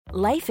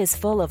Life is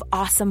full of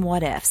awesome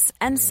what-ifs,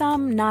 and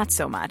some not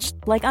so much,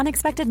 like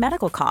unexpected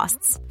medical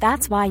costs.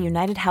 That's why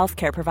United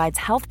Healthcare provides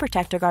Health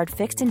Protector Guard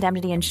fixed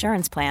indemnity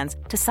insurance plans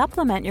to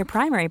supplement your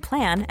primary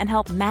plan and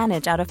help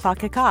manage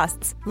out-of-pocket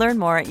costs. Learn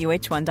more at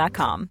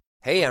uh1.com.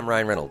 Hey, I'm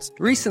Ryan Reynolds.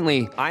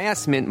 Recently, I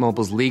asked Mint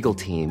Mobile's legal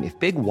team if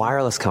big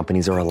wireless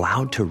companies are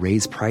allowed to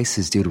raise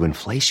prices due to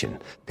inflation.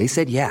 They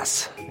said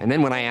yes. And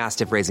then when I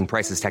asked if raising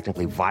prices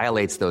technically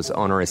violates those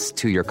onerous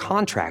two-year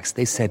contracts,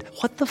 they said,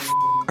 "What the f***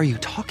 are you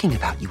talking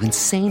about, you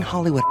insane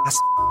Hollywood ass?"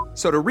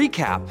 So to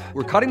recap,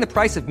 we're cutting the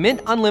price of Mint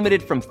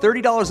Unlimited from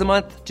 $30 a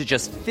month to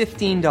just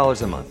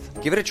 $15 a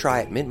month. Give it a try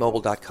at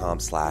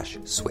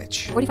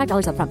mintmobile.com/switch.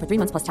 $45 up front for 3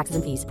 months plus taxes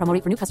and fees. Promo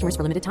rate for new customers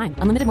for limited time.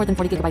 Unlimited more than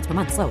 40 gigabytes per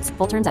month. Slows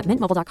full terms at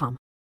mintmobile.com.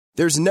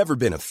 There's never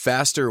been a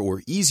faster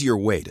or easier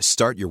way to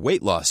start your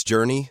weight loss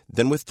journey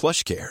than with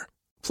PlushCare.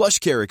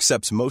 PlushCare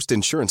accepts most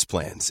insurance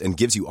plans and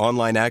gives you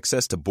online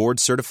access to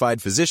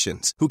board-certified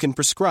physicians who can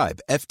prescribe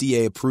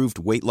FDA-approved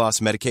weight loss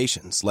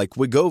medications like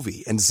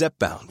Wegovy and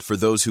Zepbound for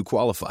those who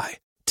qualify.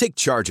 Take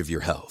charge of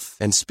your health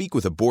and speak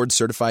with a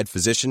board-certified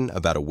physician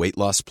about a weight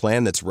loss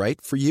plan that's right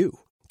for you.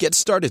 Get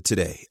started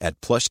today at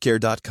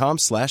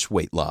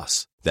plushcare.com/weight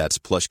loss. That's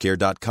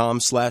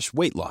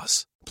plushcare.com/weight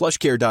loss.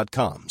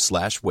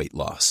 plushcare.com/weight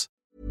loss.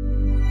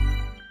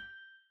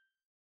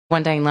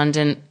 One day in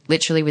London,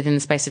 literally within the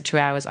space of 2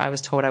 hours, I was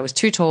told I was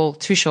too tall,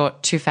 too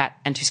short, too fat,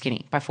 and too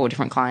skinny by 4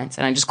 different clients.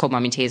 And I just called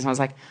mum in tears and I was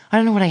like, I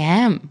don't know what I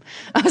am.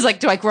 I was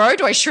like, do I grow?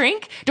 Do I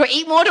shrink? Do I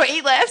eat more? Do I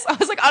eat less? I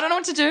was like, I don't know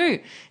what to do.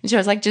 And she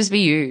was like, just be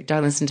you.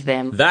 Don't listen to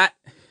them. That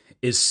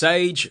is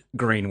Sage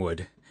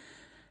Greenwood.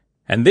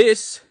 And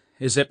this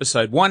is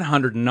episode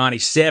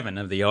 197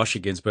 of the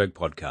Osher Günsberg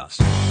podcast.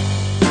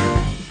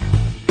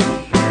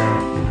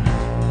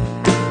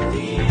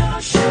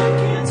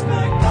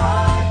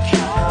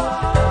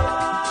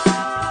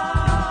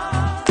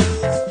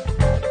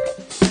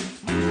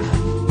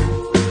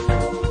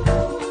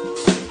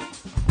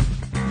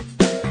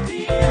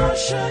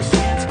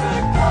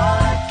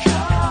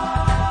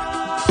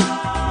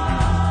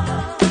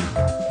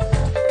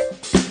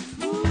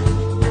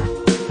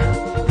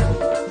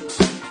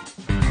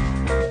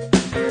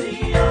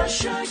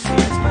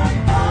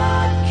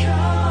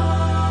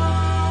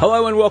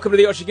 Hello and welcome to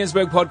the Osher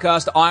Günsberg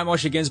podcast. I'm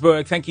Osher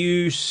Günsberg. Thank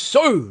you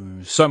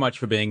so much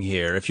for being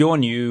here. If you're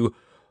new,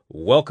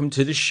 welcome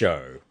to the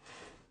show.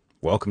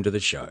 Welcome to the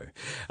show.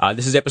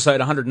 This is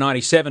episode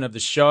 197 of the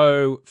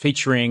show,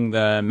 featuring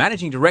the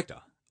managing director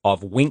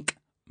of Wink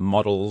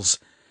Models,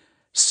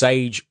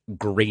 Sage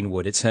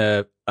Greenwood. It's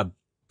a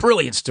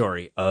brilliant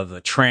story of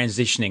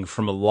transitioning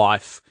from a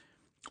life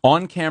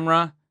on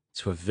camera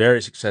to a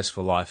very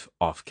successful life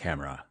off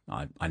camera.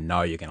 I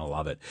know you're going to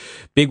love it.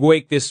 Big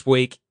week this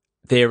week.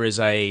 There is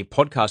a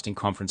podcasting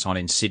conference on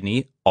in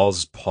Sydney,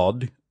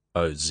 OzPod,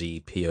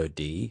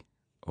 O-Z-P-O-D,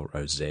 or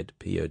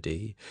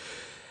O-Z-P-O-D.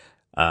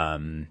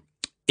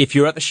 If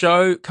you're at the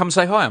show, come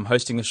say hi. I'm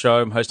hosting the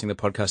show. I'm hosting the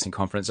podcasting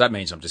conference. That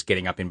means I'm just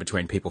getting up in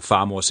between people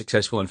far more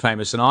successful and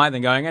famous than I,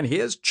 then going, and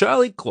here's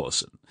Charlie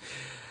Clausen.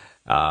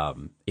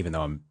 Even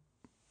though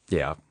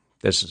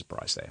there's a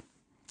surprise there.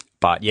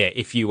 But yeah,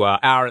 if you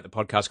are at the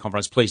podcast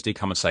conference, please do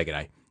come and say good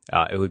day.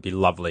 It would be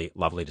lovely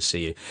to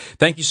see you.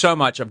 Thank you so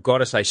much. I've got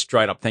to say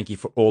straight up, thank you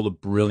for all the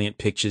brilliant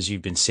pictures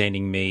you've been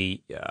sending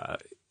me.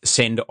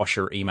 Send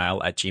Osher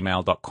email at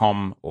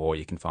gmail.com, or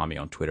you can find me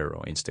on Twitter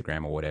or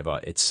Instagram or whatever.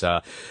 It's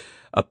a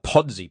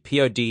Podsie,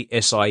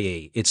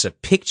 P-O-D-S-I-E. It's a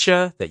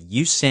picture that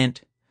you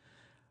sent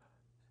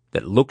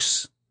that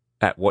looks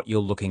at what you're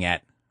looking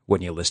at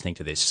when you're listening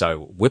to this.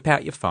 So whip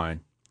out your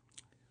phone,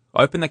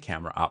 open the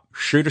camera up,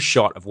 shoot a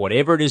shot of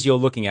whatever it is you're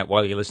looking at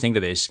while you're listening to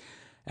this,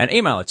 and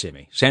email it to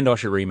me. Send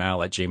Osher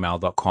email at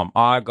gmail.com.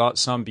 I got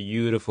some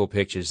beautiful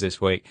pictures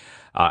this week.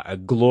 A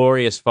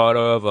glorious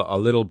photo of a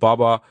little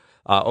bobber,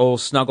 all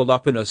snuggled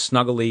up in a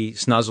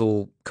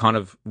snuzzle kind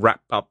of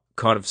wrap up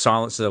kind of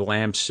Silence of the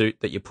Lambs suit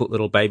that you put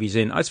little babies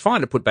in. It's fine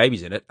to put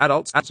babies in it.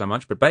 Adults, not so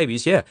much, but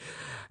babies, yeah.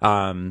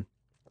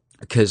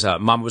 Because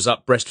mum was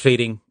up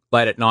breastfeeding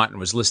late at night and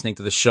was listening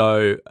to the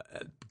show.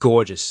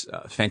 Gorgeous,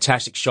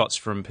 fantastic shots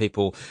from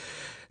people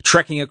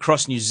trekking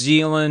across New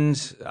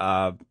Zealand.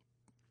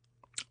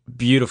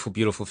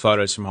 Beautiful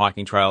photos from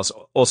hiking trails.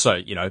 Also,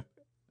 you know,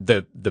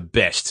 the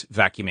best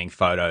vacuuming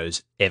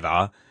photos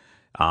ever.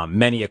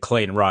 Many a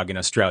clean rug in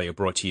Australia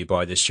brought to you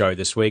by this show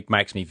this week.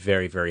 Makes me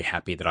very, very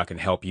happy that I can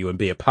help you and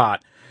be a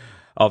part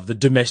of the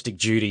domestic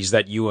duties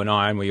that you and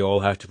I and we all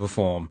have to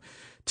perform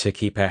to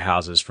keep our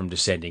houses from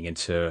descending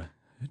into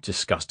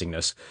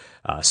disgustingness.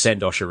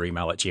 Send Osher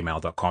email at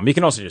gmail.com. You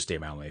can also just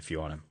email me if you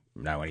want to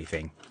know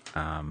anything.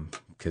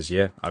 Because,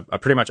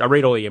 I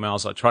read all the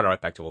emails. I try to write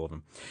back to all of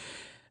them.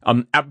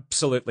 I'm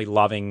absolutely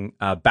loving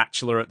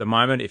Bachelor at the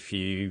moment. If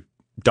you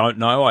don't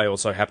know, I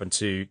also happen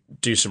to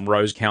do some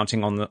rose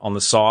counting on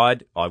the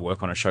side. I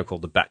work on a show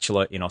called The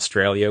Bachelor in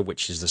Australia,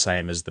 which is the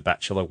same as The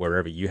Bachelor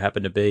wherever you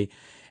happen to be.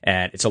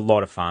 And it's a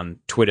lot of fun.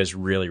 Twitter's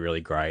really,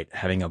 really great.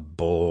 Having a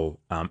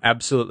ball.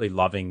 Absolutely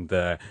loving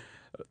the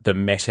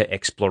meta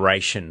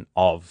exploration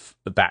of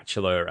The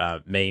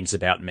Bachelor, memes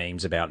about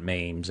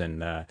memes,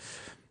 and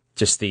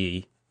just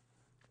the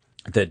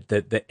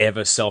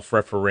ever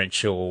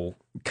self-referential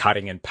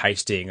cutting and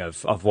pasting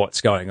of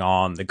what's going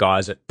on. The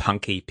guys at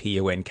Punky,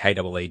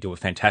 Punkie, do a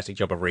fantastic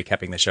job of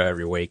recapping the show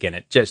every week, and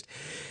it just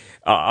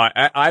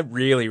I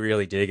really,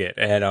 really dig it.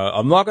 And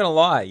I'm not going to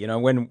lie, you know,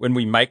 when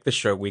we make the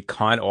show,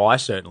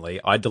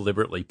 I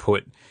deliberately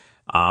put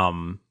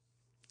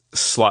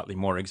slightly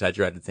more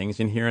exaggerated things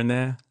in here and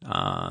there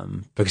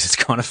because it's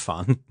kind of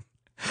fun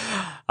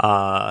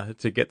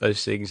to get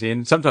those things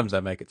in. Sometimes I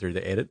make it through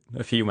the edit.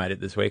 A few made it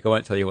this week. I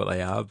won't tell you what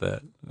they are,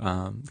 but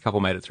a couple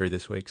made it through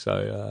this week.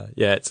 So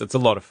yeah, it's a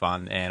lot of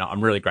fun, and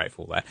I'm really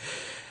grateful that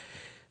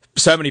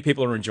so many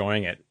people are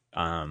enjoying it.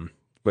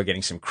 We're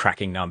getting some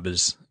cracking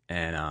numbers,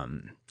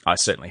 and I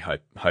certainly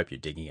hope you're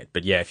digging it.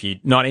 But yeah, if you're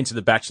not into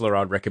The Bachelor,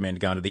 I'd recommend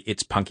going to the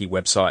It's Punky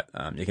website.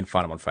 You can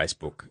find them on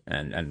Facebook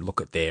and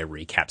look at their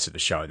recaps of the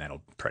show, and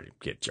that'll probably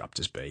get you up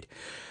to speed.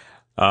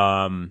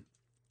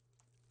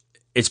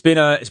 It's been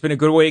a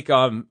good week.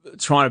 I'm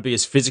trying to be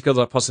as physical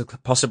as I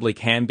possibly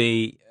can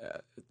be.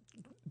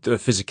 The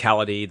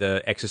physicality,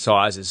 the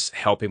exercise is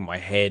helping my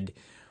head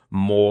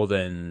more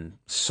than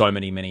so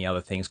many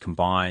other things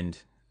combined.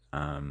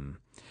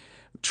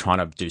 Trying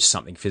to do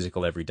something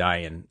physical every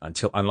day, and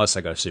unless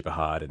I go super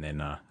hard and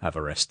then have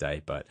a rest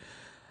day. But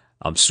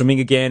I'm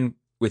swimming again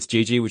with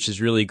Gigi, which is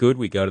really good.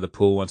 We go to the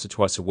pool once or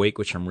twice a week,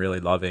 which I'm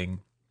really loving.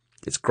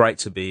 It's great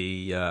to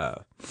be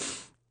there.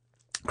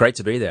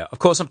 Of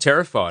course, I'm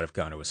terrified of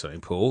going to a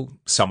swimming pool.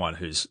 Someone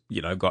who's,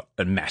 you know, got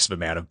a massive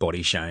amount of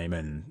body shame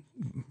and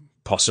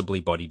possibly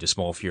body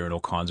dysmorphia and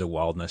all kinds of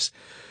wildness.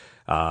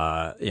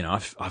 You know,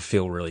 I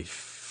feel really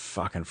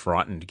fucking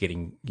frightened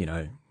getting, you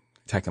know,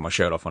 taking my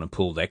shirt off on a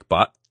pool deck,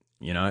 but,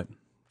 you know,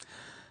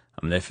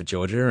 I'm there for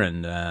Georgia,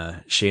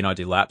 and she and I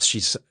do laps.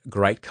 She's a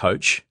great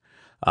coach.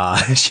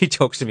 She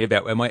talks to me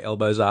about where my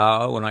elbows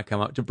are when I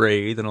come up to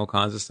breathe and all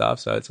kinds of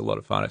stuff, so it's a lot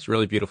of fun. It's a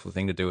really beautiful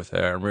thing to do with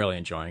her. I'm really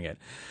enjoying it.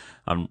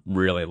 I'm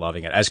really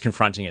loving it. As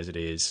confronting as it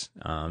is,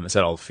 I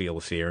said I'll feel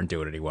the fear and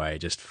do it anyway.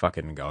 Just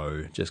fucking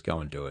go. Just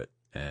go and do it,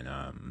 and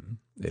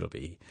it'll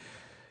be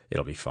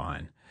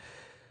fine.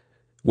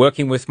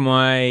 Working with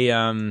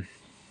my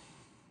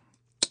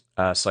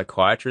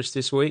psychiatrist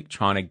this week,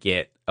 trying to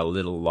get a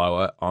little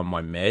lower on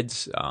my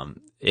meds.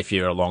 If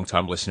you're a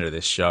long-time listener to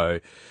this show,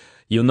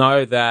 you'll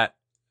know that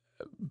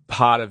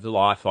part of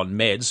life on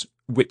meds,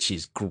 which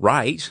is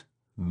great,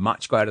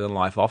 much greater than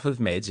life off of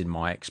meds in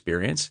my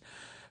experience,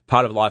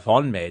 part of life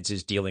on meds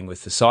is dealing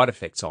with the side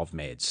effects of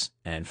meds.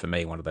 And for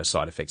me, one of those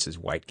side effects is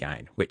weight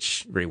gain,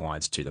 which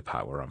rewinds to the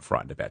part where I'm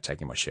frightened about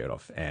taking my shirt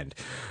off and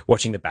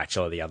watching The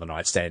Bachelor the other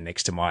night, standing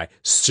next to my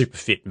super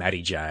fit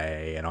Matty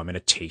J, and I'm in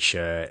a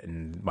t-shirt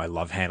and my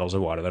love handles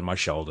are wider than my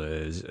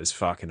shoulders. It's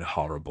fucking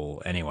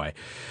horrible. Anyway,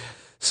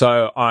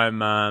 so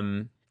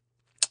I'm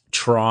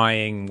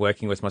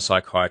working with my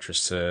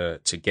psychiatrist to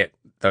get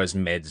those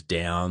meds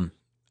down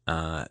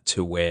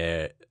to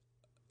where,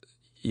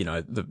 you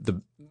know,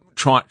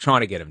 trying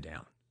to get them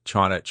down,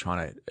 trying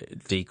to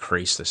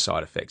decrease the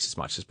side effects as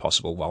much as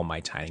possible while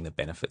maintaining the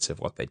benefits of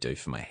what they do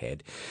for my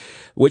head,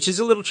 which is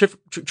a little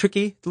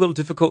tricky, a little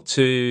difficult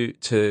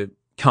to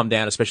come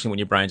down, especially when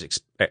your brain's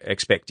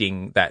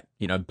expecting that,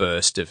 you know,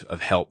 burst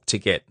of help to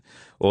get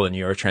all the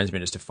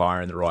neurotransmitters to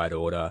fire in the right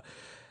order.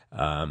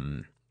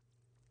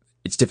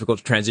 It's difficult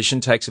to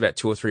transition. Takes about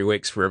 2 or 3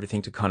 weeks for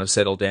everything to kind of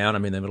settle down.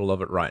 I'm in the middle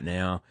of it right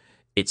now.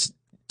 It's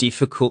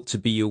difficult to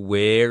be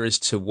aware as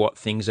to what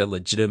things are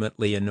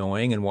legitimately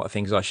annoying and what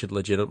things I should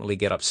legitimately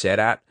get upset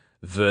at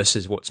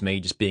versus what's me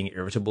just being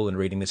irritable and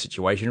reading the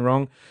situation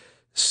wrong.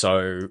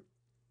 So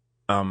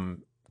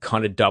I'm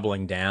kind of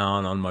doubling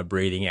down on my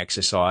breathing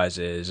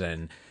exercises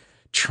and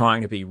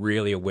trying to be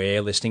really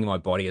aware, listening to my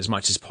body as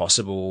much as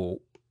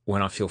possible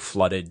when I feel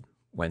flooded,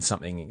 when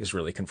something is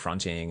really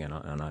confronting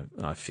and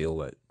I feel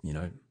that, you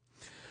know,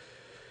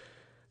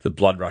 the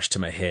blood rush to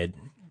my head.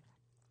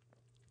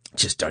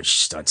 Just don't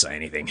say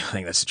anything. I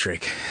think that's the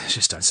trick.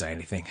 Just don't say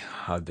anything.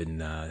 I've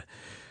been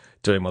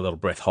doing my little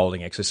breath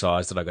holding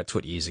exercise that I got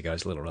taught years ago.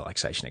 It's a little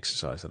relaxation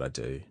exercise that I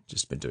do.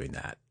 Just been doing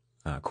that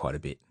quite a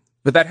bit.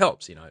 But that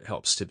helps, you know, it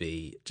helps to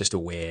be just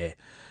aware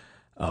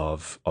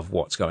of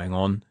what's going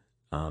on.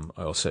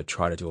 I also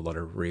try to do a lot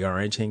of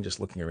reorienting,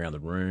 just looking around the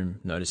room,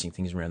 noticing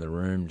things around the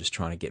room, just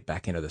trying to get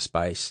back into the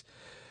space.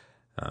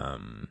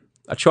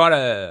 I try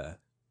to...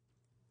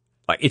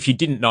 Like, if you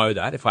didn't know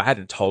that, if I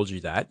hadn't told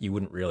you that, you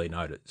wouldn't really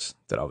notice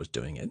that I was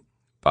doing it.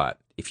 But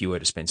if you were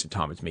to spend some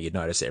time with me, you'd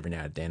notice every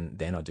now and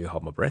then I do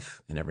hold my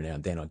breath, and every now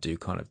and then I do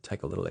kind of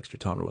take a little extra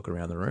time to look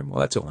around the room. Well,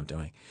 that's all I'm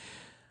doing.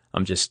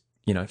 I'm just,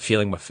 you know,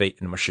 feeling my feet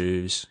in my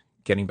shoes,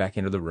 getting back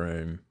into the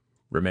room,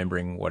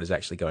 remembering what is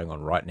actually going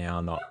on right now,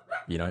 not,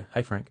 you know,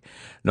 hey, Frank,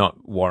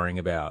 not worrying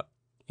about,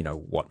 you know,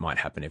 what might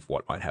happen if,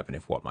 what might happen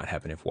if, what might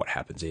happen if, what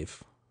happens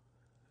if,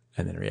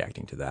 and then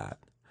reacting to that.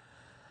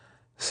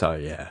 So,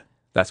 yeah.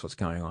 That's what's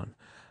going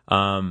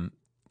on.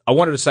 I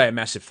wanted to say a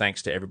massive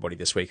thanks to everybody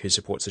this week who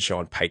supports the show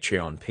on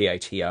Patreon.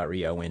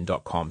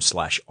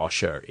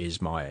 patreon.com/Osher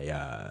is my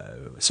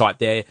site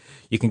there.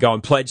 You can go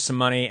and pledge some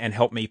money and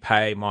help me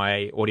pay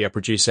my audio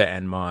producer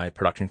and my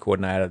production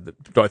coordinator,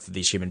 both of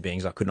these human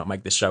beings I could not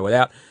make this show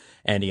without.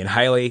 Andy and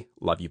Haley,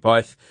 love you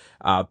both.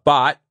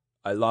 But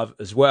I love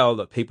as well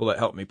the people that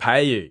help me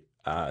pay you.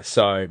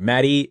 So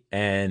Maddie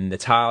and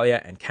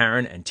Natalia and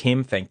Karen and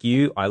Tim, thank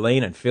you.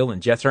 Eileen and Phil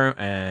and Jethro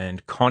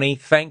and Connie,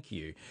 thank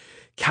you.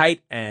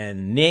 Kate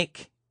and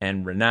Nick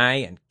and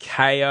Renee and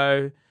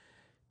Ko,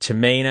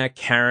 Tamina,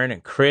 Karen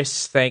and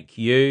Chris, thank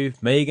you.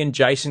 Megan,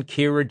 Jason,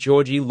 Kira,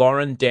 Georgie,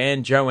 Lauren,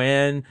 Dan,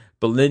 Joanne,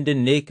 Belinda,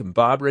 Nick and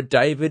Barbara,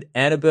 David,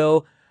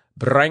 Annabelle,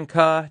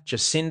 Branka,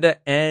 Jacinda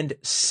and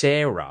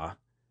Sarah.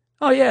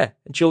 Oh yeah,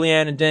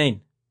 Julianne and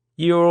Dean,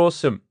 you're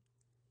awesome.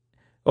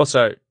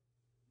 Also,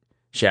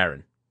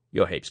 Sharon,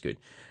 you're heaps good.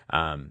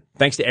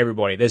 Thanks to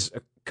everybody. There's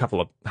a couple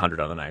of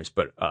hundred other names,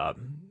 but I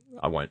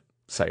won't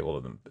say all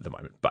of them at the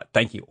moment. But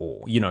thank you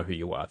all. You know who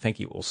you are. Thank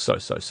you all so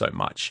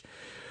much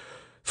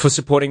for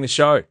supporting the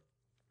show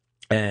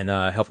and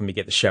helping me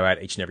get the show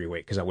out each and every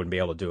week, because I wouldn't be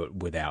able to do it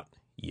without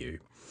you.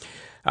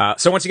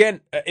 So once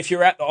again, if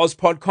you're at the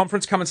AusPod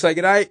conference, come and say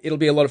good day. It'll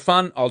be a lot of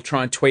fun. I'll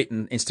try and tweet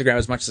and Instagram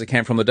as much as I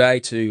can from the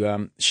day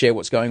to share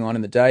what's going on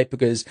in the day,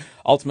 because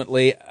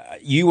ultimately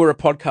you are a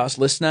podcast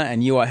listener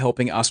and you are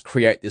helping us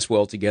create this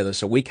world together.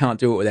 So we can't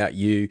do it without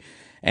you.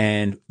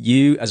 And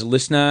you as a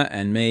listener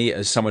and me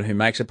as someone who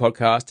makes a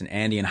podcast and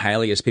Andy and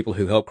Haley as people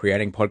who help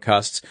creating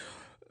podcasts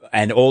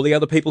and all the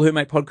other people who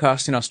make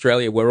podcasts in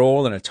Australia, we're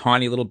all in a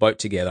tiny little boat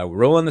together.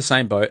 We're all in the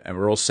same boat and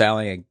we're all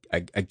sailing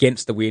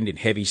against the wind in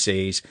heavy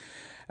seas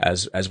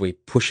as we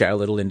push our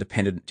little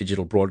independent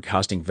digital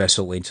broadcasting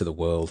vessel into the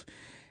world.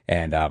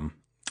 And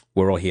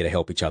we're all here to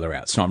help each other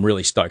out. So I'm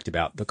really stoked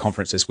about the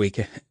conference this week,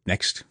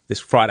 this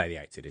Friday the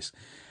 8th it is.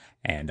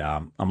 And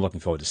I'm looking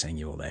forward to seeing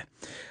you all there.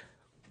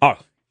 Oh,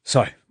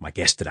 so my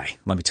guest today,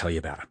 let me tell you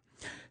about her.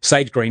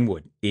 Sage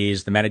Greenwood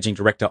is the managing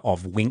director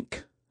of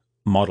Wink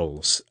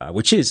Models,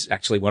 which is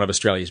actually one of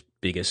Australia's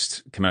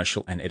biggest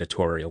commercial and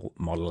editorial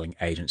modelling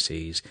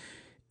agencies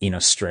in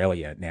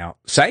Australia. Now,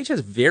 Sage has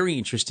a very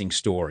interesting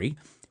story,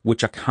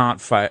 which I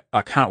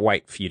can't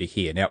wait for you to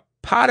hear. Now,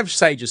 part of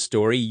Sage's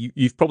story,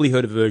 you've probably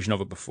heard a version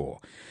of it before,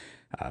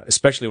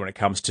 especially when it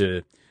comes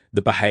to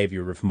the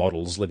behaviour of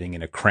models living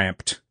in a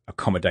cramped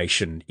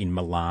accommodation in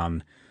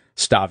Milan,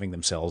 starving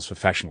themselves for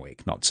Fashion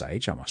Week. Not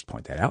Sage, I must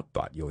point that out,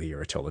 but you'll hear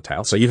her tell the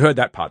tale. So you've heard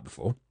that part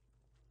before.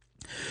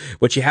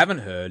 What you haven't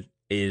heard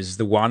is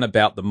the one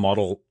about the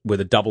model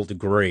with a double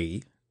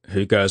degree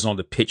who goes on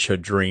to pitch her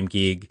dream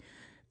gig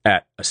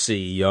at a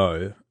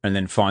CEO and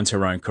then finds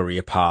her own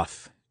career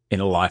path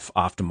in a life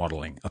after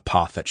modelling, a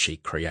path that she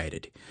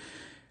created.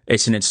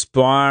 It's an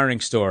inspiring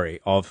story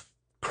of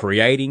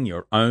creating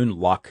your own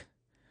luck,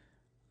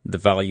 the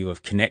value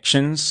of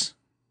connections,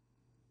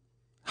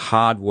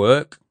 hard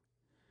work,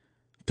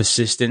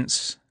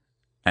 persistence,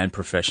 and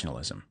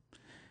professionalism.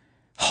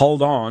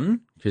 Hold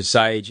on, because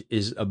Sage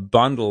is a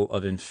bundle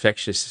of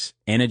infectious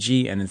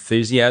energy and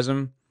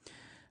enthusiasm.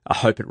 I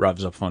hope it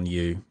rubs off on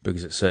you,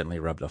 because it certainly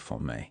rubbed off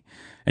on me.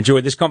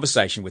 Enjoy this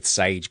conversation with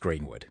Sage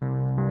Greenwood.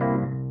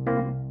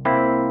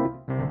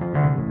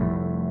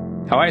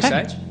 How are you,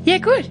 Sage? Yeah,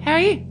 good. How are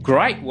you?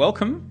 Great.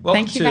 Welcome.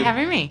 Thank you for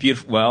having me.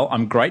 Beautiful. Well,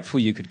 I'm grateful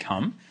you could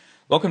come.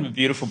 Welcome to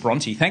beautiful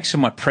Bronte. Thanks for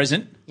my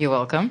present. You're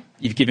welcome.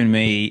 You've given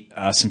me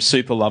some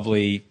super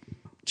lovely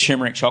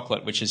turmeric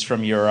chocolate, which is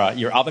from your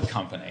other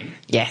company.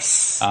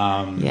 Yes.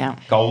 Yeah.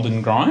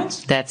 Golden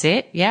Grinds. That's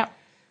it. Yeah.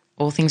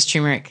 All things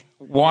turmeric.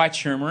 Why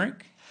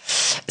turmeric?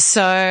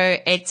 So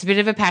it's a bit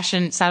of a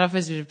passion, started off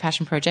as a bit of a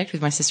passion project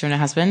with my sister and her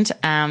husband.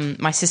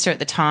 My sister at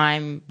the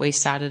time, we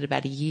started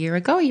about a year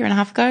and a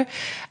half ago.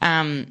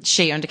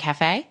 She owned a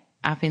cafe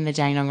up in the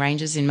Dandenong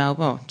Ranges in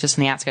Melbourne, just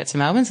on the outskirts of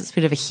Melbourne. So it's a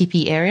bit of a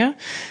hippie area.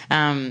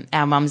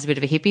 Our mum's a bit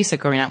of a hippie, so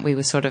growing up we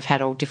were sort of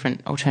had all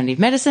different alternative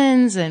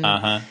medicines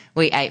and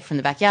we ate from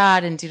the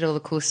backyard and did all the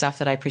cool stuff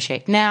that I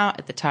appreciate now.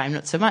 At the time,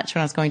 not so much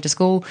when I was going to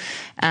school.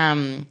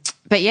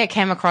 But yeah,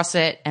 came across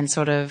it and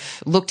sort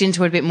of looked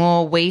into it a bit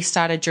more. We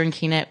started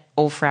drinking it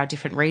all for our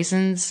different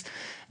reasons.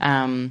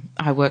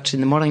 I worked in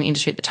the modelling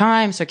industry at the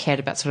time, so cared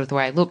about sort of the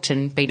way I looked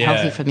and being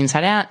healthy from the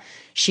inside out.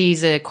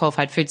 She's a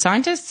qualified food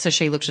scientist, so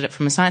she looked at it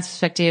from a science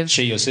perspective.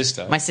 She, your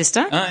sister? My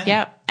sister,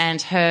 yeah.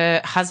 And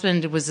her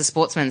husband was a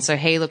sportsman, so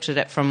he looked at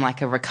it from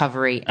like a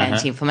recovery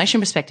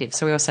anti-inflammation perspective.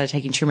 So we all started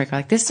taking turmeric. We're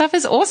like, this stuff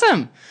is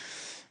awesome.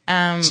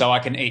 So I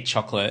can eat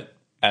chocolate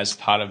as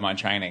part of my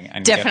training.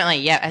 And definitely,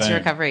 yeah, as your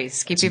recovery.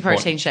 Skip your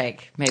protein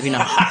shake. Maybe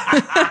not.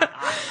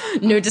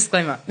 No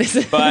disclaimer.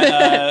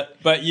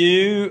 But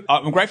you,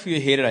 I'm grateful you're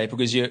here today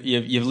because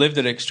you've lived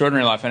an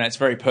extraordinary life, and it's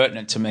very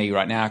pertinent to me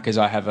right now because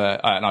I have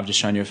and I've just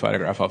shown you a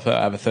photograph of her.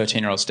 I have a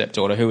 13-year-old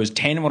stepdaughter who was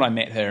 10 when I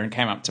met her and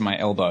came up to my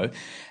elbow,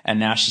 and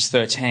now she's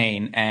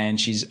 13,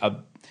 and she's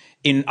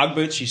in Ugg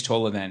boots. She's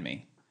taller than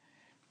me.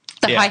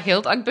 The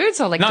high-heeled Ugg boots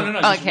or like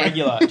no, just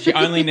regular. She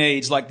only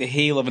needs like the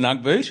heel of an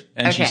Ugg boot,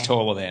 and she's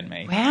taller than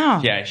me.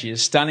 Wow. Yeah, she's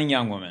a stunning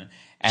young woman.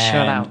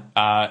 And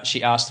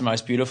she asked the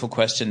most beautiful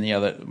question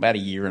about a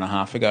year and a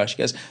half ago. She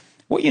goes,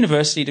 "What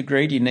university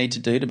degree do you need to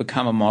do to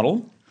become a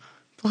model?"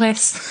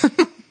 Bless.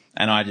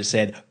 And I just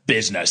said,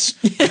 "Business."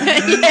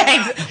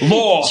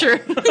 Law. True.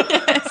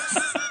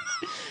 Yes.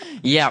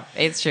 Yeah,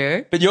 it's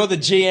true. But you're the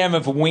GM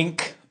of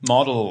Wink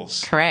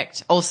Models.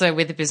 Correct. Also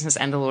with a business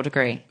and a law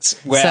degree.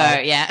 Well, so,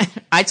 yeah,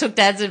 I took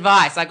Dad's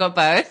advice. I got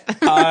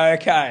both.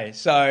 Okay.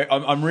 So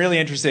I'm really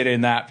interested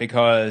in that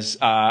because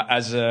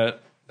as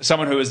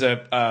someone who is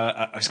a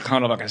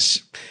kind of like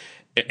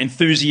a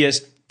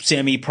enthusiast,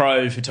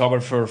 semi-pro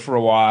photographer for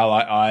a while,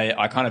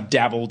 I kind of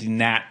dabbled in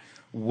that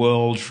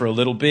world for a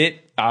little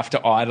bit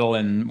after Idol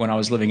and when I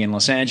was living in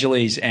Los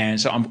Angeles,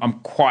 and so I'm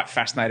quite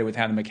fascinated with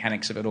how the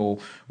mechanics of it all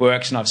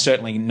works. And I've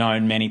certainly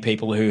known many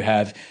people who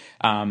have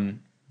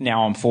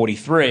now I'm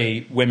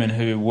 43, women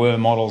who were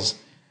models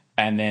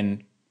and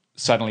then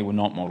suddenly were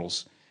not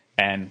models.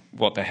 And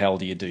what the hell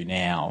do you do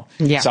now?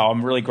 Yeah. So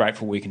I'm really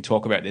grateful we can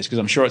talk about this because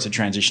I'm sure it's a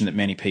transition that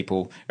many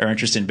people are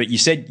interested in. But you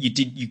said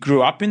you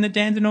grew up in the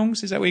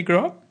Dandenongs. Is that where you grew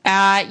up?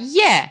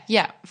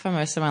 Yeah, for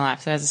most of my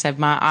life. So as I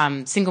said,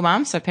 I'm single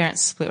mum, so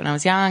parents split when I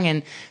was young,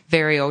 and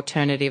very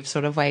alternative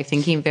sort of way of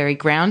thinking, very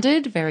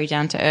grounded, very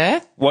down to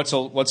earth. What's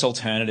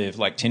alternative?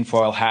 Like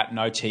tinfoil hat,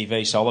 no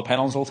TV, solar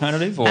panels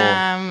alternative? Or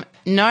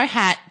no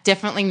hat,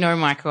 definitely no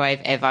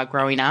microwave ever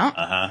growing up.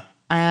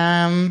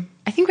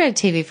 I think we had a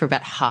TV for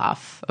about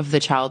half of the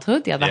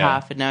childhood. The other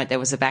half, there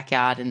was a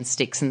backyard and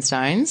sticks and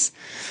stones.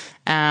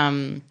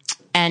 And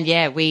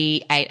yeah,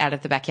 we ate out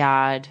of the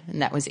backyard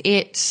and that was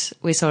it.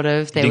 We sort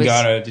of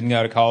didn't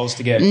go to Coles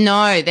to get.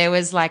 No, there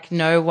was like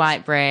no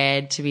white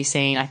bread to be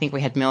seen. I think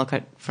we had milk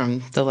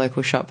from the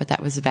local shop, but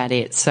that was about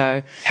it.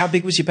 So how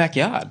big was your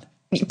backyard?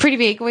 Pretty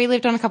big. We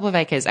lived on a couple of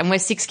acres and we're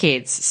 6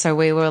 kids, so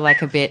we were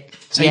like a bit.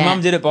 So your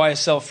mum did it by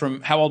herself.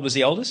 From how old was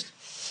the oldest?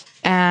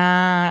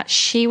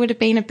 She would have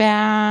been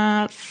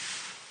about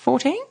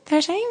 14,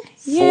 13.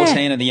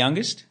 14 and the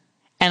youngest?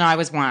 And I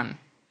was 1.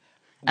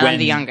 I'm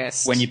the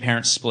youngest. When your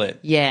parents split?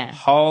 Yeah.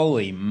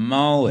 Holy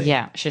moly.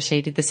 Yeah, so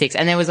she did the 6.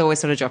 And there was always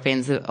sort of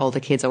drop-ins. The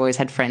older kids always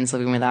had friends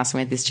living with us, and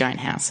we had this giant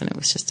house, and it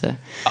was just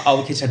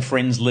older kids had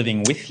friends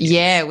living with you?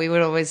 Yeah, we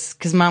would always,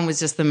 because Mum was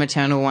just the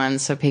maternal one,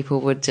 so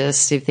people would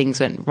just, if things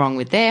went wrong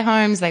with their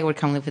homes, they would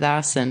come live with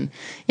us. And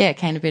yeah, it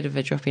came a bit of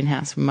a drop-in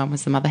house when Mum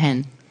was the mother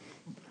hen.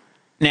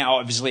 Now,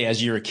 obviously,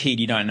 as you're a kid,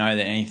 you don't know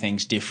that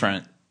anything's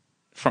different.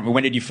 From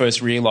when did you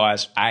first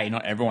realise,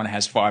 not everyone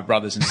has 5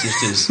 brothers and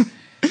sisters?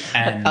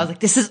 And I was like,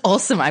 this is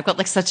awesome. I've got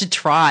like such a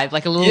tribe,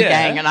 like a little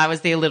gang, and I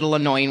was the little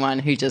annoying one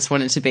who just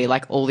wanted to be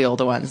like all the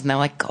older ones. And they're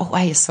like, go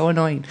away, you're so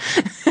annoying.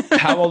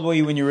 How old were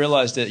you when you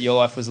realised that your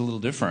life was a little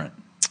different?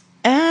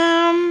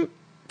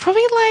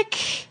 Probably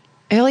like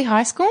early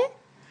high school.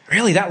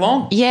 Really, that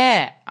long?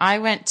 Yeah. I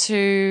went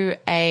to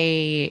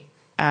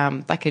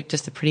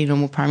just a pretty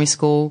normal primary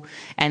school,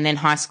 and then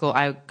high school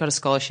I got a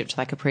scholarship to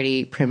like a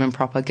pretty prim and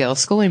proper girls'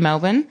 school in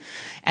Melbourne,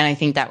 and I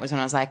think that was when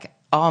I was like,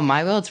 oh,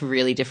 my world's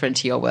really different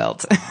to your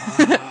world.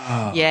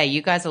 Oh. Yeah,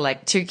 you guys are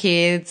like 2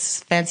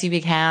 kids, fancy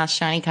big house,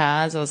 shiny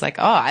cars. I was like,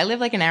 oh, I live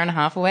like an hour and a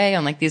half away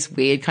on like this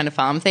weird kind of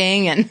farm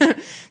thing, and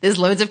there's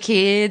loads of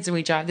kids, and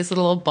we drive this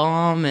little old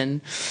bomb,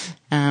 and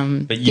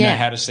but you know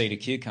how to seed a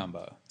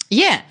cucumber.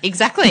 Yeah,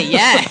 exactly.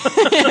 Yeah.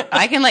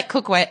 I can like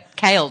cook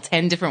kale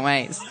 10 different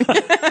ways.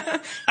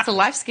 It's a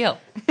life skill.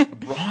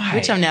 Right.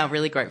 Which I'm now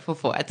really grateful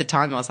for. At the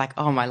time I was like,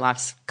 oh, my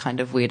life's kind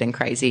of weird and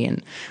crazy,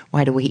 and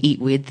why do we eat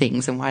weird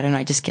things, and why don't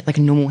I just get like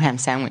a normal ham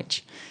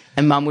sandwich?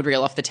 And Mum would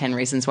reel off the 10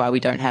 reasons why we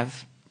don't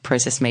have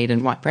processed meat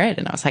and white bread,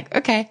 and I was like,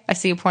 okay, I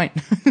see your point.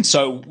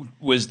 So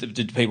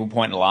did people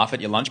point and laugh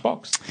at your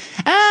lunchbox?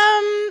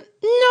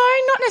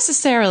 No, not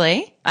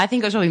necessarily. I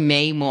think it was probably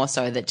me more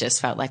so that just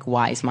felt like,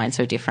 why is mine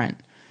so different?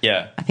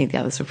 Yeah. I think the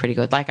others were pretty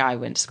good. Like I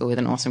went to school with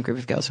an awesome group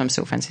of girls who I'm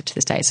still friends with to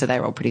this day, so they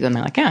were all pretty good. And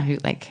they're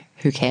like,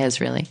 who cares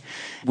really?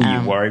 Were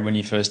you worried when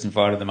you first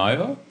invited them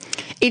over?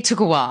 It took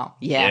a while.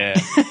 Yeah.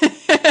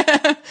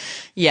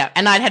 Yeah.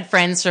 And I'd had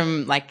friends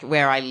from like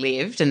where I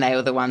lived, and they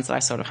were the ones that I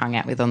sort of hung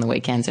out with on the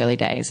weekends, early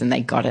days, and they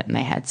got it, and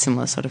they had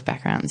similar sort of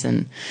backgrounds,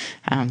 and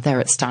they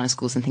were at Steiner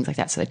schools and things like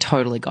that, so they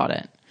totally got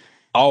it.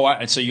 Oh,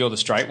 and so you're the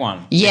straight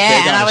one.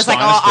 Yeah, and I was like,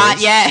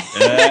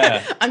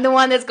 yeah. I'm the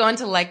one that's gone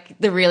to like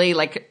the really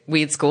like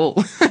weird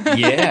school.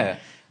 Yeah.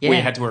 Where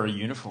you had to wear a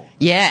uniform.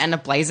 Yeah, and a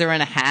blazer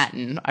and a hat,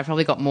 and I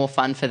probably got more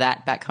fun for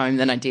that back home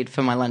than I did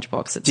for my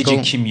lunchbox at school.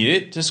 Did you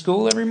commute to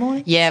school every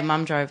morning? Yeah,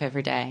 Mum drove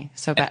every day,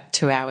 so about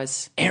 2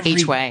 hours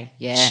each way.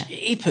 Yeah.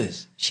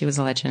 Jeepers. She was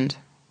a legend.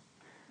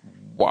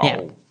 Wow.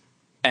 Yeah.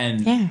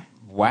 And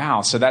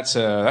wow, so that's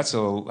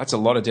a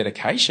lot of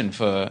dedication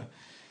for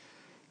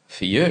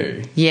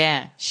you.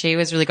 Yeah, she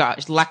was really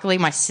good. Luckily,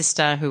 my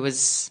sister, who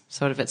was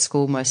sort of at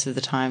school most of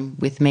the time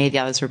with me, the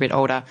others were a bit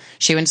older,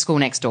 she went to school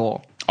next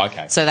door.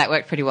 Okay. So that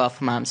worked pretty well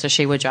for Mum. So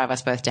she would drive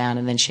us both down,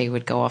 and then she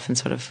would go off and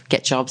sort of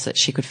get jobs that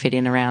she could fit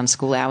in around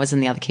school hours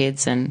and the other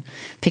kids, and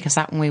pick us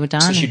up when we were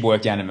done. So she'd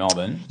work down in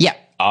Melbourne? Yeah.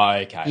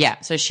 Okay.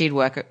 Yeah, so she'd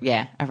work,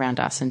 around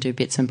us and do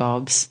bits and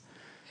bobs.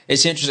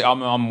 It's interesting.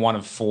 I'm one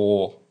of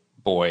 4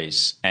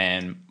 boys,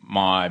 and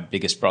my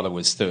biggest brother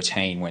was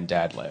 13 when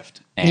Dad left.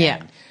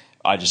 And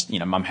I just,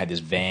 Mum had this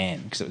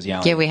van because it was the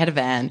only... Yeah, we had a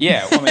van.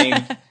 Yeah, I mean,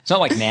 it's not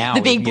like now.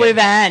 The big blue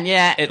van,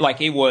 yeah. It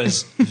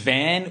was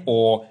van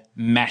or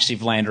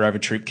massive Land Rover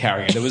troop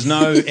carrier. There was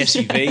no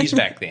SUVs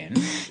back then.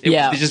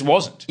 It just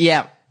wasn't.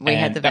 Yeah, we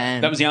had the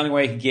van. That was the only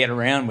way you could get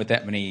around with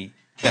that many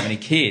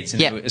kids.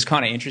 And it was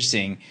kind of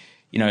interesting,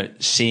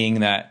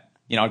 seeing that.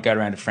 I'd go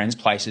around to friends'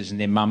 places and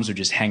their mums would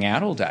just hang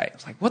out all day. I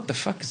was like, what the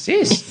fuck is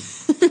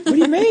this? What do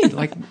you mean?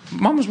 Like,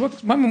 Mum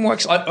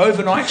works like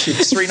overnight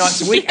shifts 3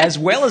 nights a week as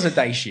well as a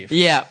day shift.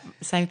 Yeah,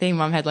 same thing.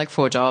 Mum had like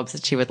 4 jobs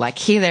that she would like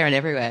here, there and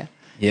everywhere.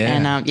 Yeah.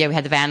 And we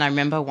had the van. I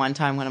remember one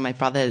time one of my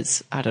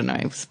brothers, I don't know,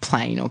 was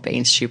playing or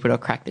being stupid or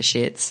cracked the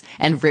shits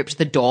and ripped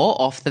the door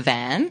off the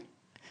van.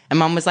 And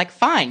Mum was like,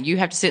 fine, you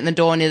have to sit in the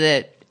door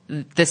near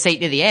the seat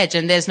near the edge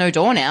and there's no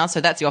door now, so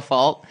that's your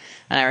fault.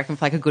 And I reckon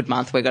for like a good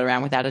month we got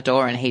around without a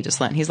door and he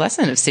just learnt his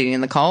lesson of sitting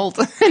in the cold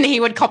and he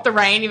would cop the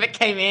rain if it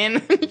came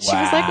in. She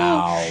was like,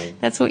 oh,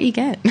 that's what you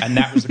get. And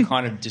that was the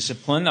kind of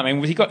discipline. I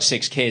mean, when you've got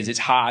 6 kids, it's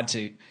hard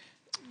to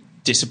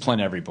discipline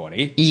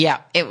everybody.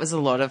 Yeah, it was a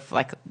lot of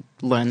like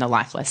learn the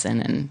life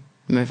lesson and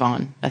move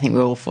on. I think we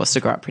were all forced to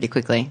grow up pretty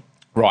quickly.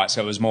 Right,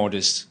 so it was more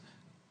just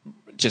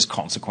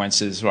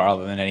consequences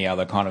rather than any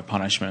other kind of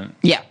punishment.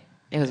 Yeah.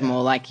 It was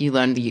more like you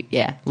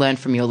learn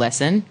from your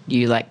lesson.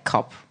 You like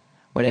cop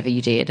whatever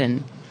you did,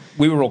 and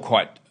we were all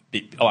quite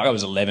big. Like I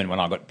was 11 when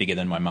I got bigger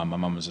than my mum. My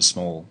mum was a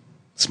smaller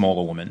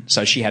woman,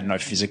 so she had no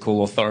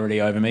physical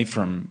authority over me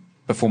from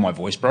before my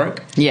voice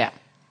broke. Yeah,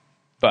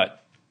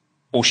 but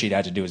all she'd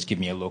had to do was give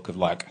me a look of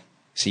like,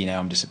 see, now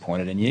I'm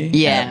disappointed in you.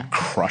 Yeah, and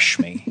crush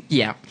me.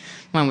 Yeah,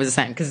 mine was the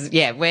same because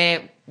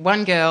we're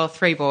 1 girl,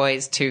 3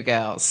 boys, 2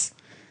 girls.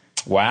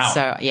 Wow.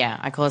 So, yeah,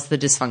 I call us the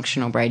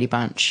dysfunctional Brady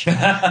Bunch. But,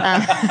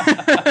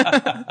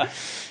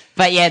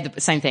 the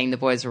same thing. The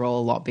boys were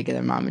all a lot bigger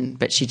than Mum,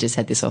 but she just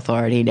had this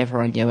authority and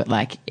everyone knew it.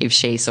 Like, if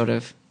she sort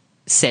of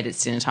said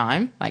it's dinner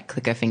time, like,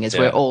 click her fingers.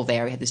 We're all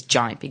there. We had this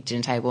giant big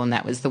dinner table and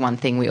that was the one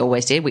thing we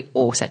always did. We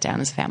all sat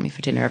down as a family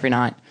for dinner every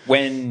night.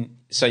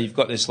 So you've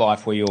got this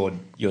life where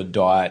your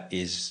diet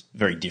is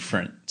very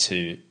different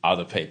to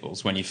other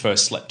people's. When you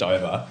first slept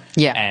over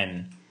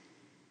and...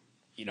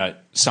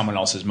 someone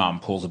else's mum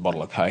pulls a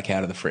bottle of Coke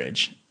out of the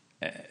fridge.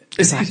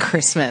 It's like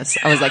Christmas.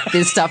 I was like,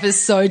 this stuff is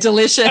so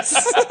delicious.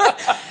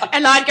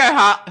 And I'd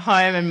go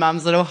home and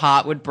Mum's little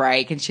heart would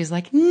break and she's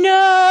like,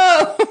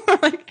 no.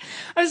 Like,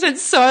 I spent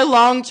so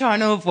long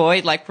trying to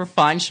avoid like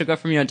refined sugar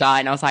from your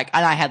diet. And I was like,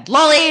 and I had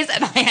lollies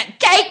and I had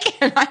cake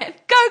and I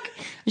had Coke.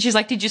 And she's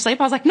like, did you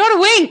sleep? I was like, not a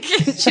wink.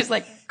 She's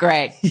like,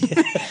 great.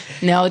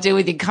 Now I'll deal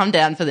with your come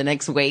down for the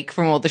next week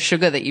from all the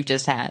sugar that you've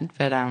just had.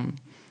 But,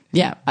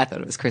 yeah, I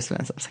thought it was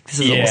Christmas. I was like, this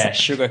is awesome. Yeah,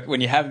 sugar, when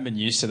you haven't been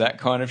used to that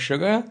kind of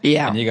sugar,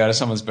 and you go to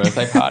someone's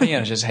birthday party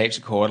and it's just heaps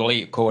of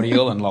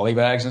cordial and lolly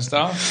bags and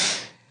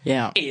stuff.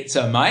 Yeah. It's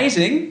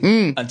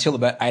amazing until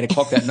about 8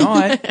 o'clock that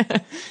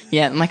night.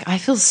 Yeah, I'm like, I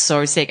feel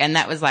so sick. And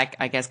that was like,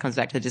 I guess comes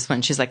back to the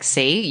discipline. She's like,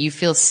 see, you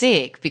feel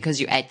sick because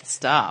you ate the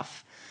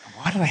stuff.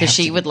 Why do I have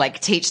So she would like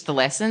teach the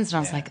lessons and I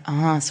was like,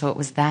 so it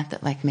was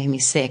that like made me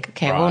sick.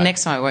 Okay, well,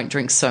 next time I won't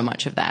drink so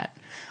much of that.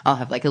 I'll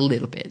have like a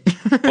little bit.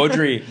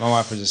 Audrey, my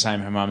wife was the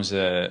same. Her mum's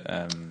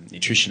a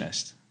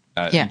nutritionist.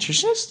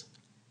 Nutritionist?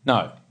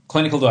 No,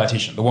 clinical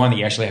dietitian, the one that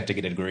you actually have to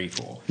get a degree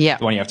for. Yeah.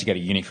 The one you have to get a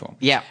uni for.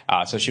 Yeah.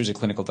 So she was a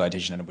clinical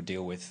dietitian and would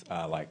deal with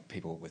like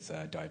people with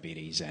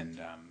diabetes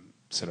and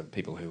sort of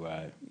people who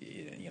are,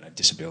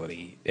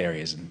 disability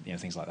areas and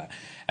things like that.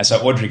 And so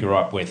Audrey grew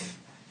up with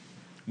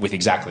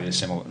exactly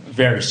the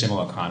very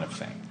similar kind of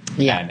thing.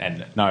 Yeah.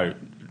 And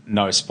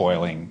no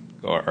spoiling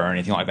or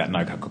anything like that.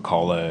 No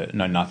Coca-Cola,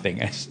 no nothing.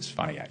 It's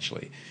funny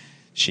actually.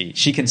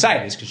 She can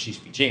say this because she's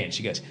Fijian.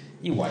 She goes,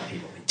 "You white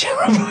people are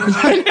terrible."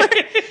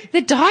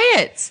 The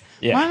diets.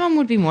 Yeah. My mum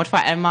would be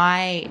mortified, and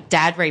my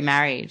dad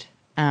remarried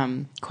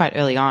quite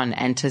early on,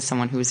 and to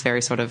someone who was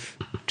very sort of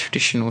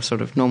traditional,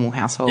 sort of normal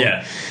household,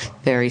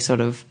 very sort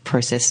of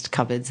processed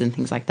cupboards and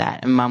things like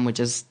that. And Mum would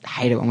just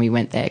hate it when we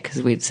went there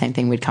because same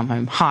thing. We'd come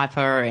home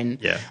hyper, and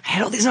I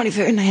had all this naughty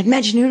food, and I had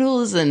Maggi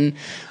noodles and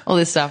all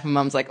this stuff. And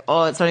Mum's like,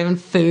 "Oh, it's not even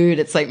food;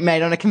 it's like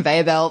made on a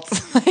conveyor belt,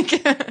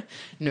 like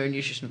no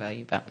nutrition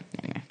value." But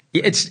anyway,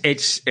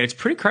 it's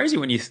pretty crazy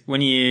when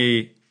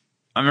you.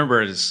 I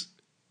remember as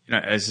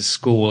a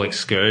school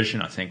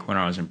excursion, I think when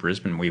I was in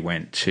Brisbane, we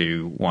went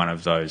to one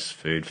of those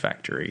food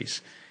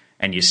factories,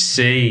 and you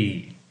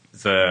see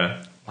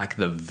the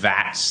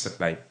vats that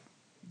they,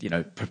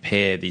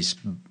 prepare these,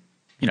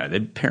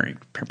 they're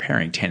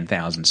preparing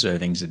 10,000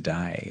 servings a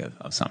day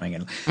of something.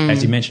 And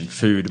as you mentioned,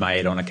 food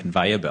made on a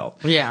conveyor belt.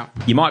 Yeah.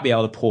 You might be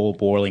able to pour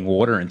boiling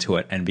water into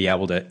it and be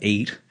able to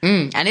eat.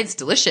 And it's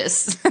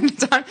delicious.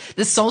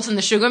 The salt and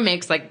the sugar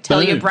mix,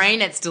 tell your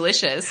brain it's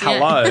delicious.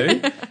 Hello.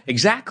 Yeah.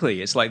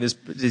 Exactly. It's like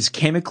there's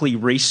chemically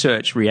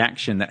researched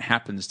reaction that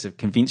happens to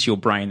convince your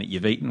brain that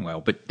you've eaten well.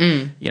 But,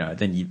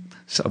 then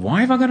so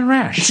why have I got a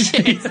rash?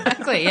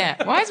 Exactly,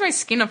 yeah. Why is my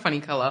skin a funny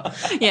colour?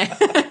 Yeah.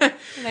 I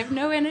have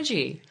no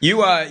energy.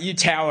 You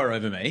tower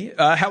over me.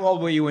 How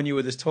old were you when you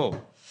were this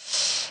tall?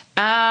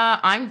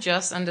 I'm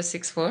just under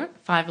 6 foot,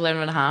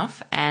 5'11 and a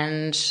half,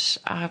 and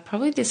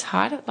probably this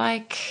height at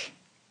like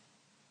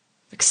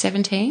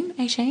 17,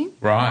 18.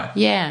 Right.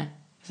 Yeah.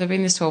 So I've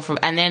been this tall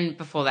and then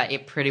before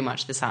that, pretty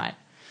much this height.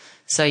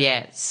 So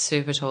yeah,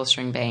 super tall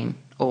string bean,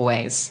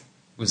 always.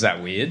 Was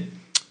that weird?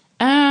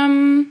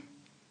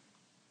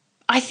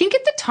 I think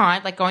at the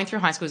time, like going through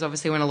high school is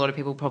obviously when a lot of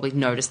people probably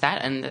noticed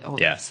that, and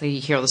obviously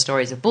you hear all the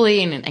stories of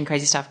bullying and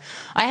crazy stuff.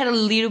 I had a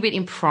little bit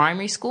in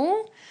primary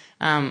school.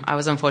 I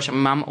was unfortunate.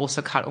 My mum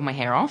also cut all my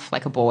hair off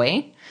like a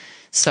boy.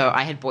 So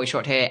I had boy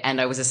short hair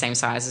and I was the same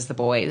size as the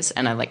boys,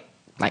 and I like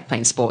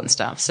playing sport and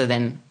stuff. So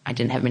then I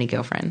didn't have many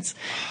girlfriends.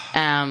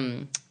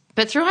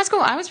 But through high school,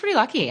 I was pretty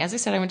lucky. As I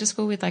said, I went to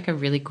school with like a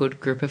really good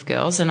group of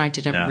girls, and I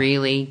didn't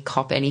really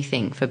cop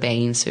anything for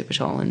being super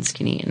tall and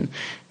skinny, and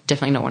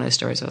definitely not one of those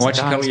stories. Why'd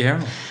you cut your hair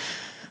off?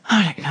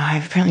 I don't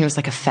know. Apparently it was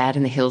like a fad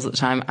in the hills at the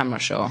time. I'm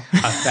not sure.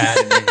 A fad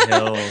in the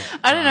hills.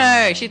 I don't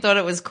know. She thought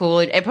it was cool.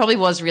 It probably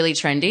was really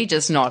trendy,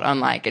 just not on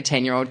like a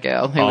 10-year-old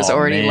girl who was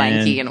already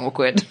lanky and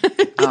awkward.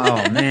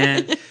 Oh,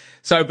 man.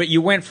 So, but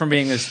you went from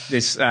being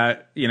this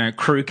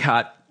crew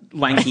cut,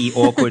 lanky,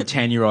 awkward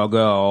 10-year-old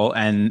girl,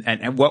 and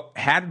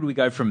how did we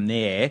go from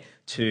there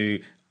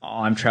to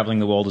I'm traveling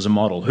the world as a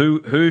model?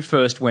 Who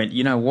first went,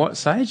 you know what,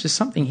 Sage, there's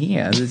something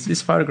here.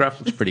 This photograph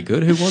looks pretty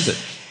good. Who was it?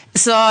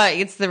 So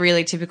it's the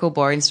really typical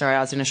boring story. I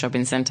was in a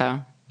shopping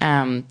centre.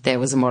 There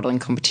was a modelling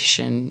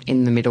competition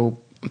in the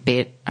middle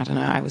bit. I don't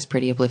know. I was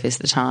pretty oblivious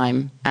at the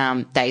time.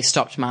 They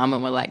stopped Mum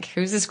and were like,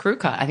 who's this crew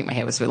cut? I think my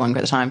hair was a bit longer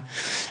at the time.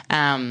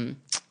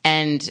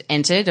 And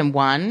entered and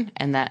won.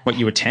 And that. What,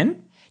 you were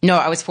 10? No,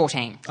 I was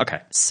 14.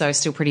 Okay. So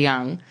still pretty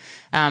young.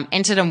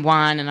 Entered and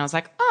won, and I was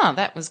like, oh,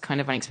 that was kind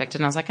of unexpected.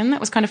 And I was like, and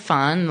that was kind of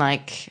fun,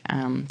 like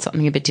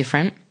something a bit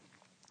different.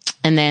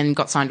 And then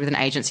got signed with an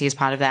agency as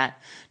part of that.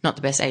 Not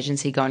the best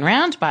agency going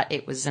around, but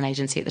it was an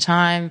agency at the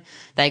time.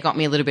 They got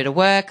me a little bit of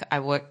work.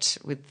 I worked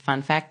with,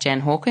 fun fact,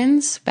 Jan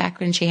Hawkins back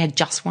when she had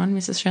just won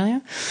Miss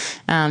Australia.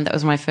 That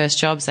was my first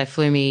job. So they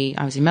flew me,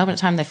 I was in Melbourne at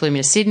the time, they flew me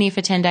to Sydney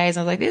for 10 days.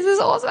 I was like, this is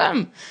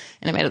awesome.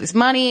 And I made all this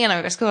money, and I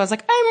went to school. I was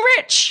like, I'm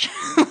rich.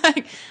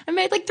 Like, I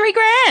made like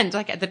 $3,000,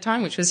 like at the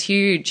time, which was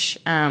huge.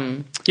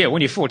 Yeah,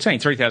 when you're 14,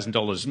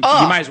 $3,000.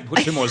 You may as well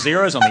put 2 more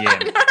zeros on the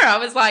end. I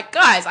was like,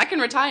 guys, I can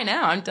retire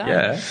now. I'm done.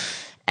 Yeah.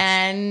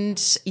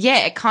 And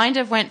yeah, it kind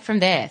of went from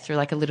there through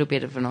like a little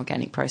bit of an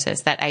organic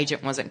process. That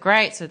agent wasn't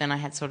great, so then I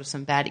had sort of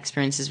some bad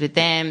experiences with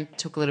them,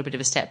 took a little bit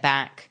of a step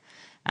back,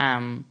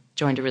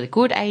 joined a really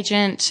good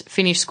agent,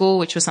 finished school,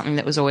 which was something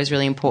that was always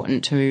really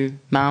important to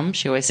Mum.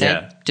 She always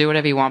said, do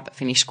whatever you want but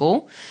finish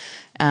school,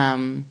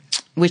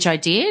 which I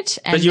did.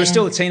 And but you were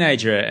still a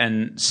teenager,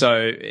 and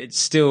so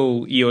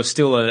you're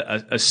still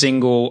a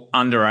single,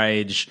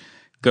 underage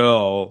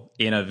girl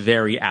in a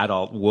very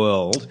adult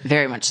world.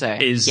 Very much so.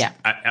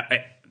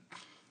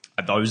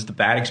 Are those the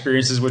bad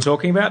experiences we're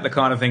talking about? The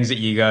kind of things that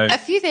you go... A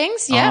few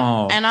things, yeah.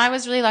 Oh. And I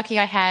was really lucky.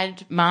 I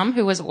had Mum,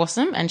 who was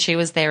awesome, and she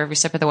was there every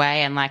step of the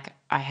way. And like,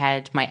 I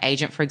had my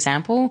agent, for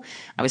example,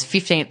 I was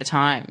 15 at the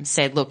time,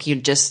 said, look,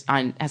 as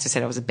I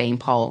said, I was a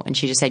beanpole, and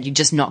she just said, you're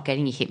just not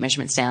getting your hip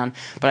measurements down,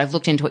 but I've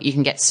looked into it. You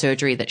can get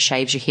surgery that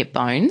shaves your hip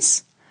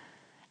bones.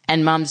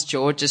 And Mum's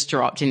jaw just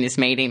dropped in this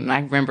meeting, and I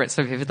remember it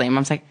so vividly. And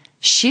Mum's like,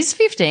 she's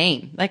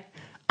 15. Like,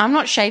 I'm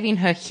not shaving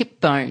her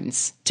hip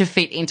bones to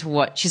fit into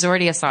what she's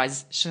already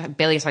she's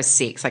barely a size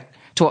 6, like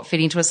to what fit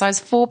into a size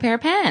 4 pair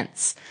of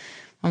pants.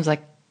 I was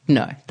like,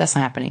 no, that's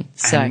not happening.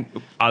 So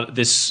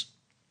this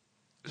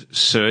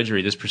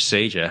surgery, this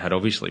procedure had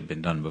obviously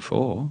been done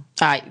before.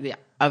 Yeah,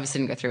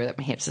 obviously didn't go through with it.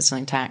 My hips are still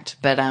intact.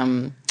 But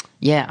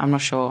yeah, I'm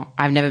not sure.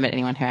 I've never met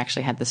anyone who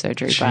actually had the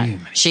surgery, but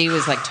she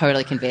was like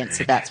totally convinced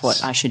that that's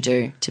what I should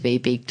do to be a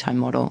big time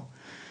model.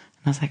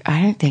 I was like,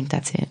 I don't think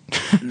that's it.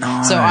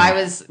 No. So I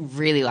was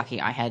really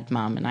lucky. I had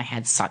Mum, and I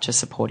had such a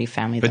supportive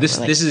family. But this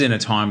is in a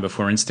time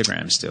before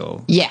Instagram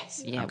still.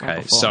 Yes. Yeah.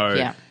 Okay.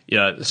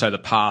 So the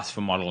path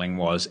for modelling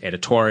was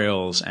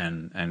editorials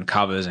and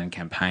covers and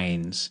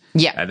campaigns.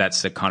 Yeah.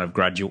 That's the kind of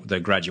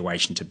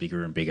graduation to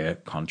bigger and bigger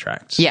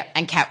contracts. Yeah.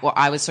 And catwalk.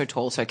 I was so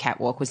tall, so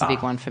catwalk was the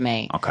big one for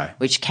me. Okay.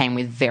 Which came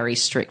with very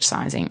strict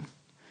sizing.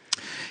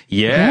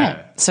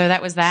 Yeah. So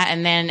that was that.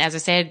 And then, as I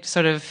said,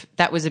 sort of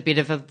that was a bit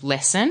of a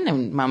lesson.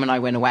 And Mum and I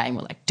went away and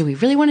were like, do we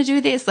really want to do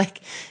this?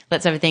 Like,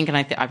 let's have a think. And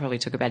I probably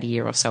took about a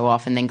year or so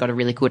off, and then got a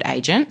really good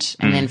agent.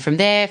 And then from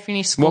there,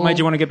 finished school. What made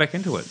you want to get back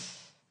into it?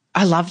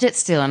 I loved it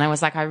still. And I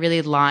was like, I really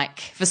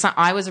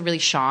I was a really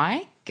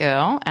shy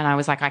girl, and I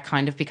was like, I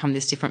kind of become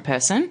this different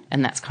person.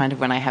 And that's kind of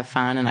when I have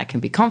fun and I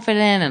can be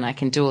confident and I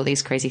can do all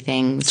these crazy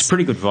things. It's a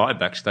pretty good vibe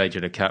backstage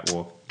at a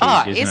catwalk.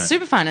 It's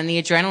super fun, and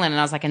the adrenaline. And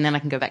I was like, and then I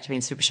can go back to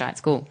being super shy at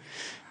school.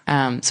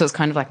 So it's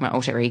kind of like my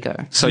alter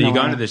ego. So you're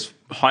going to this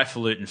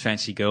highfalutin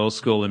fancy girls'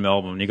 school in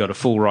Melbourne. You got a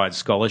full ride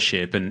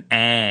scholarship,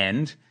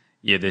 and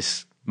you're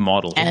this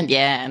model.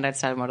 And I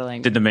started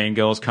modelling. Did the mean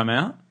girls come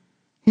out?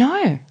 No.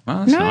 Oh,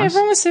 that's nice.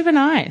 Everyone was super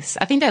nice.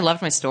 I think they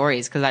loved my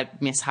stories because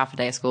I'd miss half a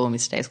day of school and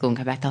miss a day of school and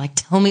come back. They're like,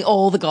 tell me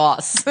all the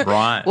goss.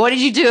 Right. What did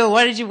you do?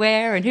 What did you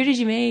wear? And who did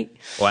you meet?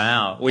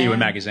 Wow. Were you in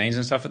magazines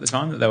and stuff at the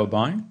time that they were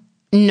buying?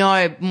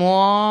 No,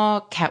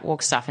 more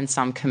catwalk stuff and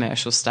some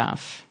commercial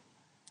stuff.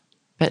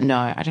 But no,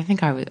 I don't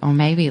think I would, or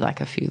maybe like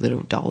a few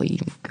little dolly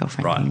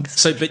girlfriend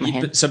things.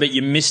 But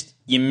you missed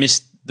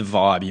the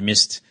vibe, you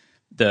missed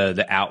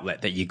the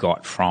outlet that you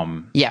got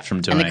from doing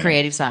and the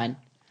creative side.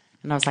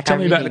 And I was like, tell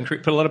me about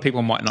but a lot of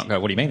people might not go,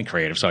 what do you mean the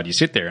creative side? You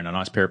sit there in a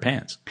nice pair of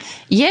pants.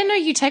 Yeah, no,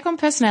 you take on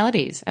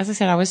personalities. As I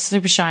said, I was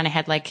super shy and I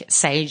had like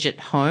Sage at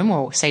home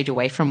or Sage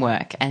away from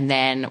work. And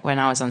then when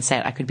I was on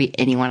set, I could be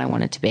anyone I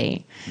wanted to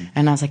be.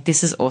 And I was like,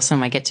 this is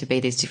awesome. I get to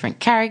be these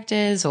different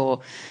characters, or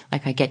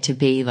like I get to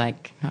be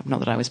like, not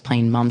that I was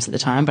playing mums at the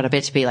time, but I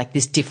get to be like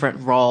this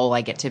different role.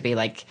 I get to be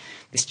like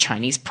this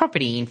Chinese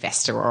property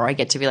investor, or I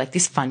get to be like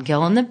this fun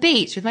girl on the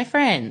beach with my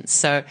friends.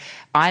 So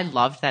I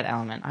loved that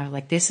element. I was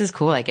like, this is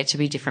cool. I get to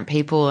be different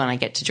people and I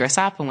get to dress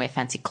up and wear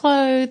fancy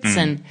clothes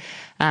and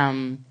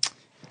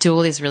do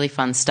all this really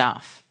fun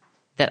stuff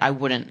that I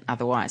wouldn't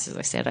otherwise. As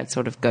I said, I'd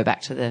sort of go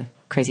back to the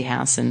crazy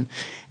house and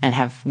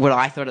have what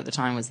I thought at the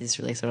time was this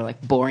really sort of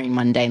like boring,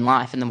 mundane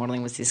life, and the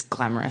modelling was this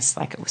glamorous.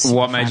 Like, it was super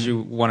What made fun.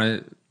 you want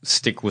to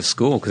stick with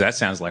school? Because that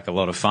sounds like a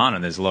lot of fun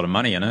and there's a lot of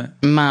money in it.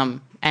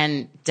 Mum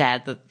and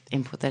Dad, the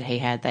input that he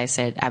had, they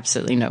said,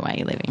 absolutely no way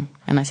you're leaving.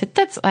 And I said,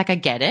 that's like, I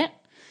get it.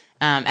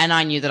 And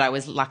I knew that I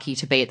was lucky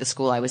to be at the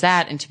school I was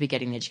at and to be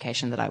getting the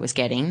education that I was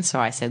getting. So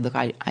I said, look,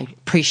 I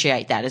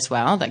appreciate that as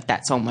well. Like,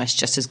 that's almost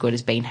just as good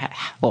as being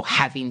or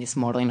having this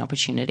modelling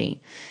opportunity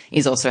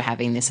is also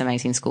having this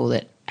amazing school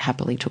that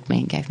happily took me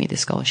and gave me the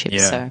scholarship.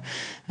 Yeah.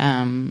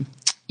 So,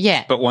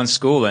 yeah. But once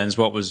school ends,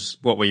 what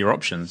were your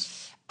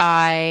options?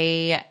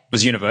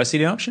 Was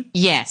university an option?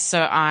 Yeah.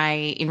 So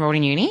I enrolled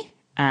in uni.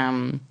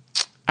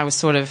 I was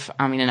sort of,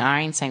 in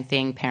an RN, same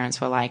thing. Parents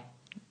were like,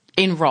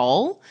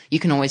 enroll, you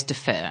can always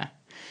defer.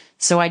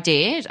 So I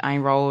did. I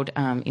enrolled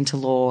into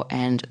law,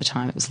 and at the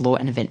time it was law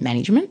and event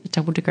management, a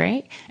double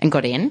degree, and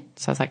got in.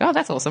 So I was like, oh,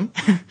 that's awesome.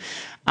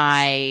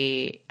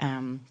 I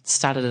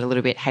started it a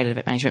little bit, hated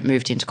event management,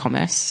 moved into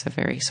commerce, a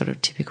very sort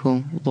of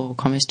typical law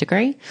commerce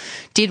degree.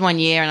 Did 1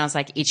 year and I was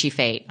like, itchy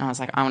feet. And I was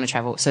like, I want to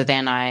travel. So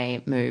then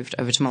I moved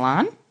over to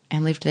Milan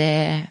and lived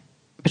there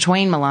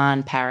between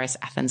Milan, Paris,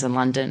 Athens and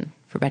London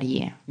for about a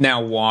year. Now,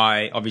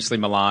 why? Obviously,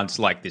 Milan's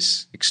like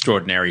this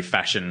extraordinary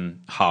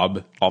fashion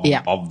hub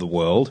of the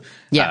world.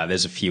 Yeah.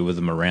 There's a few of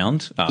them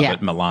around,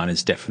 but Milan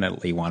is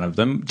definitely one of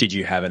them. Did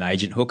you have an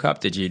agent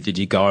hookup? Did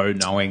you go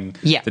knowing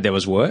that there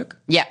was work?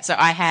 Yeah. So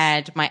I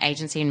had my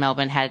agency in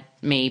Melbourne had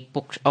me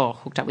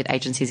hooked up with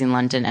agencies in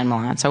London and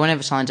Milan. So I went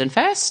over to London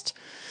first.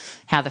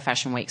 How the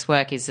fashion weeks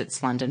work is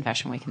it's London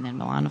Fashion Week and then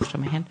Milan off the top of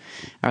my head,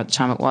 or at the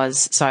time it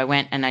was. So I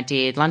went and I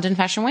did London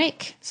Fashion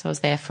Week. So I was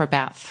there for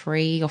about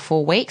 3 or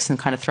 4 weeks and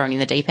kind of thrown in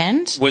the deep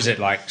end. Was it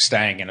like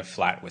staying in a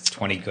flat with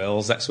 20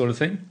 girls, that sort of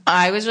thing?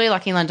 I was really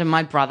lucky in London.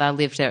 My brother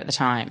lived there at the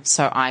time.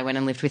 So I went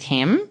and lived with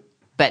him.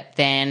 But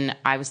then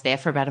I was there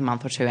for about a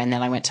month or two and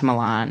then I went to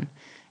Milan,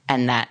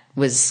 and that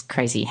was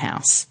crazy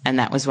house. And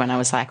that was when I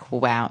was like,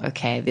 wow,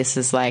 okay, this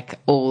is like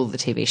all the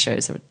TV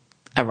shows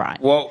are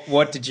right.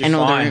 What did you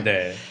find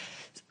there?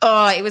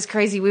 Oh, it was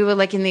crazy. We were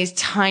like in these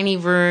tiny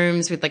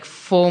rooms with like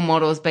 4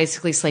 models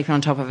basically sleeping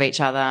on top of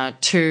each other.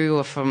 2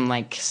 were from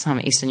like some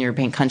Eastern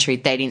European country.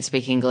 They didn't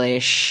speak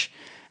English.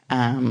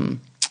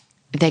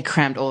 They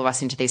crammed all of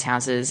us into these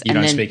houses. You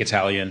don't speak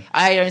Italian?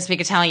 I don't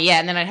speak Italian, yeah.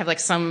 And then I'd have like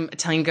some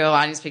Italian girl,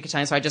 I didn't speak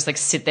Italian, so I'd just like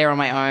sit there on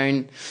my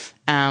own,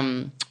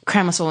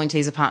 cram us all into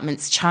these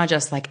apartments, charge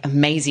us like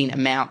amazing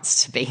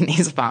amounts to be in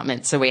these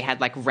apartments. So we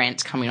had like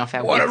rent coming off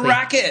our What weekly. a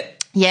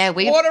racket! Yeah.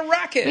 What a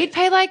racket! We'd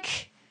pay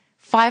like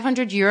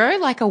 €500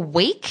 like a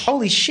week.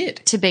 Holy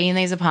shit. To be in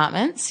these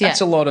apartments. Yeah.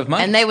 That's a lot of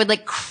money. And they would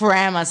like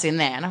cram us in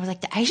there. And I was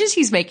like, the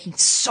agency's making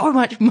so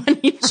much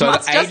money from So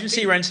us. the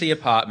agency rents the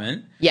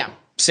apartment. Yeah.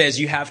 Says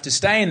you have to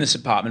stay in this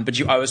apartment, but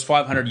you owe us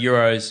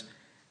 €500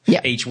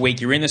 each week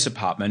you're in this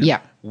apartment. Yeah.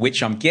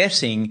 Which I'm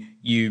guessing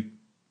you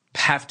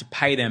have to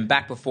pay them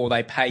back before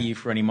they pay you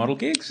for any model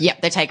gigs. Yeah,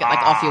 they take it like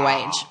off your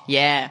wage.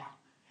 Yeah.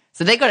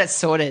 So they got it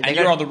sorted. And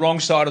you're on the wrong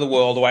side of the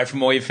world, away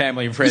from all your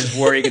family and friends.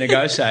 Where are you going to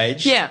go,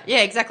 Sage? Yeah,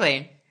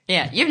 exactly.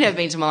 Yeah, you've never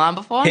been to Milan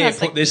before. Here,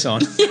 put this on.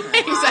 Yeah,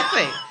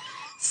 exactly.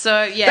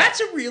 So, yeah. That's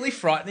a really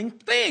frightening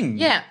thing.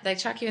 Yeah, they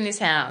chuck you in this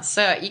house.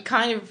 So you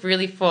kind of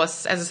really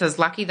force, as I said,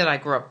 lucky that I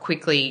grew up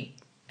quickly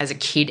as a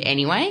kid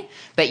anyway,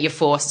 but you're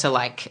forced to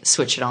like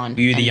switch it on.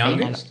 Were you the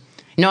youngest?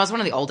 No, I was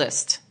one of the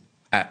oldest.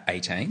 At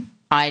 18?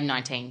 I had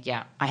 19,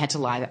 yeah. I had to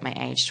lie about my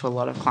age to a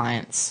lot of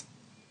clients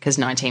because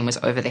 19 was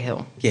over the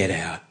hill. Get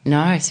out.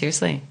 No,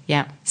 seriously.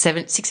 Yeah.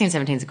 16,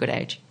 17 is a good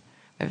age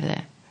over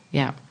there.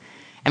 Yeah.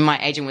 And my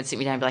agent would sit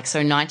me down and be like,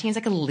 so 19 is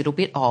like a little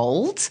bit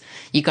old.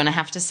 You're going to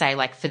have to say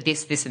like for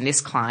this, and this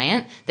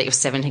client that you're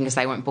 17 because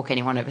they won't book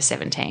anyone over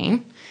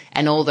 17.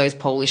 And all those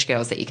Polish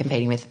girls that you're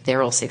competing with,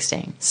 they're all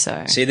 16.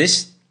 So see,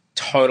 this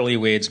totally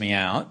weirds me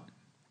out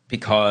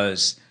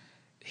because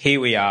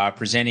here we are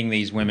presenting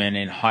these women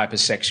in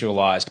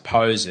hypersexualized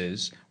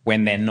poses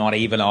when they're not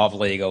even of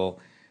legal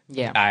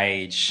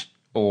age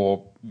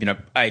or,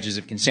 ages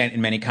of consent in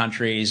many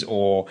countries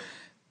or...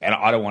 And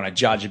I don't want to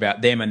judge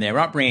about them and their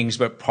upbringings,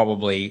 but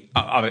probably,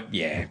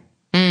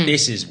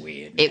 This is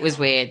weird. It was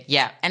weird,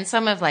 yeah. And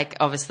some of, like,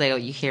 obviously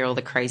you hear all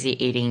the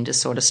crazy eating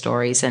disorder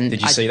stories. And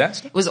Did you see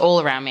that? It was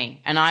all around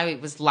me. And I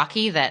was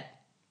lucky that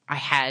I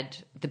had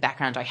the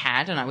background I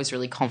had, and I was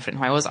really confident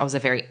who I was. I was a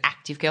very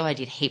active girl. I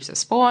did heaps of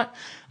sport.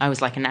 I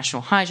was like a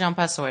national high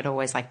jumper, so I'd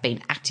always like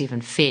been active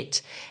and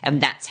fit.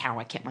 And that's how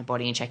I kept my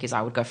body in check, is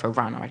I would go for a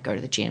run or I'd go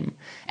to the gym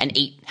and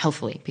eat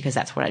healthily, because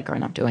that's what I'd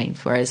grown up doing.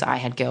 Whereas I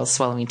had girls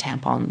swallowing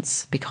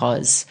tampons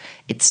because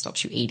it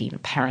stops you eating,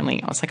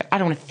 apparently. I was like, I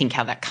don't want to think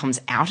how that comes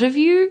out of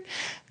you.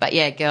 But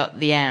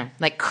yeah,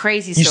 like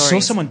crazy stories. You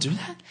saw someone do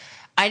that?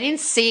 I didn't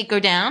see it go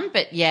down,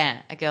 but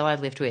yeah, a girl I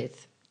lived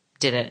with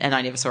did it, and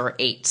I never saw her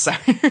eat. So,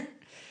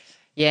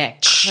 yeah,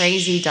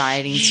 crazy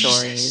dieting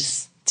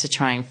stories to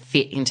try and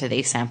fit into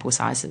these sample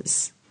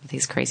sizes of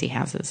these crazy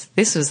houses.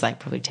 This was like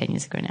probably 10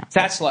 years ago now.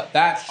 That's like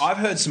that. I've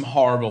heard some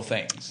horrible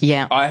things.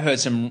 Yeah, I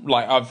heard some,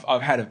 like,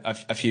 I've had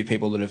a few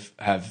people that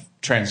have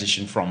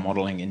transitioned from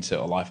modelling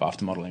into a life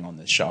after modelling on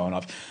this show, and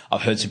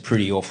I've heard some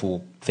pretty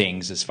awful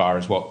things as far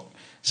as what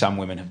some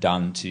women have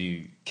done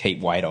to keep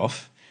weight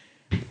off.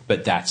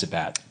 But that's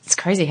about, it's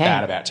crazy. Hey,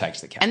 that about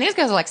takes the cake. And these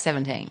girls are like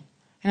 17.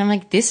 And I'm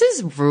like, this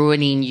is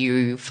ruining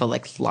you for,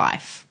 like,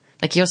 life.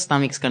 Like, your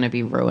stomach's going to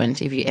be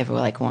ruined if you ever,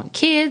 like, want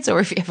kids,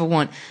 or if you ever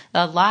want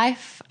a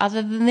life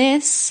other than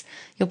this.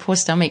 Your poor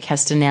stomach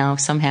has to now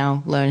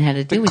somehow learn how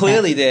to deal with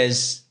clearly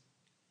that.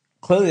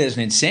 Clearly there's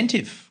an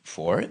incentive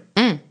for it.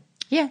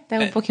 Yeah, they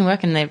were booking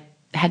work and they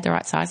had the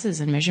right sizes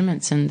and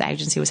measurements, and the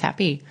agency was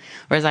happy.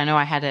 Whereas I know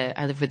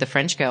I lived with a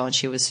French girl, and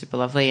she was super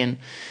lovely, and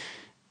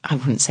I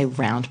wouldn't say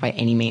round by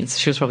any means.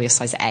 She was probably a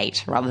size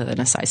 8 rather than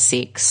a size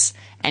 6.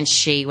 And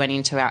she went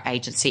into our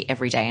agency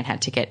every day and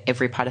had to get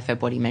every part of her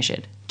body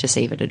measured to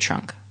see if it had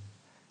shrunk.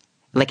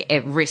 Like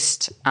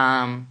wrist,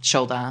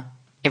 shoulder,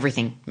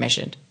 everything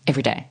measured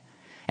every day.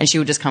 And she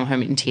would just come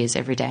home in tears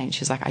every day. And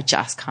she was like, I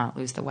just can't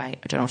lose the weight.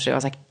 I don't know what to do. I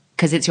was like,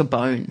 because it's your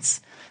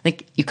bones.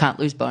 Like, you can't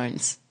lose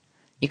bones.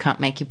 You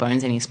can't make your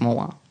bones any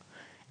smaller.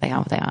 They are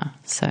what they are.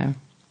 So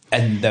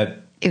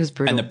it was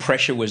brutal. And the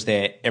pressure was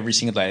there every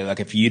single day. Like,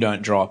 if you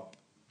don't drop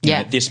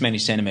this many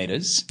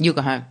centimetres, you'll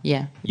go home.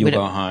 Yeah. You'll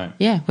go home.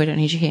 Yeah, we don't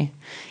need you here.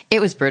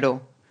 It was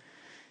brutal.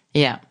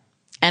 Yeah.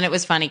 And it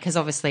was funny because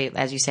obviously,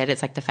 as you said,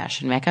 it's like the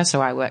fashion mecca.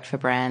 So I worked for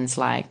brands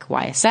like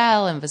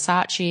YSL and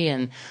Versace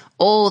and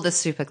all the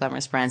super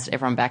glamorous brands that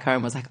everyone back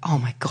home was like, oh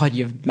my God,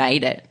 you've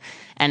made it.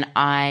 And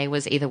I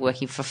was either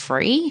working for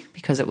free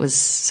because it was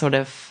sort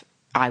of,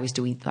 I was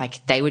doing,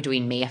 like, they were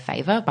doing me a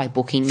favour by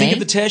booking me. Think of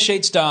the tear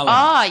sheets, darling.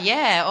 Oh,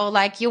 yeah. Or,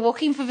 like, you're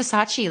working for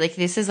Versace. Like,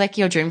 this is, like,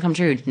 your dream come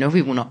true.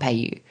 Nobody will not pay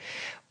you.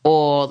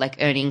 Or, like,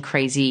 earning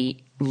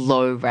crazy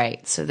low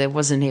rates. So there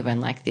wasn't even,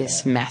 like,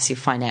 this massive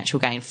financial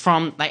gain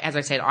from, like, as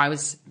I said, I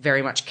was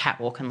very much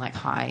catwalk and, like,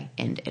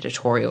 high-end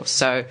editorial.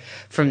 So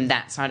from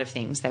that side of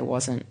things, there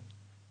wasn't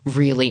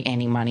really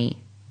any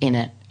money in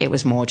it. It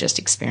was more just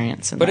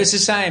experience. But it's the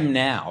same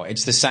now.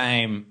 It's the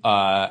same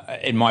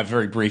in my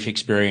very brief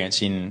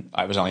experience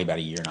I was only about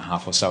a year and a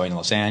half or so in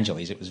Los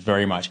Angeles. It was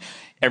very much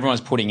everyone's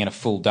putting in a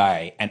full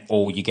day and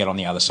all you get on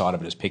the other side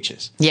of it is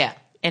pictures. Yeah,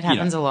 it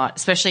happens a lot,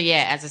 especially,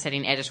 as I said,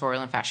 in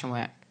editorial and fashion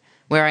work.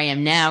 Where I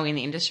am now in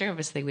the industry,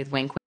 obviously with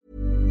Wenk.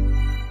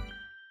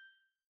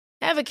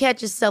 Ever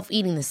catch yourself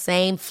eating the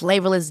same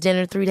flavorless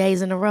dinner 3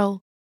 days in a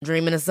row?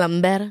 Dreaming of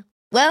something better?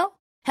 Well,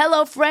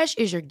 HelloFresh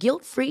is your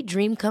guilt-free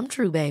dream come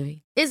true,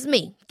 baby. It's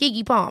me,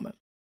 Keke Palmer.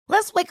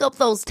 Let's wake up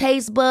those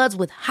taste buds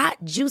with hot,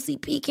 juicy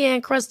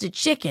pecan-crusted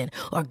chicken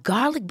or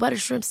garlic butter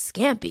shrimp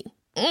scampi.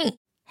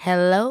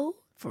 Hello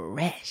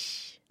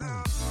Fresh.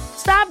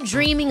 Stop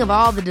dreaming of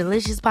all the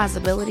delicious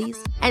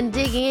possibilities and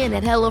dig in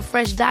at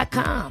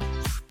HelloFresh.com.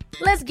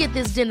 Let's get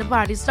this dinner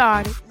party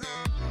started.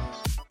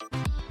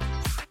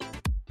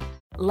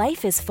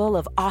 Life is full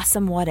of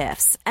awesome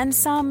what-ifs, and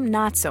some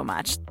not so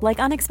much, like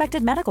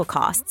unexpected medical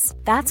costs.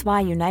 That's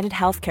why United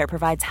Healthcare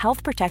provides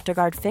Health Protector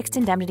Guard fixed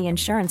indemnity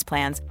insurance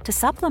plans to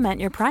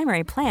supplement your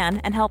primary plan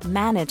and help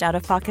manage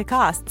out-of-pocket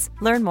costs.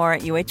 Learn more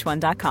at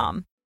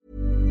uh1.com.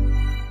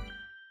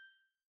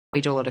 We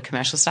do a lot of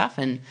commercial stuff,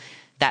 and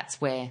that's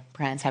where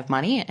brands have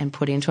money and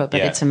put into it. But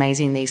it's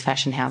amazing, these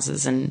fashion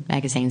houses and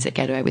magazines that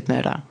get away with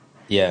murder.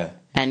 Yeah.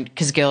 And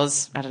because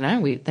girls, I don't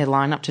know, they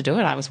line up to do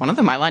it. I was one of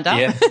them. I lined up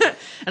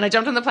and I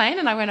jumped on the plane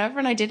and I went over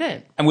and I did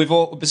it. And we've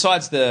all,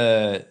 besides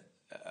the,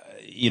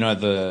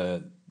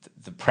 the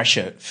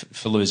pressure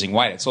for losing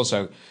weight, it's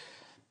also,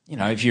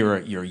 if you're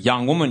a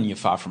young woman, you're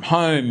far from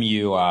home,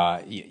 you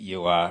are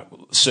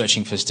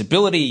searching for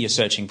stability, you're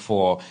searching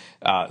for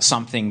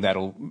something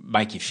that'll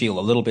make you feel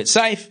a little bit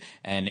safe,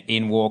 and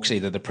in walks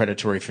either the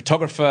predatory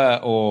photographer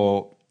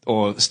or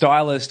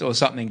stylist or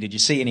something. Did you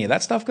see any of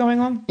that stuff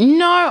going on?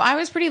 No, I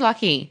was pretty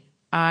lucky.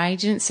 I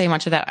didn't see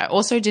much of that. I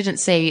also didn't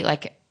see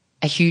like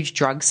a huge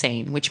drug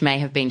scene, which may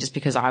have been just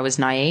because I was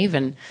naive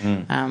and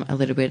a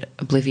little bit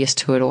oblivious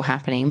to it all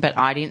happening. But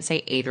I didn't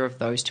see either of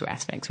those two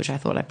aspects, which I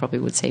thought I probably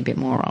would see a bit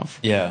more of.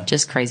 Yeah.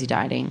 Just crazy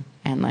dieting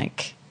and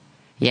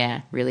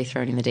really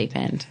thrown in the deep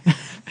end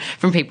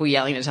from people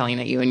yelling and telling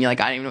at you, and you're like,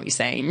 I don't even know what you're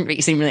saying, but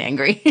you seem really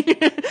angry.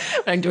 But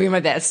I'm doing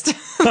my best.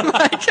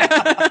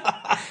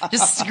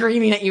 just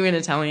screaming at you in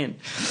Italian.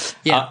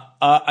 Yeah.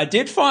 I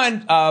did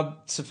find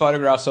some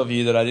photographs of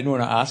you that I didn't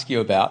want to ask you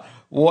about.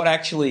 What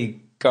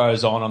actually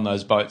goes on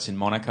those boats in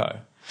Monaco?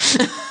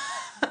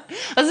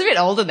 I was a bit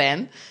older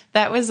then.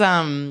 That was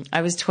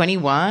I was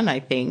 21, I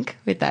think,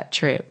 with that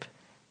trip.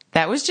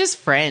 That was just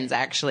friends,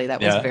 actually.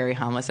 That was very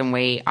harmless. And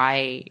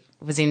I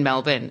was in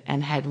Melbourne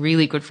and had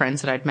really good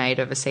friends that I'd made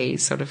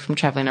overseas, sort of from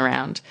travelling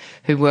around,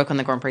 who work on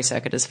the Grand Prix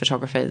circuit as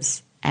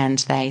photographers. And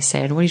they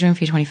said, what are you doing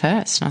for your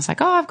 21st? And I was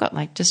like, I've got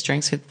like just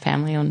drinks with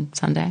family on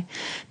Sunday. And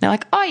they're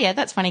like, oh, yeah,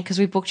 that's funny because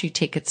we booked you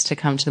tickets to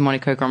come to the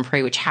Monaco Grand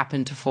Prix, which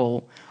happened to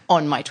fall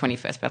on my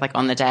 21st, but like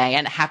on the day.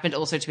 And it happened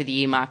also to be the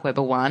year Mark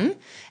Webber won.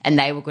 And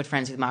they were good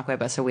friends with Mark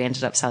Webber. So we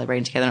ended up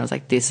celebrating together. And I was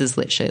like, this is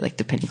literally like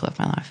the pinnacle of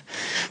my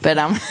life. But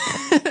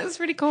it was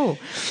pretty cool.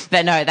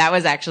 But no, that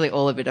was actually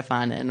all a bit of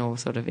fun and all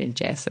sort of in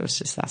jest. It was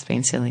just us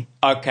being silly.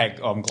 Okay,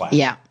 I'm glad.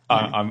 Yeah.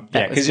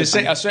 Because you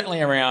see,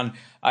 certainly around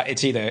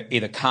it's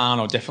either Cannes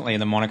or definitely in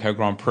the Monaco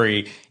Grand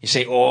Prix, you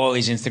see all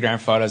these Instagram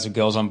photos of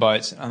girls on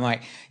boats. I'm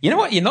like, you know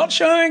what? You're not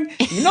showing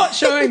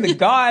the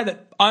guy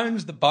that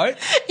owns the boat.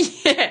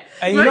 Yeah.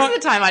 Most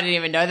of the time I didn't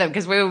even know them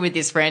because we were with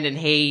this friend and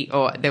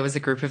there was a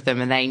group of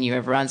them and they knew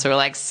everyone. So we're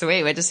like,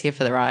 sweet, we're just here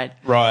for the ride.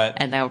 Right.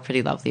 And they were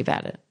pretty lovely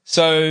about it.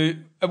 So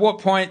at what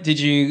point did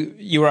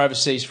you were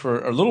overseas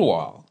for a little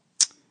while?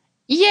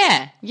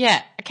 Yeah.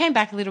 I came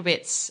back a little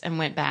bit and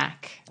went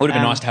back. It would have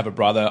been nice to have a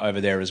brother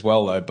over there as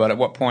well, though. But at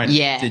what point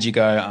did you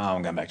go,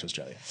 I'm going back to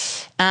Australia?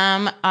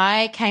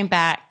 I came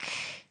back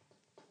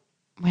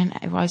when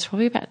I was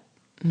probably I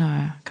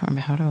can't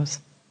remember how old I was.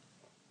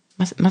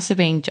 Must have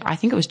been, I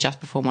think it was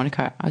just before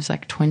Monaco. I was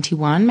like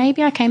 21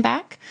 maybe I came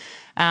back.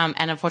 And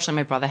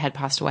unfortunately my brother had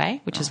passed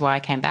away, which is why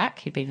I came back.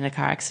 He'd been in a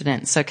car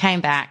accident. So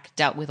came back,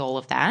 dealt with all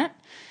of that.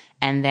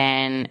 And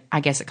then I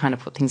guess it kind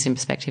of put things in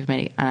perspective for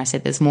me. And I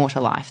said, there's more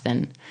to life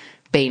than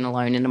being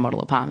alone in a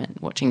model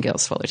apartment watching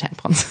girls swallow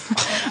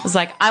tampons. I was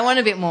like, I want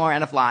a bit more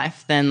out of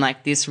life than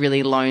like this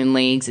really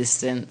lonely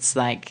existence.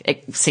 Like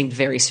it seemed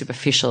very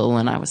superficial.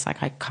 And I was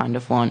like, I kind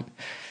of want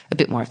a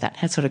bit more of that.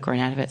 Had sort of grown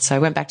out of it. So I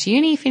went back to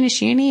uni,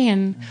 finished uni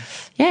and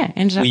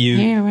ended up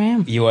here I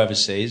am. Were you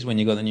overseas when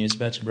you got the news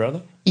about your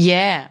brother?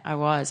 Yeah, I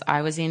was.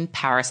 I was in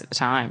Paris at the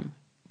time,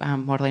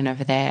 modelling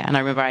over there. And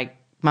I remember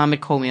Mum had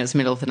called me, it was the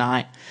middle of the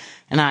night.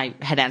 And I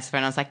had answered the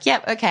phone. I was like,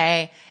 yep,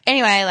 okay.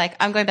 Anyway, like,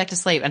 I'm going back to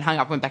sleep. And hung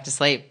up, went back to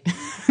sleep.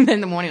 And then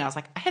in the morning, I was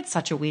like, I had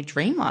such a weird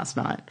dream last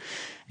night.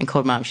 And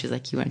called Mum. She's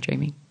like, you weren't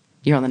dreaming.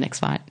 You're on the next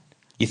flight.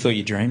 You thought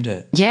you dreamed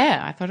it?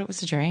 Yeah, I thought it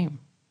was a dream.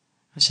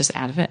 I was just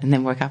out of it. And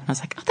then woke up and I was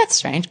like, oh, that's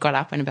strange. Got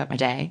up, went about my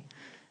day.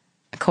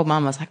 I called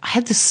Mum. I was like, I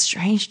had this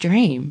strange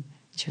dream.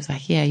 She was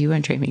like, yeah, you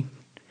weren't dreaming.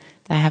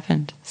 That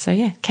happened. So,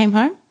 yeah, came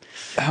home.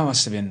 That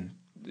must have been,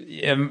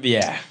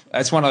 yeah.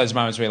 It's one of those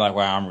moments where you're like,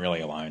 wow, I'm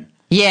really alone.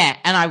 Yeah,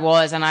 and I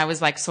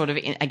was like sort of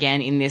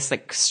in this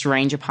like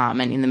strange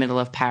apartment in the middle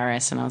of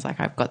Paris, and I was like,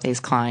 I've got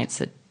these clients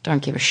that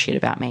don't give a shit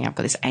about me. I've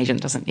got this agent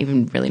that doesn't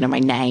even really know my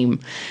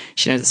name.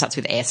 She knows it starts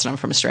with S and I'm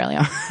from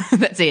Australia.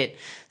 That's it.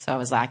 So I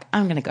was like,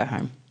 I'm going to go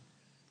home.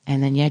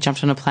 And then,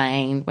 jumped on a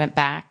plane, went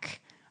back.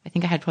 I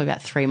think I had probably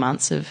about 3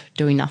 months of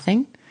doing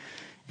nothing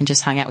and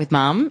just hung out with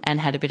Mum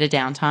and had a bit of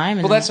downtime.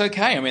 And well, that's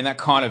okay. I mean, that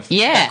kind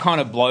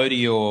of blow to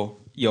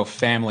your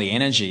family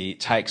energy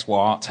takes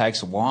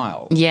a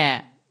while.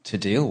 Yeah. To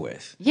deal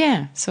with.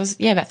 Yeah. So it was,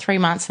 about 3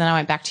 months. Then I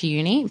went back to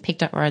uni,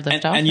 picked up where I'd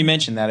left off. And you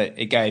mentioned that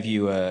it gave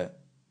you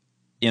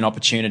an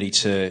opportunity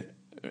to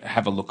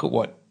have a look at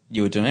what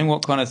you were doing.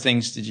 What kind of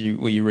things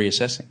were you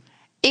reassessing?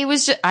 It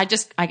was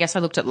just, I guess I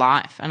looked at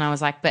life and I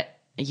was like, but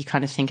you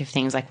kind of think of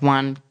things like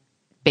one,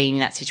 being in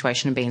that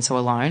situation and being so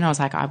alone. I was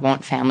like, I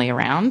want family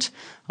around.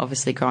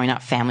 Obviously growing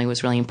up, family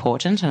was really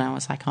important. And I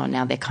was like, oh,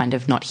 now they're kind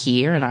of not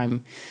here and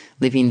I'm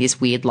living this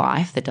weird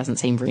life that doesn't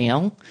seem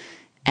real.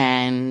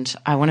 And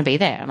I want to be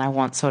there and I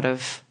want sort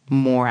of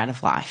more out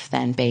of life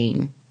than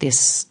being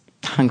this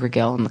hungry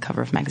girl on the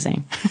cover of a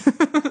magazine.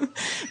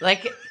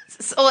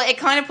 It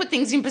kind of put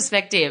things in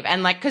perspective.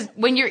 And like, because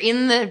when you're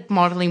in the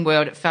modelling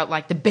world, it felt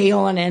like the be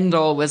all and end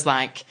all was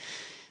like,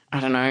 I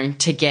don't know,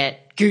 to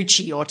get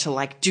Gucci or to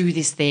like do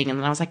this thing. And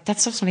then I was like, that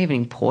stuff's not even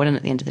important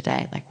at the end of the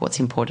day. Like what's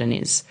important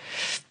is,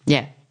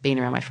 being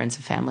around my friends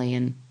and family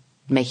and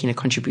making a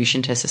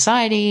contribution to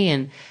society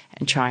and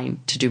trying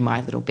to do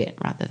my little bit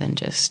rather than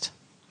just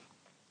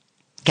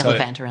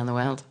gallivant around the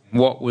world.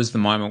 What was the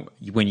moment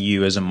when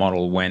you as a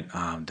model went,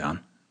 I'm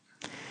done?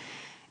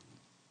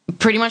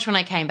 Pretty much when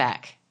I came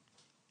back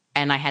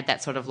and I had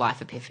that sort of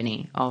life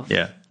epiphany of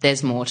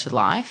there's more to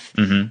life.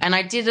 Mm-hmm. And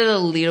I did it a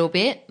little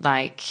bit,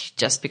 like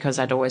just because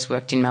I'd always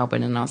worked in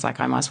Melbourne and I was like,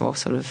 I might as well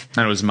sort of...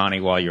 And it was money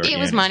while you were... It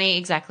was money,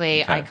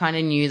 exactly. Okay. I kind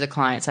of knew the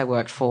clients I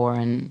worked for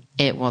and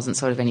it wasn't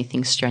sort of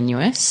anything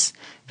strenuous.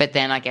 But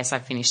then I guess I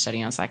finished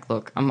studying. I was like,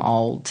 look, I'm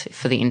old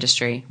for the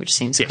industry, which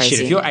seems crazy.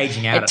 Shit, if you're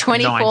aging out at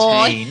 24,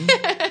 19...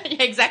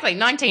 Yeah, exactly.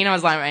 19, I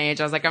was like my age.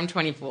 I was like, I'm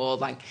 24.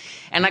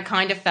 And I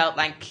kind of felt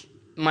like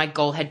my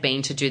goal had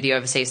been to do the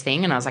overseas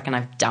thing and I was like, and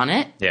I've done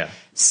it. Yeah.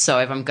 So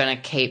if I'm going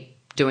to keep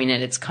doing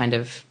it, it's kind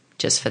of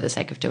just for the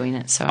sake of doing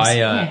it. So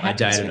I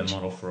dated a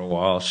model for a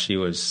while. She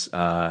was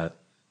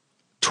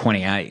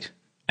 28,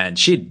 and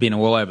she'd been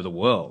all over the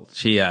world.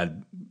 She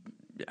had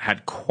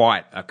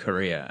quite a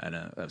career and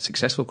a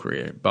successful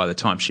career. By the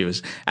time she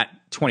was at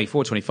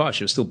 24, 25,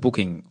 she was still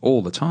booking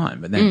all the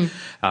time. But then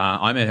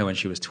I met her when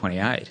she was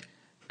 28,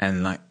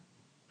 and like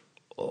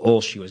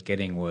all she was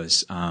getting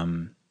was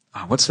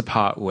what's the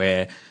part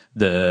where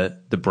the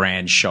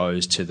brand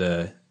shows to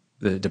the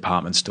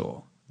department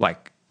store,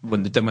 like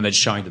when they're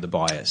showing to the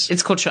buyers.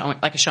 It's called showing,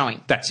 like a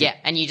showing. That's it. Yeah,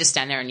 and you just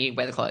stand there and you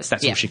wear the clothes.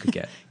 That's all she could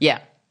get. Yeah.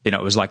 You know,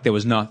 it was like there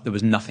was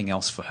nothing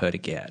else for her to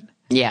get.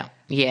 Yeah.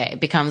 Yeah. It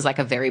becomes like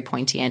a very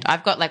pointy end.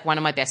 I've got like one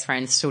of my best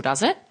friends still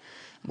does it.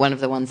 One of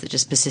the ones that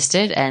just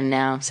persisted, and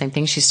now same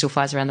thing. She still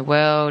flies around the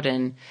world,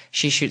 and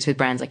she shoots with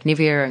brands like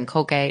Nivea and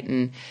Colgate,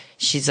 and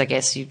she's, I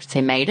guess you'd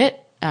say, made it.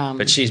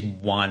 But she's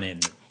 1 in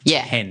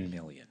 10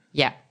 million.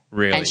 Yeah.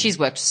 Really? And she's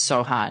worked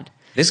so hard.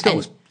 This girl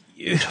was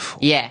beautiful.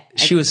 Yeah.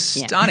 She was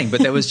stunning,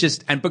 but there was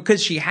just, and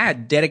because she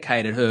had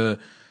dedicated her,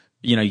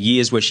 you know,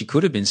 years where she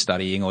could have been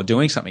studying or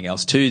doing something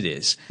else to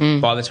this,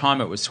 by the time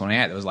it was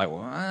 28, it was like,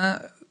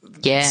 well,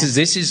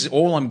 this is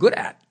all I'm good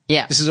at.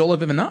 Yeah. This is all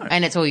I've ever known.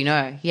 And it's all you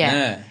know.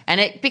 Yeah. And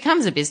it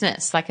becomes a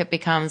business. Like, it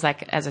becomes,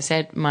 like, as I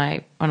said,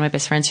 one of my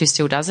best friends who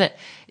still does it,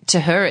 to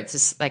her, it's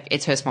just like,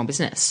 it's her small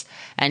business.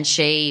 And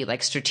she,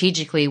 like,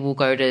 strategically will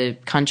go to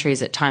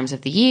countries at times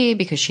of the year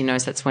because she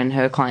knows that's when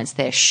her clients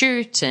there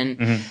shoot.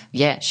 And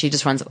she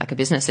just runs it like a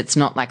business. It's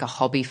not like a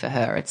hobby for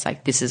her. It's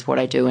like, this is what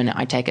I do, and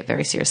I take it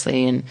very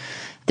seriously. And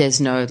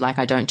there's no, like,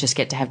 I don't just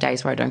get to have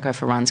days where I don't go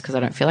for runs because I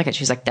don't feel like it.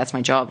 She's like, that's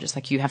my job. Just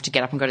like you have to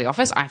get up and go to the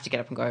office, I have to get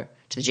up and go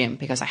to the gym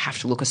because I have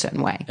to look a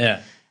certain way.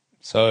 Yeah.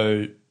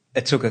 So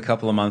it took a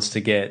couple of months to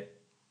get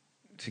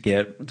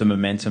the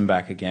momentum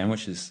back again,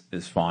 which is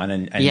fine.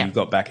 And you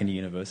got back into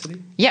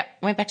university? Yep.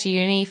 Went back to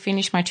uni,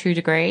 finished my 2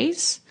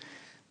 degrees.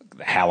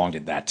 How long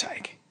did that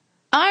take?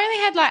 I only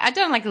had I'd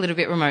done a little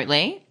bit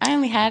remotely. I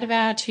only had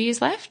about 2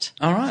 years left.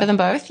 All right. For them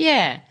both,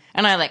 yeah.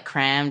 And I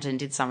crammed and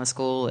did summer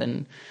school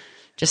and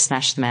just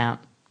smashed them out.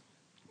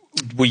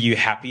 Were you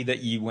happy that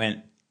you went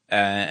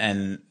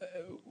and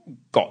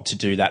got to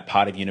do that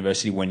part of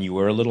university when you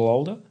were a little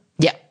older?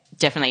 Yeah,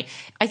 definitely.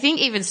 I think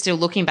even still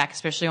looking back,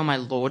 especially on my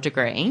law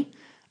degree,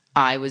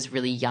 I was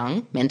really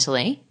young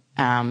mentally.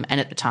 And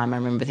at the time I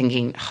remember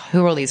thinking,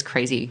 who are all these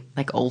crazy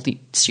old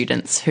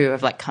students who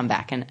have come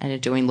back and are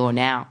doing law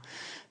now?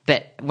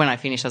 But when I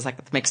finished, I was like,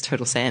 that makes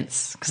total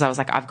sense, because I was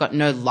like, I've got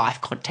no life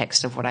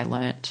context of what I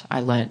learnt. I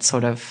learnt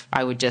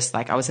I would just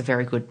I was a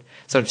very good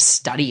sort of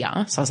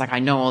studier. So I was like, I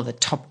know all the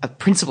top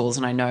principles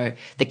and I know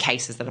the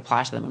cases that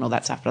apply to them and all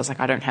that stuff. But I was like,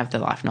 I don't have the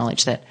life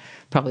knowledge that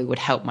probably would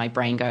help my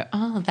brain go,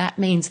 oh, that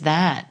means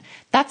that.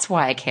 That's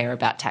why I care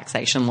about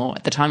taxation law.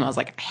 At the time I was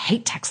like, I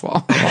hate tax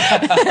law.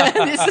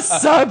 This is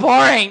so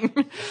boring.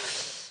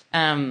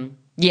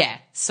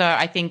 So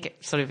I think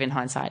sort of in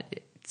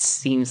hindsight,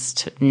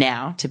 seems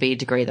now to be a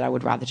degree that I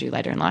would rather do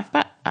later in life,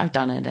 but I've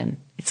done it and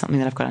it's something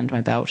that I've got under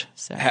my belt.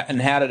 So. And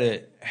how did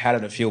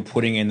it feel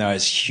putting in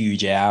those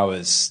huge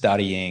hours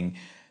studying,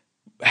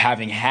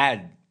 having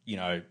had,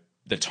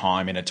 the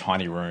time in a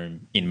tiny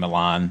room in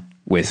Milan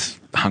with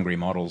hungry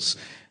models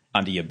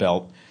under your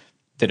belt?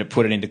 Did it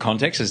put it into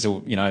context as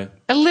to,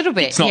 a little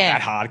bit, it's not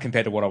that hard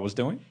compared to what I was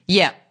doing?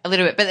 Yeah, a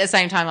little bit. But at the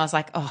same time, I was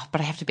like, oh,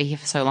 but I have to be here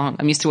for so long.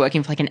 I'm used to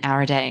working for an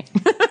hour a day.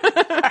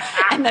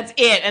 And that's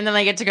it. And then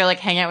I get to go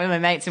hang out with my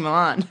mates in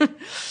Milan.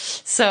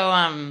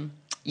 So,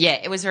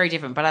 it was very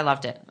different, but I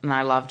loved it. And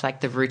I loved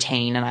the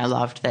routine, and I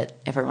loved that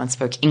everyone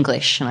spoke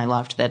English, and I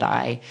loved that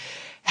I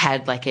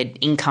had an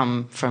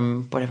income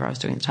from whatever I was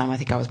doing at the time. I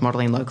think I was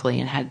modeling locally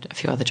and had a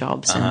few other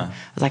jobs. And I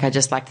was like, I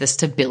just liked the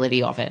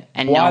stability of it.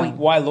 And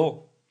why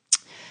law?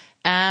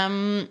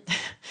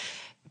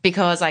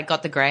 Because I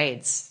got the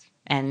grades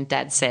and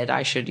Dad said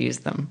I should use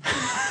them.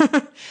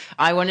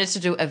 I wanted to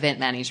do event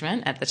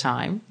management at the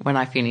time when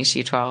I finished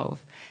year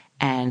 12.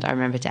 And I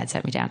remember Dad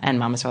sat me down, and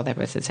Mum as well. They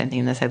both said the same thing.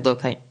 And they said,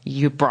 look,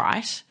 you're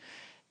bright.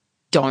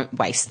 Don't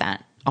waste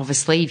that.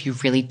 Obviously, if you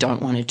really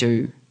don't want to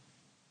do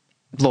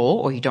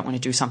law or you don't want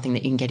to do something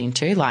that you can get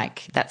into,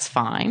 that's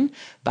fine.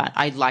 But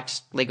I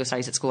liked legal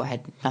studies at school. I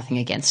had nothing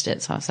against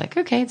it. So I was like,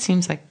 okay, it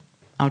seems like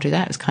I'll do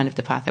that. It was kind of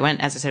the path I went.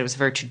 As I said, it was a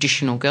very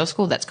traditional girls'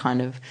 school. That's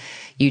kind of,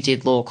 you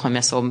did law,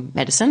 commerce, or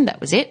medicine. That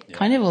was it. Yeah.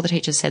 Kind of all the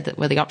teachers said that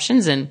were the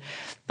options. And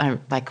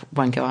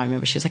one girl, I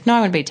remember, she was like, no,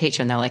 I want to be a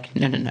teacher. And they're like,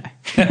 no.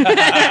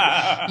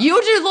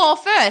 You'll do law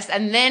first.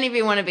 And then if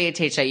you want to be a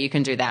teacher, you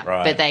can do that.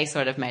 Right. But they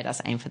sort of made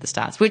us aim for the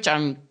stars, which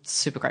I'm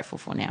super grateful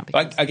for now.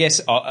 I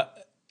guess a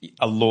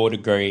law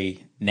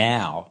degree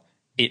now,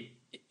 it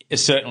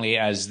certainly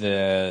as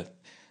the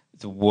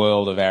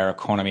world of our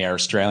economy, our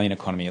Australian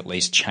economy at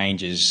least,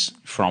 changes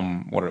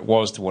from what it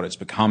was to what it's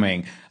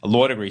becoming, a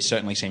law degree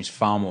certainly seems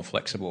far more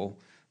flexible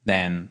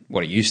than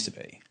what it used to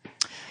be.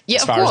 Yeah,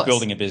 as far as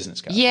building a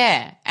business goes.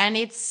 Yeah, and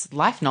it's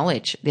life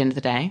knowledge at the end of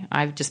the day.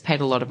 I've just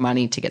paid a lot of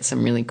money to get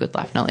some really good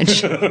life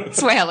knowledge.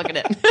 That's the way I look at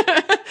it.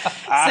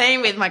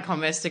 Same with my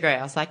commerce degree.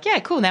 I was like, yeah,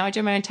 cool, now I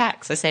do my own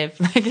tax. I saved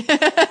sweet.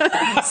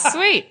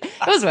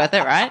 It was worth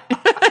it, right?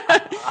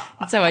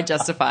 That's how I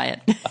justify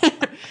it.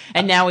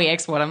 And now we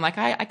export. I'm like,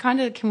 I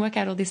kind of can work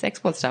out all this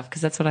export stuff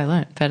because that's what I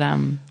learned. But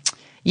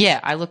yeah,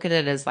 I look at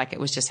it as like it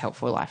was just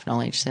helpful life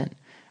knowledge that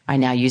I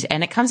now use.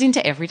 And it comes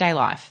into everyday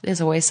life.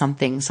 There's always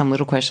something, some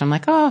little question. I'm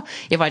like, oh,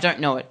 if I don't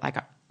know it, like,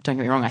 don't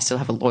get me wrong, I still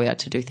have a lawyer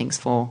to do things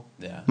for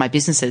my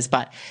businesses,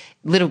 but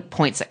little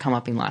points that come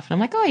up in life. And I'm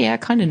like, oh, yeah, I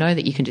kind of know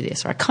that you can do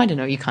this, or I kind of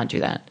know you can't do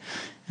that.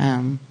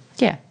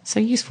 Yeah, so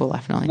useful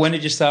life knowledge. When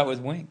did you start with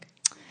Wink?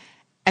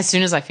 As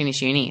soon as I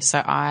finished uni.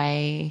 So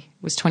I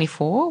was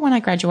 24 when I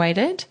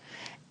graduated,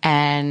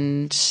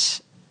 and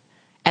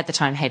at the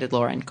time hated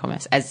law and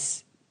commerce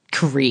as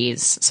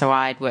careers. So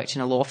I'd worked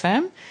in a law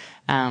firm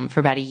for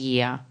about a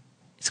year.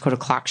 It's called a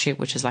clerkship,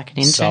 which is like an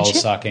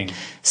internship.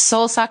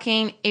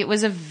 Soul-sucking. It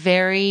was a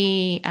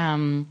very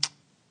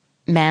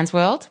man's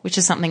world, which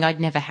is something I'd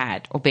never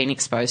had or been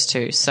exposed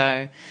to.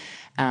 So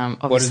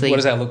obviously... What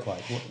does that look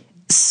like?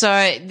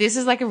 So this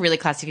is like a really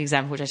classic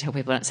example, which I tell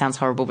people, and it sounds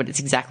horrible, but it's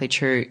exactly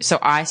true. So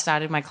I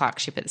started my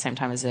clerkship at the same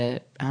time as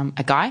a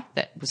guy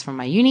that was from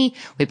my uni.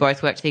 We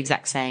both worked the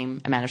exact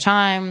same amount of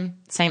time,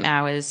 same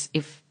hours.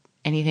 If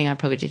anything, I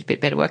probably did a bit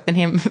better work than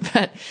him,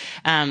 but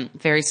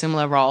very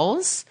similar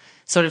roles.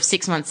 Sort of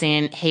 6 months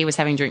in, he was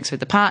having drinks with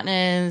the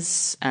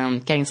partners,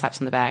 getting slaps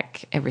on the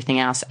back, everything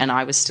else, and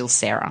I was still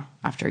Sarah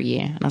after a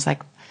year. And I was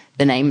like,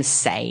 the name is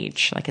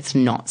Sage. Like, it's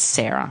not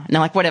Sarah. And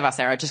they're like, whatever,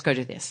 Sarah, just go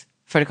do this.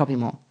 Photocopy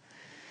more.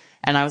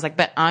 And I was like,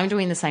 but I'm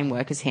doing the same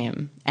work as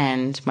him,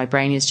 and my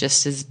brain is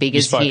just as big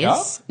as his.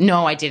 Up?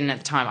 No, I didn't at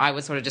the time. I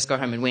would sort of just go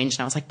home and whinge,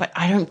 and I was like, but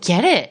I don't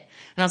get it.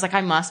 And I was like,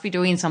 I must be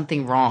doing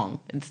something wrong.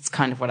 That's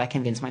kind of what I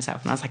convinced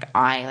myself. And I was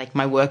like,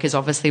 my work is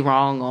obviously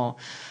wrong, or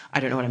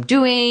I don't know what I'm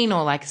doing,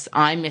 or like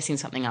I'm messing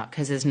something up,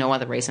 because there's no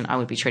other reason I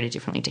would be treated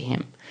differently to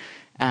him.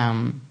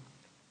 And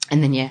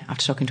then, yeah,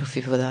 after talking to a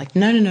few people, they're like,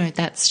 no,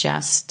 that's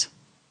just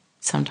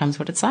sometimes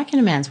what it's like in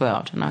a man's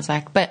world. And I was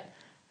like, but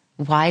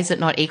why is it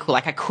not equal?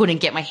 Like, I couldn't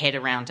get my head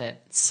around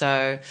it.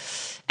 So,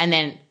 and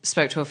then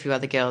spoke to a few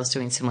other girls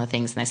doing similar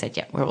things, and they said,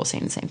 yeah, we're all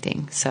seeing the same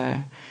thing. So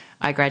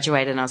I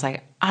graduated, and I was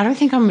like, I don't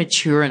think I'm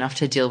mature enough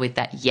to deal with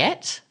that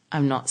yet.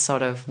 I'm not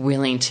sort of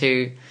willing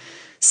to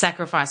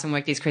sacrifice and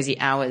work these crazy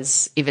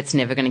hours if it's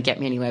never going to get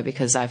me anywhere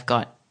because I've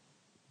got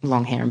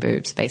long hair and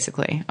boobs,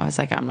 basically. I was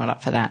like, I'm not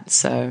up for that.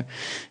 So,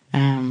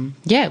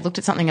 yeah, looked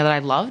at something that I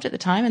loved at the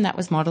time, and that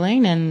was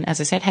modelling. And as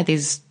I said, had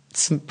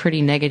some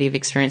pretty negative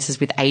experiences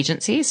with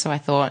agencies. So I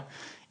thought,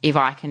 if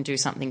I can do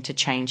something to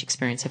change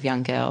experience of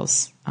young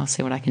girls, I'll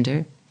see what I can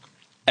do.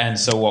 And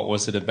so what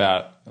was it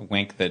about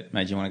Wink that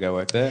made you want to go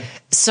work there?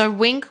 So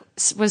Wink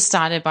was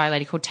started by a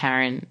lady called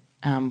Taryn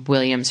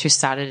Williams, who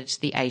started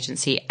the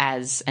agency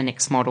as an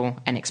ex-model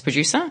and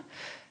ex-producer,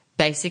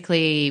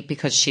 basically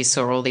because she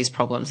saw all these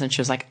problems and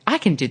she was like, I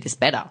can do this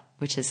better,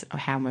 which is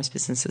how most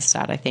businesses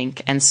start, I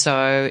think. And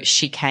so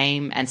she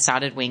came and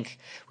started Wink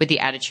with the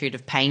attitude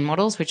of paying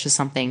models, which was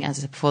something, as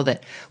I said before,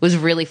 that was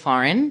really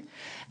foreign,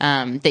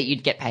 that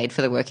you'd get paid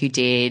for the work you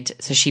did.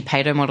 So she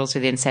paid her models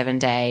within 7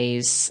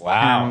 days.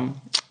 Wow.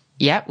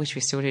 Yeah, which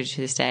we still do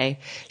to this day.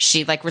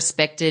 She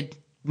respected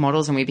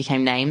models, and we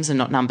became names and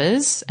not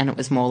numbers. And it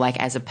was more like,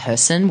 as a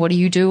person, what do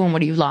you do and what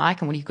do you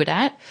like and what are you good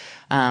at?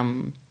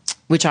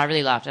 Which I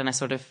really loved. And I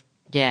sort of,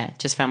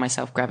 just found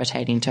myself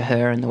gravitating to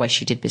her and the way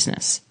she did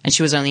business. And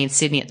she was only in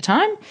Sydney at the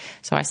time.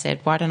 So I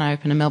said, why don't I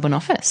open a Melbourne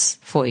office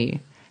for you?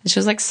 And she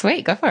was like,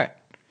 sweet, go for it.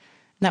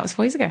 And that was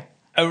 4 years ago.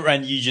 Oh,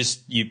 and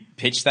you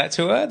pitched that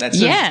to her?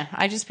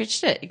 I just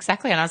pitched it.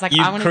 Exactly. And I was like,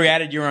 you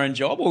created your own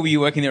job, or were you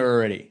working there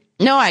already?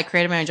 No, I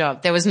created my own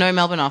job. There was no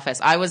Melbourne office.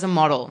 I was a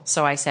model.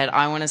 So I said,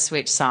 I want to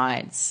switch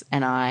sides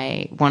and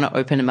I want to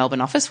open a Melbourne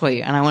office for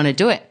you, and I want to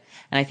do it.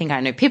 And I think I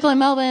know people in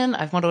Melbourne.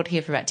 I've modelled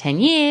here for about 10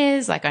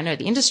 years. Like, I know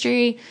the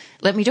industry.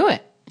 Let me do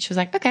it. She was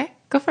like, okay,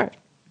 go for it.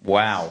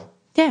 Wow.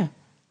 Yeah.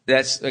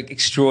 That's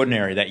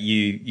extraordinary that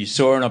you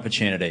saw an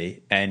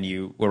opportunity and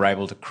you were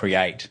able to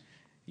create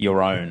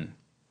your own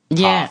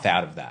path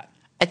out of that.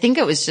 I think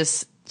it was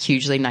just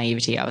hugely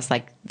naivety. I was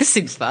like, this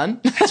seems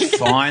fun. It's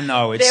fine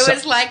though. There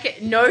was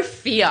no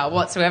fear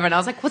whatsoever. And I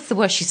was like, what's the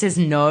worst? She says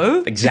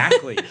no.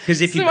 Exactly.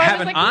 Because if you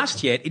haven't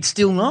asked yet, it's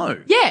still no.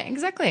 Yeah,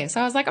 exactly. So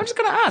I was like, I'm just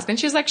going to ask. And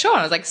she was like, sure. And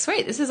I was like,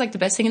 sweet. This is like the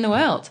best thing in the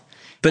world.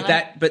 But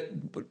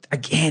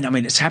again, I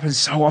mean, it's happened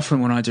so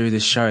often when I do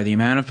this show, the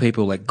amount of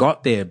people that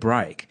got their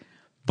break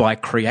by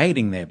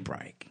creating their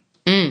break.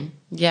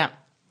 Yeah.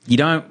 You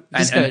don't,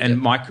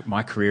 and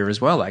my career as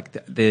well, like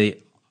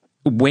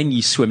when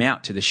you swim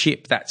out to the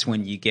ship, that's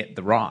when you get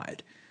the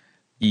ride.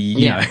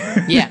 You know.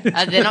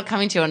 Yeah. They're not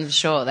coming to you on the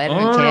shore. They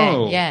don't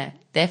care. Yeah.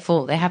 They're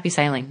full. They're happy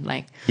sailing.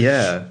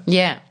 Yeah.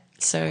 Yeah.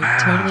 So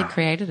totally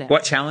created it.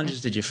 What challenges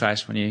did you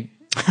face when you?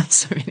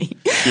 So many.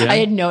 Yeah. I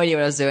had no idea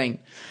what I was doing.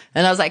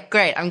 And I was like,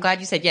 great, I'm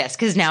glad you said yes,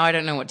 because now I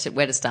don't know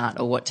where to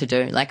start or what to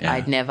do.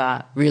 I'd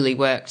never really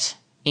worked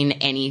in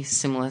any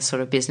similar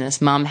sort of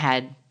business. Mum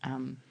had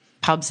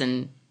pubs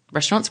and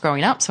restaurants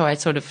growing up, so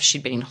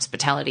she'd been in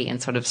hospitality and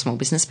sort of small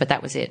business, but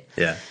that was it.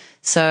 Yeah.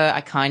 So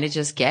I kind of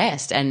just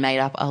guessed and made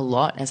up a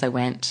lot as I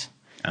went.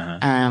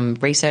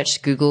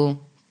 Researched,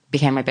 Google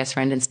became my best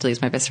friend and still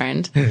is my best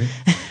friend.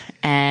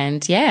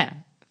 And figured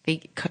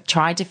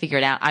tried to figure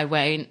it out. I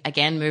went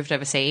again, moved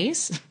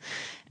overseas.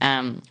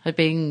 I'd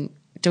been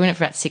doing it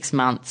for about 6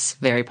 months,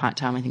 very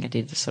part-time. I think I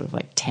did sort of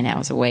like 10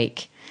 hours a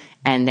week,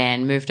 and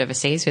then moved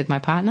overseas with my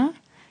partner.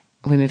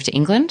 We moved to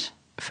England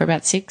for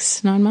about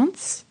 6-9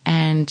 months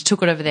and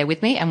took it over there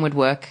with me and would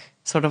work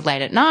sort of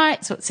late at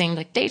night, so it seemed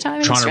like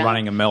daytime. Trying to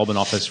running a Melbourne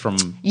office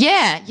from...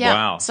 Yeah.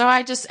 Wow. So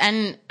I just,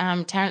 and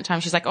Taryn at the time,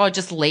 she's like, oh,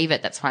 just leave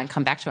it, that's fine,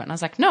 come back to it. And I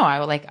was like, no,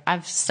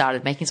 I've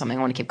started making something,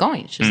 I want to keep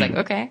going. She was like,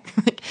 okay,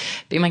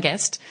 be my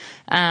guest.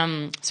 So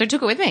I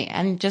took it with me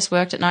and just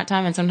worked at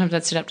nighttime, and sometimes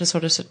I'd sit up to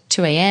sort of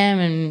 2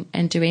 a.m.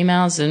 and do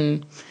emails,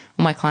 and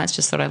all my clients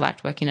just thought I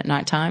liked working at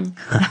nighttime.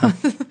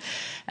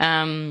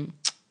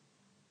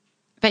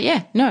 But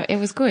yeah, no, it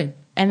was good.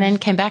 And then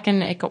came back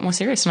and it got more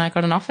serious, and I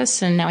got an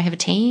office, and now I have a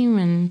team,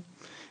 and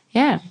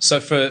yeah. So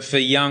for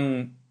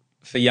young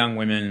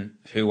women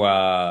who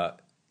are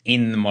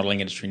in the modelling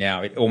industry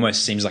now, it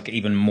almost seems like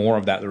even more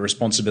of that, the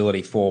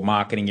responsibility for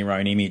marketing your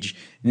own image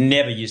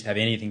never used to have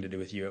anything to do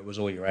with you. It was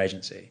all your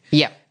agency.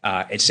 Yeah.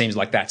 It seems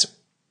like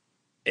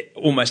it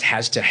almost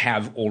has to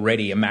have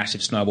already a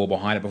massive snowball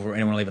behind it before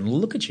anyone will even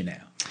look at you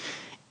now.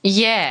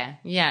 Yeah.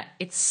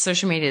 It's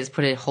social media has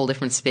put a whole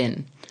different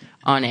spin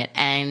on it,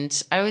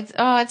 and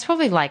it's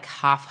probably like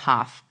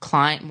half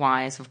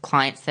client-wise, of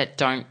clients that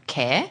don't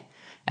care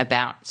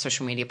about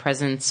social media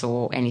presence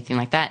or anything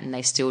like that, and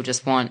they still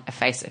just want a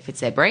face that fits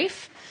their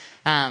brief.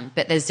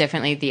 But there's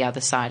definitely the other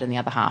side and the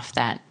other half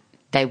that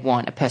they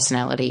want a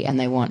personality and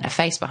they want a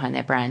face behind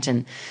their brand,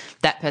 and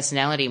that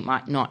personality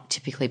might not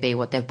typically be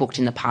what they've booked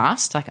in the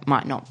past. Like, it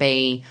might not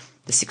be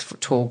the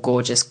 6-foot-tall,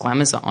 gorgeous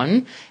Glamazon.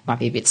 It might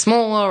be a bit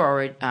smaller,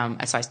 or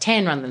a size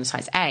 10 rather than a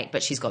size 8,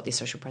 but she's got this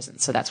social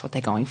presence, so that's what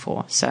they're going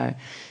for. So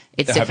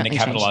it's they're definitely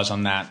hoping to capitalise changed.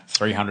 on that,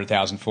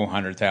 300,000,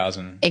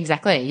 400,000.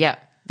 Exactly, yeah.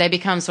 They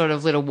become sort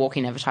of little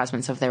walking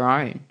advertisements of their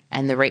own,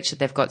 and the reach that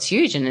they've got is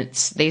huge. And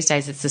these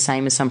days it's the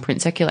same as some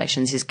print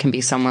circulations. It can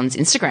be someone's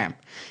Instagram.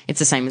 It's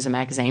the same as a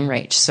magazine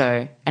reach.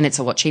 So, and it's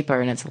a lot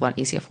cheaper and it's a lot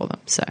easier for them.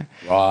 So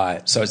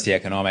Right. So it's the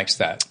economics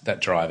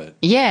that drive it.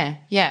 yeah.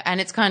 And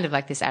it's kind of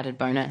like this added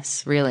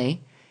bonus,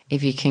 really.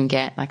 If you can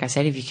get, like I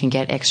said, if you can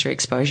get extra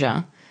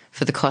exposure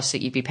for the cost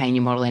that you'd be paying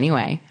your model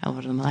anyway, a lot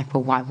of them are like,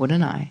 well, why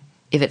wouldn't I?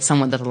 If it's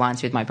someone that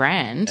aligns with my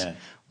brand,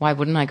 why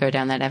wouldn't I go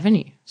down that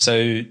avenue?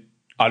 So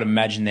I'd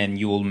imagine then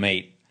you'll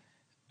meet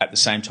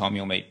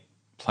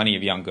plenty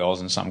of young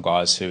girls and some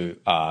guys who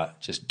are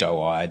just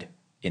doe-eyed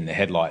in the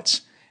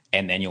headlights,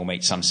 and then you'll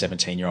meet some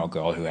 17-year-old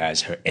girl who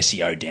has her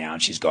SEO down.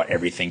 She's got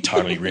everything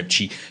totally ripped.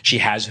 She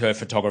has her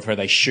photographer.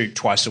 They shoot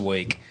twice a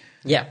week.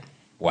 Yeah.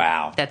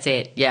 Wow. That's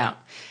it, yeah.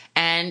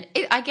 And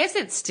I guess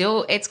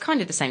it's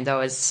kind of the same, though,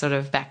 as sort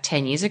of back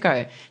 10 years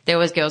ago. There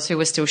was girls who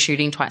were still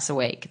shooting twice a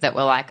week that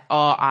were like,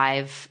 oh,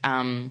 I'd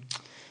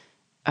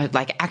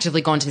like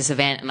actively gone to this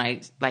event, and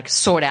I like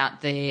sought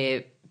out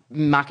the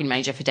marketing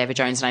manager for David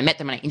Jones, and I met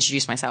them and I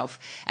introduced myself.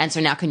 And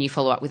so now can you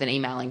follow up with an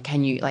email, and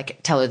can you like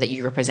tell her that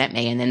you represent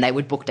me? And then they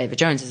would book David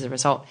Jones as a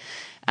result.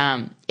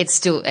 It's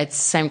the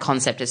same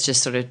concept. It's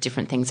just sort of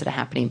different things that are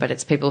happening, but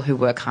it's people who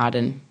work hard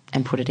and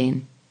put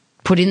in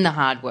the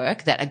hard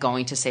work that are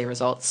going to see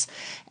results.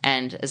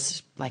 And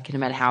as like, no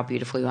matter how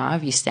beautiful you are,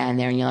 if you stand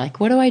there and you're like,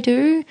 what do I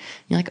do? And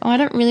you're like, oh, I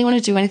don't really want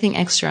to do anything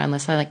extra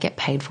unless I like get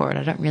paid for it.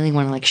 I don't really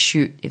want to like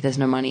shoot if there's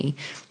no money.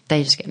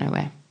 They just get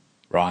nowhere.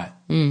 Right.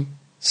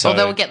 So, or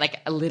they'll get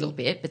like a little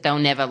bit, but they'll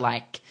never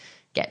like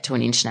get to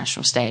an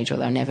international stage, or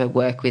they'll never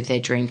work with their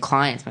dream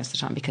clients most of the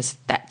time, because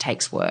that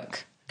takes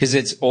work. Because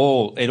it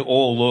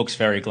all looks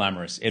very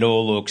glamorous. It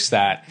all looks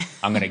that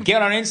I'm going to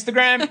get on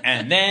Instagram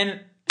and then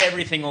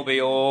everything will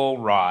be all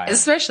right.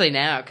 Especially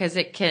now, because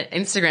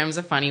Instagram's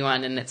a funny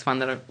one, and it's one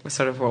that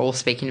we're all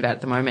speaking about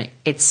at the moment.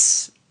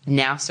 It's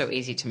now so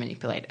easy to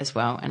manipulate as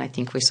well, and I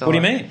think we saw. What do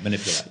you mean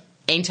manipulate?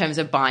 In terms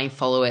of buying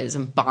followers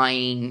and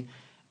buying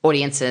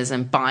audiences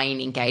and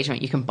buying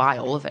engagement, you can buy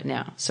all of it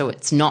now. So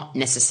it's not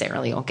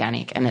necessarily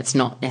organic, and it's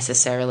not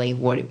necessarily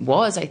what it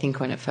was, I think,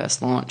 when it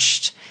first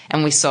launched.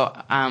 And we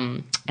saw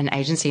an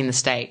agency in the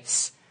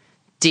States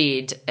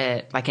did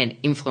like an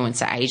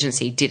influencer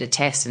agency did a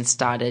test and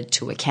started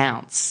 2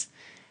 accounts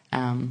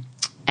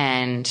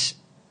and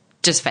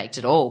just faked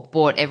it all,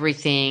 bought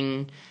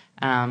everything,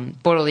 bought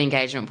all the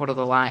engagement, bought all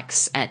the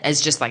likes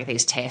as just like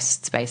these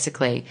tests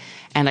basically.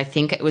 And I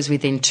think it was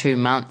within 2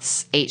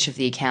 months each of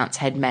the accounts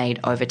had made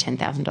over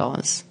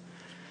 $10,000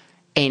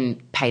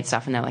 in paid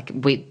stuff. And they're like,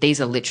 these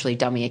are literally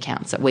dummy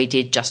accounts that we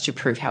did just to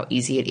prove how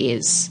easy it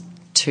is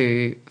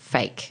to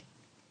fake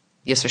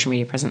your social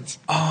media presence.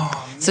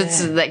 Oh, man. So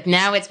it's like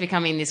now it's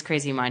becoming this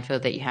crazy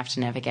minefield that you have to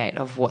navigate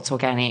of what's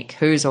organic,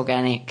 who's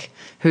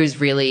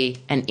really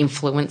an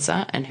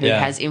influencer and who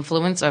has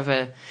influence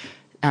over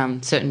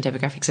certain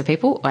demographics of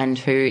people, and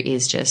who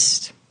is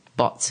just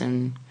bots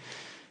and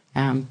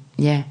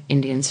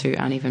Indians who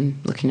aren't even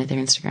looking at their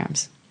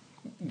Instagrams.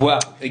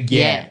 Well,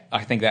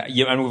 I think that,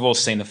 and we've all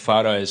seen the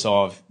photos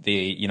of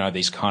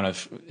these kind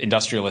of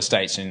industrial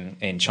estates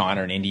in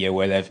China and India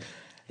where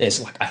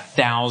there's like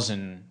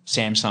 1,000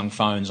 Samsung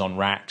phones on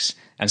racks,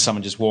 and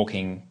someone just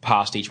walking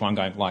past each one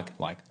going like,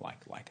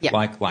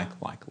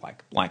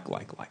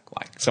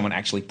 someone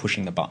actually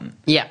pushing the button.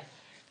 Yeah.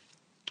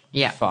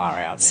 Yeah. Far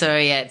out. So,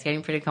 yeah, it's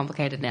getting pretty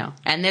complicated now.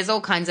 And there's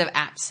all kinds of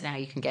apps now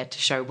you can get to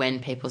show when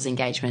people's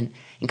engagement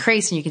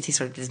increase, and you can see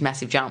sort of this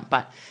massive jump.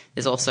 But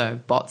there's also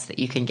bots that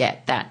you can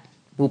get that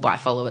will buy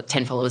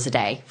 10 followers a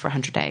day for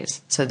 100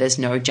 days. So there's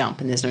no jump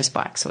and there's no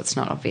spike. So it's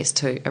not obvious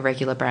to a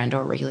regular brand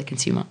or a regular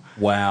consumer.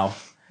 Wow.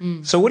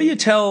 So what do you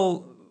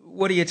tell,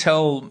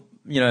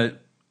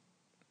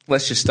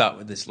 let's just start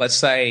with this. Let's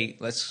say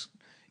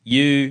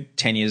you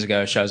 10 years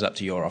ago shows up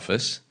to your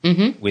office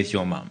with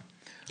your mum.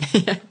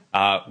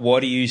 What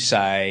do you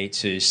say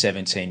to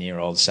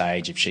 17-year-old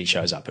Sage if she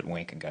shows up at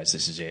Wink and goes,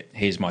 this is it.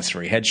 Here's my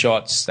 3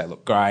 headshots. They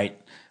look great.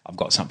 I've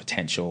got some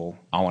potential.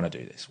 I want to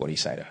do this. What do you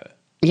say to her?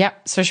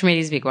 Yep. Social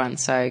media is a big one.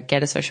 So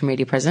get a social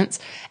media presence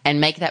and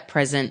make that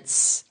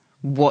presence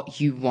what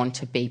you want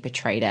to be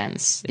portrayed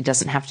as. It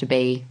doesn't have to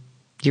be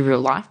your real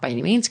life by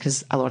any means,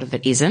 because a lot of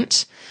it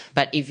isn't.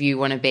 But if you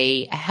want to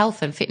be a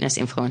health and fitness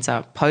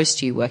influencer,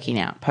 post you working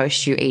out,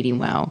 post you eating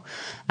well,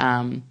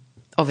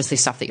 obviously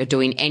stuff that you're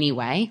doing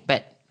anyway,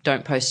 but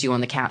don't post you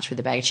on the couch with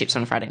a bag of chips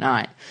on a Friday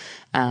night.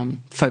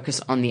 Focus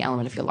on the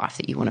element of your life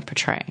that you want to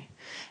portray.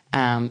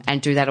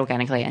 And do that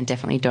organically, and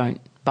definitely don't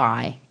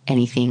buy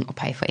anything or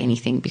pay for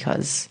anything,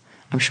 because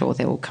I'm sure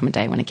there will come a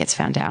day when it gets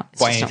found out.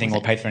 It's buy anything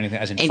or pay for anything,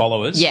 as in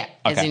followers? Yeah,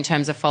 okay. As in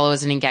terms of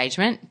followers and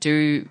engagement.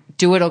 Do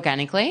it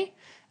organically.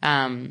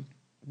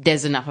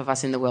 There's enough of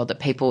us in the world that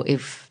people,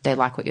 if they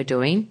like what you're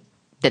doing,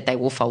 that they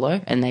will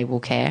follow and they will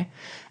care.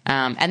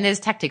 And there's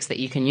tactics that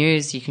you can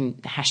use. You can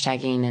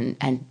hashtagging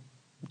and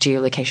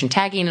geolocation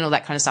tagging and all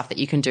that kind of stuff that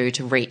you can do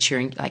to reach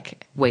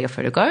where your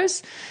photo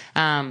goes.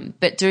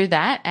 But do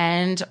that,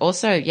 and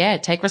also,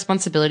 take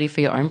responsibility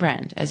for your own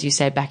brand. As you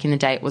said, back in the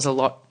day, it was a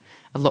lot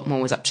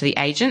more was up to the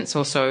agents,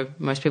 or so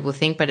most people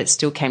think, but it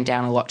still came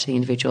down a lot to the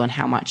individual and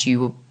how much you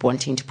were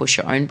wanting to push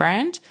your own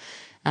brand,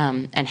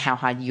 and how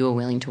hard you were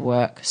willing to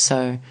work.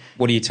 So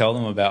what do you tell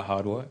them about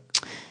hard work?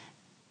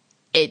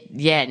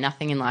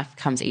 Nothing in life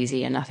comes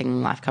easy and nothing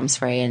in life comes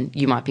free, and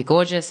you might be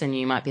gorgeous and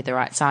you might be the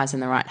right size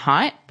and the right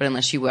height, but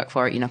unless you work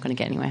for it, you're not going to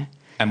get anywhere.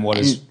 And what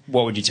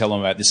would you tell them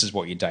about, this is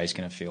what your day's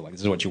going to feel like,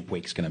 this is what your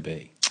week's going to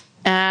be?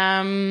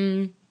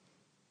 That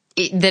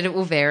it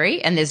will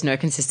vary and there's no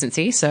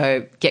consistency,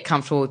 so get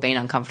comfortable with being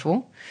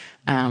uncomfortable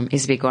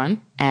is a big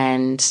one,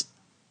 and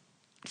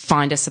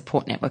find a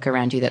support network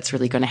around you that's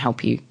really going to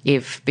help you,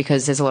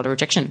 because there's a lot of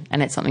rejection,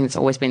 and it's something that's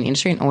always been in the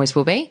industry and always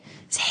will be.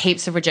 There's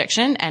heaps of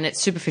rejection, and it's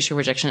superficial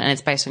rejection, and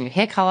it's based on your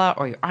hair colour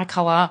or your eye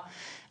colour,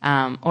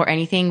 or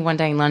anything. One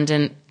day in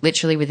London,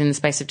 literally within the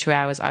space of 2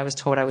 hours, I was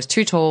told I was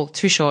too tall,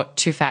 too short,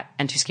 too fat,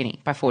 and too skinny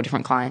by 4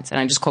 different clients. And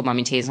I just called mum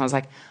in tears, and I was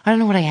like, I don't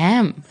know what I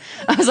am.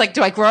 I was like,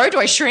 do I grow? Do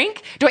I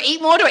shrink? Do I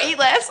eat more? Do I eat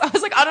less? I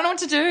was like, I don't know what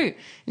to do.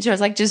 And she was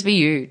like, just be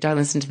you. Don't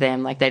listen to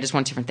them. Like, they just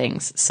want different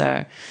things.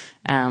 So,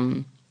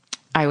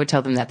 I would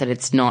tell them that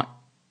it's not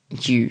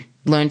you.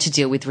 Learn to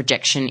deal with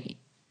rejection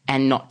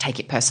and not take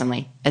it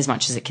personally, as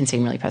much as it can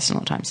seem really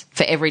personal at times.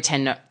 For every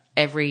 10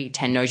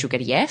 no's, you'll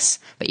get a yes,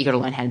 but you got to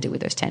learn how to deal with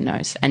those 10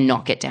 no's and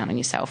not get down on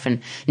yourself and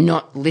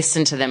not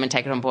listen to them and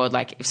take it on board.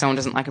 Like, if someone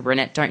doesn't like a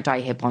brunette, don't dye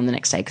your hair blonde the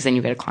next day, because then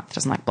you'll get a client that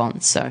doesn't like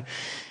blondes. So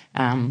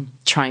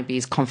try and be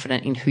as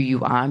confident in who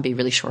you are and be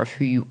really sure of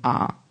who you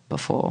are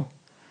before.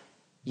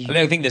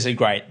 I think there's a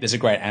great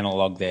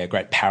analog there, a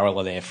great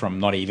parallel there from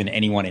not even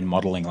anyone in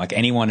modelling, like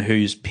anyone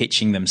who's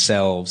pitching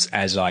themselves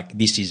as like,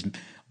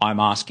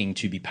 I'm asking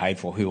to be paid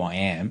for who I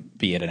am,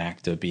 be it an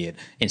actor, be it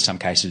in some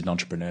cases an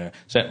entrepreneur,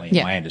 certainly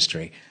in my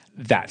industry.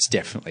 That's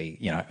definitely,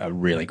 a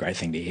really great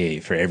thing to hear.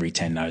 For every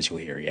 10 no's, you'll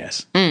hear a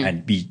yes.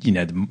 And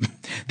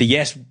the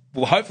yes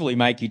will hopefully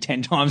make you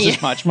 10 times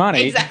as much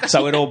money. Exactly.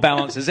 So it all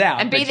balances out.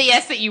 And be the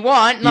yes that you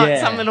want, not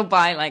some little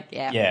buy but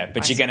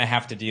you're going to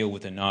have to deal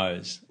with the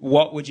no's.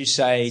 What would you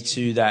say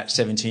to that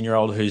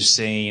 17-year-old who's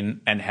seen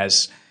and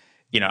has,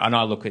 and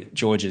I look at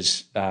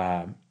George's,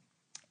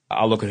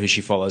 I look at who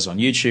she follows on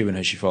YouTube and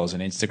who she follows on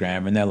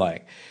Instagram, and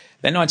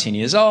they're 19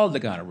 years old, they're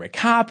going to red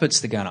carpets,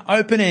 they're going to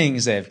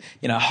openings, they're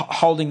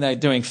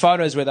doing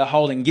photos where they're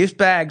holding gift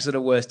bags that are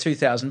worth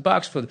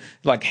 $2,000 for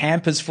like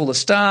hampers full of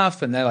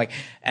stuff, and they're like,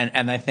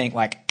 and they think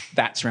like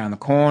that's around the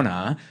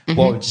corner. Mm-hmm.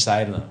 What would you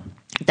say to them?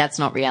 That's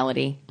not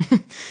reality.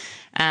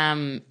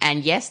 And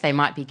yes, they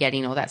might be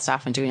getting all that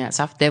stuff and doing that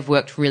stuff. They've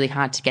worked really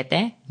hard to get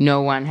there.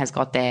 No one has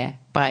got there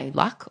by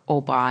luck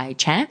or by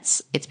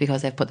chance. It's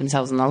because they've put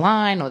themselves on the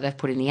line or they've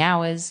put in the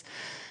hours.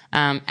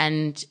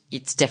 And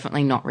it's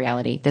definitely not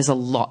reality. There's a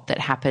lot that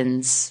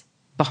happens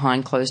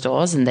behind closed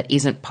doors and that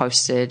isn't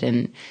posted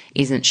and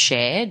isn't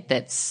shared.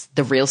 That's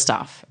the real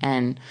stuff.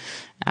 And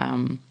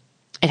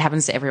it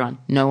happens to everyone.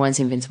 No one's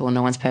invincible.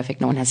 No one's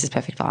perfect. No one has this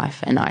perfect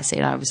life. And I see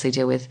it. I obviously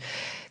deal with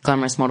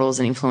glamorous models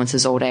and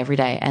influencers all day, every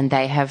day. And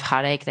they have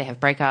heartache. They have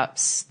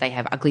breakups. They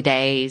have ugly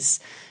days.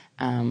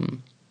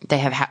 They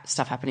have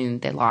stuff happening in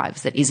their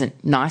lives that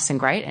isn't nice and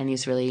great and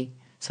is really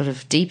sort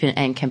of deep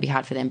and can be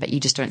hard for them, but you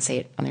just don't see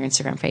it on their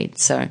Instagram feed.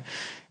 So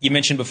you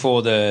mentioned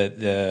before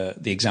the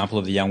example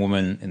of the young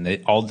woman in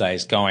the old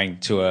days going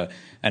to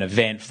an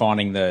event,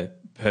 finding the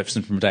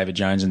person from David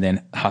Jones and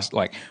then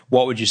like,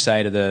 what would you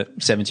say to the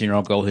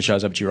 17-year-old girl who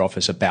shows up to your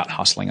office about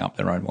hustling up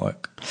their own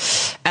work?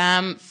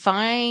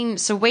 Fine.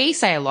 So we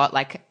say a lot,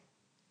 like,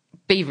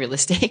 be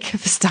realistic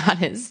for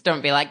starters.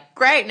 Don't be like,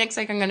 great, next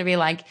week I'm going to be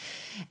like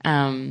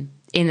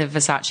in the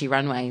Versace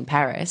runway in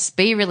Paris.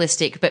 Be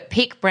realistic, but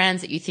pick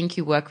brands that you think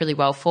you work really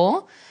well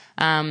for.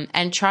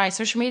 And try.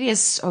 Social media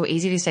is so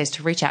easy these days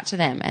to reach out to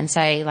them and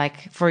say,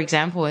 like, for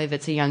example, if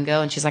it's a young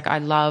girl and she's like, I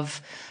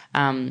love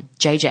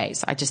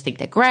JJ's. I just think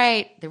they're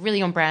great. They're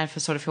really on brand for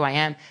sort of who I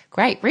am.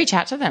 Great. Reach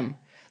out to them.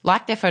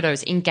 Like their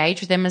photos.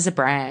 Engage with them as a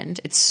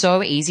brand. It's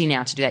so easy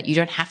now to do that. You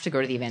don't have to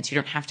go to the events. You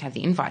don't have to have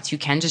the invites. You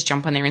can just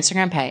jump on their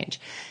Instagram page.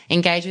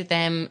 Engage with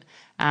them.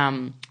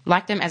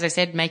 Like them. As I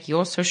said, make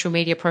your social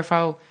media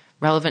profile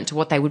relevant to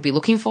what they would be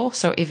looking for.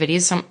 So if it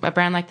is a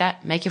brand like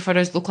that, make your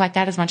photos look like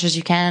that as much as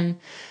you can.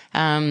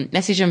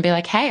 Message them and be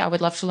like, hey, I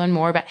would love to learn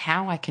more about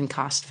how I can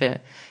cast for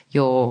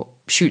your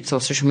shoots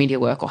or social media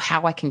work, or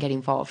how I can get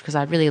involved, because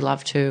I'd really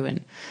love to.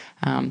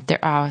 And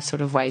there are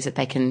sort of ways that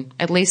they can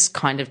at least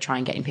kind of try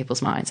and get in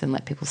people's minds and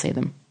let people see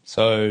them.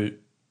 So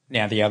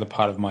now the other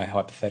part of my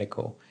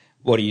hypothetical,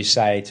 what do you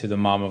say to the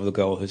mum of the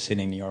girl who's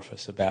sitting in the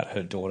office about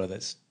her daughter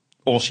that's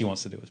all she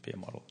wants to do is be a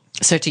model?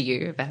 So to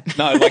you about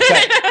No, like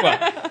say,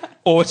 well,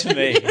 or to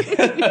me.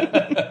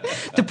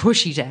 The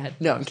pushy dad.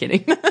 No, I'm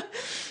kidding.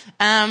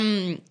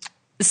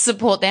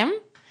 Support them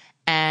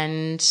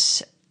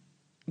and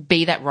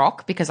be that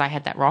rock, because I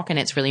had that rock, and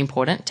it's really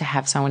important to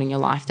have someone in your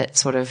life that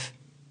sort of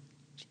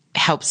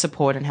helps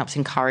support and helps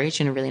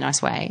encourage in a really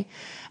nice way.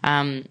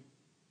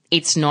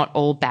 It's not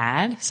all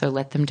bad, so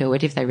let them do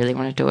it if they really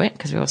want to do it,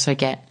 because we also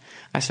get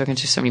 – I've spoken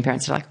to so many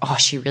parents that are like, oh,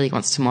 she really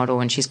wants to model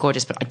and she's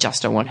gorgeous, but I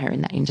just don't want her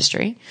in that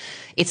industry.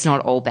 It's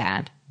not all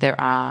bad. There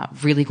are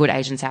really good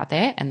agents out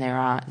there, and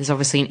there's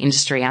obviously an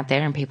industry out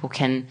there, and people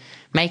can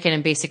make it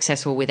and be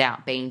successful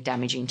without being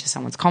damaging to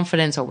someone's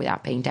confidence or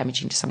without being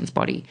damaging to someone's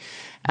body.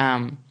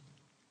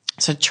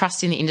 So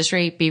trust in the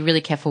industry. Be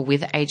really careful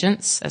with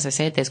agents. As I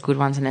said, there's good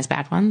ones and there's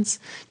bad ones.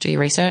 Do your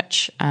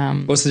research.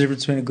 What's the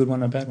difference between a good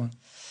one and a bad one?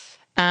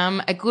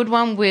 A good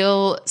one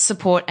will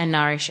support and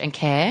nourish and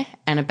care,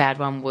 and a bad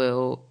one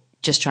will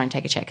just try and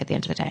take a check at the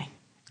end of the day.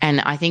 And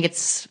I think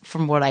it's,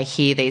 from what I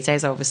hear these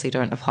days, I obviously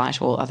don't apply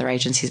to all other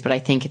agencies, but I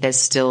think there's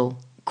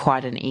still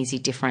quite an easy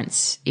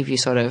difference if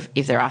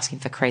they're asking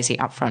for crazy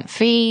upfront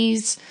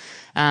fees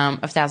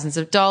of thousands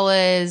of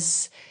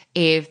dollars,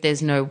 if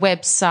there's no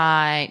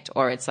website,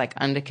 or it's like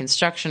under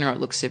construction, or it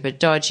looks super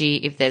dodgy,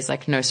 if there's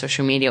like no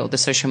social media, or the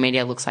social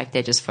media looks like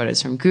they're just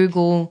photos from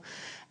Google.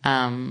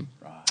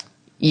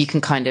 You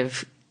can kind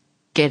of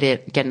get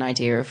an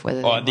idea of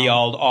whether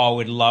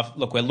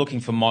look, we're looking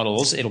for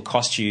models. It'll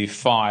cost you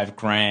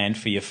 $5,000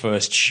 for your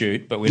first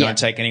shoot, but we don't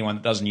take anyone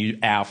that doesn't use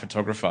our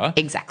photographer.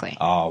 Exactly.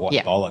 Oh, what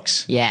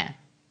bollocks. Yeah.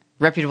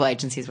 Reputable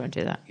agencies won't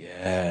do that.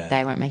 Yeah.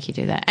 They won't make you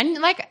do that. And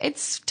like,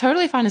 it's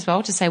totally fine as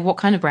well to say, what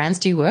kind of brands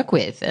do you work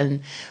with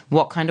and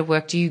what kind of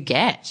work do you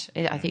get?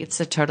 I think it's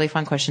a totally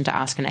fun question to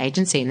ask an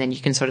agency, and then you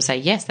can sort of say,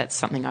 yes, that's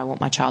something I want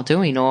my child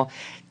doing, or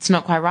it's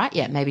not quite right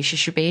yet. Maybe she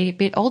should be a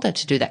bit older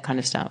to do that kind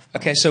of stuff.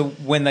 Okay, so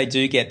when they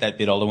do get that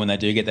bit older, when they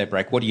do get that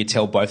break, what do you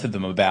tell both of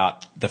them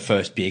about the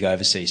first big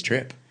overseas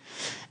trip?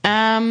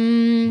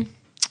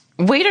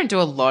 We don't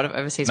do a lot of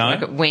overseas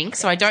work at Wink,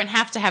 so I don't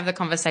have to have the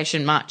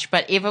conversation much.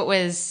 But if it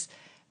was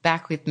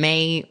back with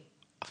me,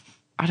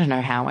 I don't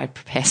know how I'd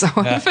prepare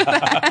someone for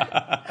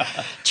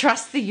that.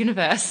 Trust the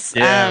universe.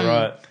 Yeah,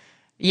 right.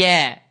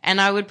 Yeah,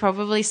 and I would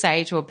probably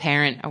say to a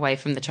parent away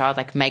from the child,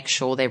 like, make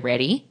sure they're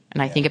ready.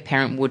 And I think a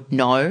parent would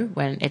know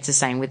when it's the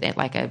same with it,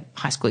 like a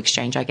high school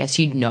exchange, I guess.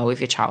 You'd know if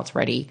your child's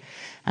ready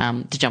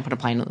to jump on a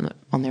plane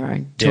on their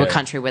own to a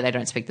country where they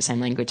don't speak the same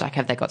language. Like,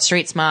 have they got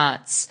street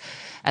smarts?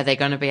 Are they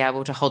going to be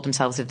able to hold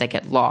themselves if they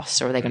get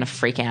lost, or are they going to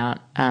freak out?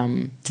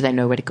 Do they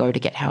know where to go to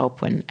get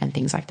help and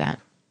things like that?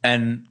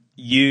 And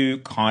you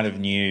kind of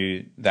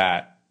knew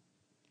that,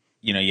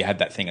 you know, you had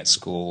that thing at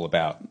school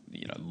about,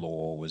 you know,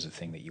 law was a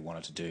thing that you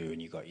wanted to do,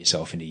 and you got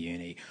yourself into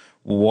uni.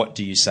 What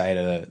do you say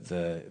to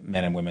the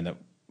men and women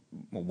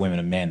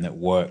and men that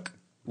work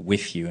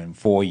with you and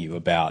for you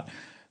about,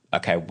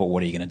 okay, but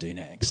what are you going to do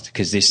next?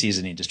 Because this is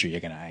an industry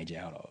you're going to age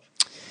out of.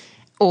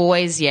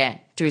 Always,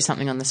 do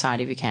something on the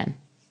side if you can.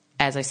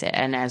 As I said,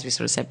 and as we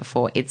sort of said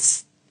before,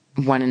 it's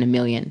 1 in a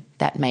million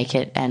that make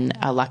it and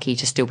are lucky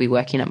to still be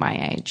working at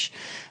my age.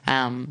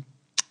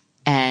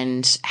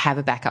 And have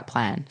a backup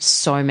plan.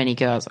 So many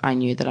girls I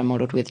knew that I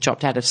modelled with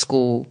dropped out of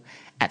school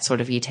at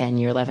sort of year 10,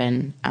 year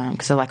 11,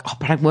 because they're like, oh,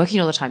 but I'm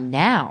working all the time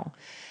now.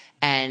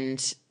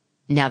 And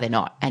now they're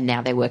not. And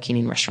now they're working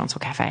in restaurants or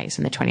cafes,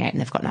 and they're 28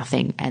 and they've got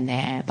nothing. And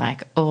they're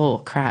like, oh,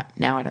 crap,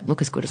 now I don't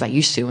look as good as I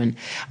used to, and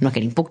I'm not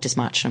getting booked as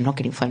much, and I'm not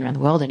getting flown around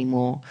the world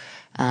anymore.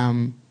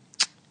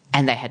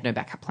 And they had no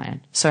backup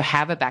plan. So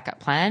have a backup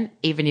plan,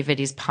 even if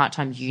it is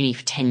part-time uni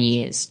for 10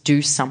 years.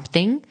 Do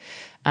something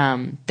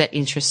that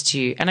interests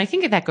you. And I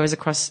think that goes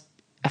across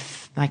a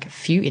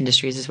few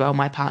industries as well.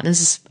 My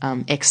partner's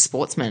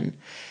ex-sportsman,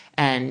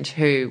 and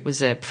who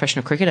was a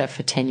professional cricketer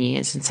for 10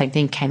 years, and same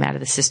thing, came out of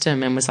the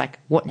system and was like,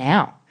 what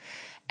now?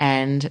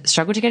 And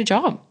struggled to get a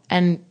job.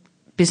 And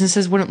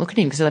businesses wouldn't look at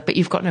him because they're like, but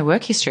you've got no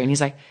work history. And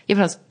he's like, yeah,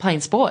 but I was playing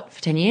sport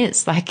for 10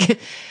 years. Like,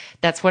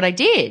 that's what I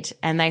did.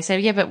 And they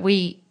said, yeah, but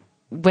we're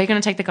going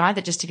to take the guy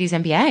that just did his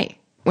MBA.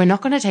 We're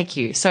not going to take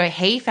you. So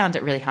he found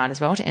it really hard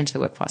as well to enter the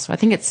workforce. So I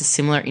think it's a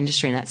similar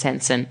industry in that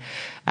sense. And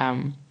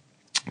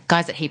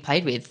guys that he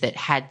played with that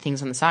had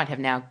things on the side have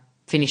now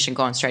finished and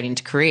gone straight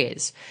into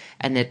careers.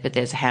 But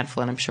there's a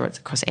handful, and I'm sure it's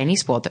across any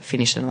sport, that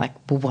finish and are like,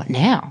 well, what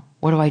now?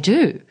 What do I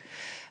do?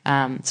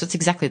 So it's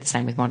exactly the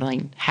same with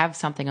modelling. Have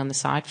something on the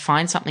side.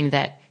 Find something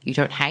that you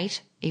don't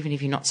hate, even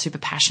if you're not super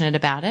passionate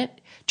about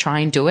it. Try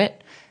and do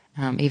it,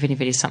 even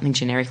if it is something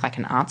generic like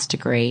an arts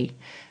degree,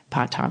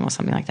 part-time or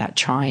something like that.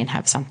 Try and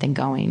have something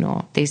going.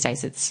 Or these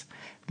days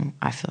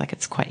I feel like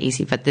it's quite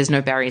easy, but there's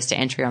no barriers to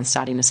entry on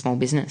starting a small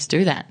business.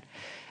 Do that.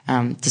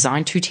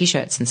 Design 2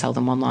 T-shirts and sell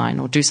them online,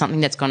 or do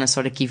something that's going to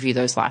sort of give you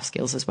those life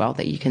skills as well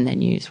that you can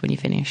then use when you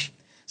finish.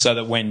 So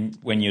that when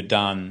you're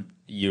done,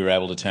 you're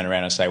able to turn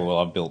around and say, well,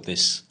 I've built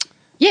this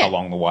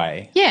along the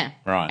way. Yeah.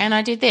 Right. And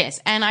I did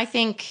this. And I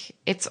think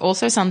it's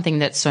also something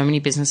that so many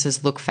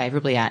businesses look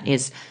favourably at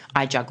is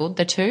I juggled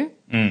the two.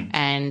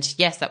 And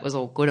yes, that was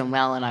all good and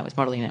well, and I was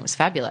modelling and it was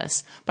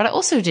fabulous. But I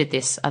also did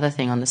this other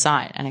thing on the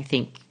side, and I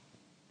think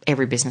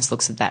every business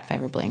looks at that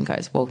favourably and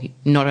goes, well,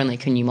 not only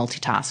can you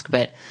multitask,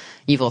 but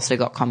you've also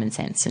got common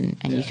sense and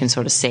you can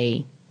sort of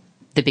see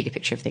the bigger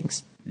picture of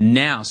things.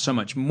 Now, so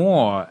much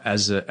more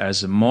as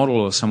a model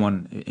or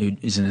someone who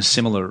is in a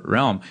similar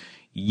realm,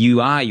 you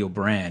are your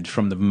brand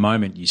from the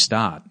moment you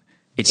start.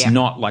 It's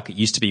not like it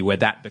used to be where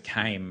that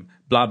became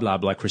blah, blah,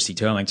 blah, Christy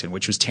Turlington,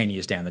 which was 10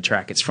 years down the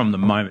track. It's from the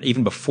moment,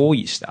 even before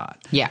you start.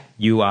 Yeah.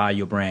 You are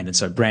your brand. And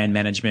so brand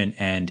management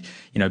and,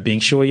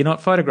 being sure you're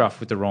not photographed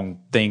with the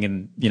wrong thing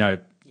and,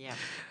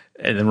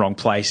 in the wrong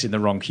place, in the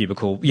wrong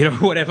cubicle,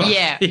 whatever.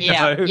 Yeah,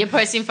 You're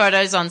posting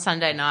photos on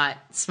Sunday night,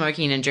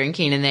 smoking and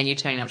drinking, and then you're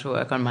turning up to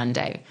work on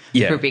Monday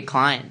for a big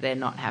client. They're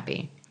not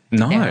happy.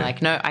 No. They're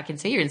like, no, I can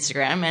see your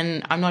Instagram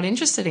and I'm not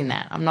interested in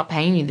that. I'm not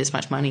paying you this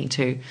much money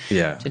to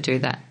do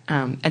that.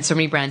 And so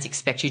many brands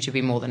expect you to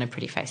be more than a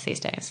pretty face these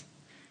days.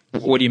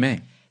 What do you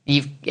mean?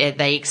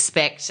 They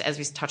expect, as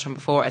we touched on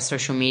before, a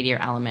social media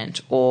element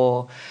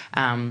or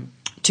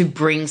to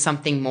bring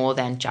something more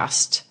than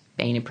just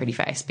being a pretty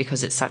face,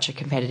 because it's such a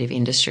competitive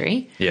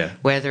industry. Yeah.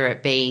 Whether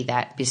it be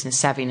that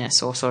business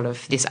savviness or sort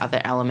of this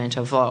other element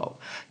of, oh,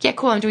 yeah,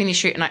 cool, I'm doing this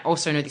shoot and I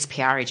also know this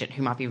PR agent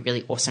who might be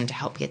really awesome to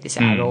help get this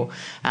out, or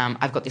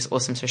I've got this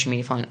awesome social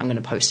media following, I'm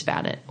going to post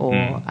about it, or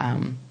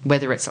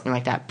whether it's something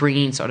like that,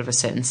 bringing sort of a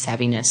certain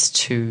savviness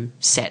to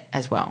set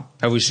as well.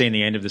 Have we seen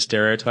the end of the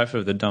stereotype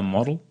of the dumb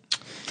model?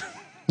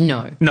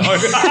 No.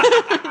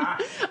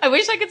 I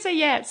wish I could say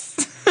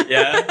yes.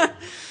 Yeah.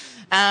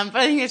 But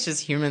I think it's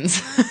just humans.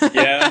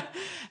 Yeah.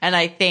 And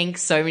I think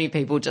so many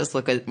people just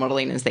look at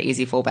modelling as the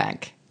easy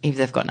fallback if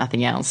they've got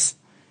nothing else.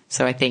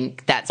 So I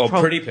think that's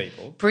pretty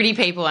people. Pretty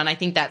people, and I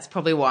think that's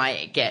probably why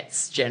it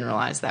gets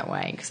generalised that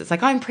way, because it's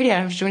like, oh, I'm pretty, I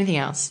don't have to do anything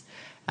else.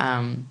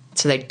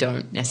 So they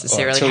don't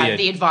necessarily have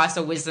the advice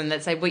or wisdom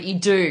that say, well, you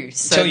do.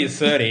 So, until you're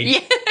 30. Yeah.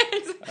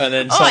 And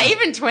then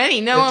even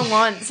 20. No one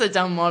wants a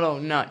dumb model.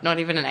 No, not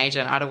even an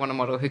agent. I don't want a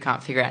model who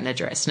can't figure out an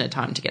address in a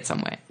time to get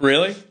somewhere.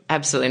 Really?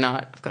 Absolutely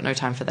not. I've got no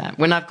time for that.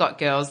 When I've got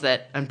girls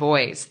and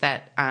boys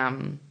that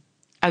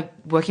are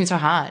working so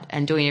hard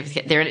and doing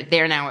everything,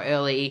 they're an hour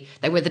early.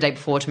 They were the day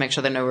before to make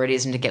sure they know where it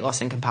is and to get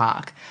lost in Lincoln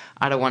Park.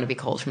 I don't want to be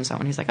called from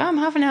someone who's like, oh, I'm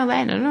half an hour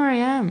late. I don't know where I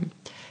am.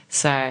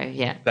 So,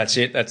 yeah. That's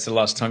it? That's the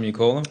last time you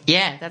call them?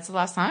 Yeah, that's the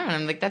last time. And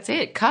I'm like, that's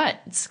it. Cut.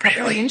 It's cut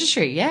the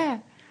industry. Yeah.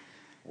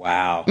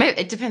 Wow.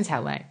 Maybe, it depends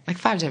how late. Like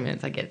 5-10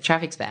 minutes, I get it.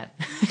 Traffic's bad.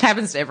 It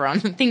happens to everyone.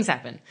 Things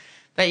happen.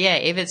 But yeah,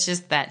 if it's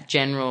just that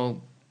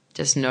general,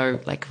 just no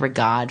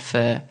regard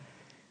for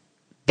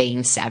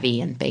being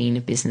savvy and being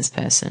a business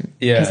person.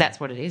 Yeah. Because that's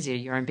what it is. You're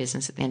your own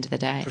business at the end of the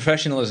day.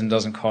 Professionalism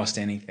doesn't cost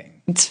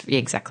anything.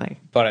 Exactly.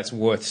 But it's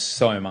worth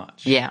so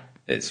much. Yeah.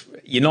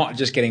 You're not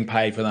just getting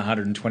paid for the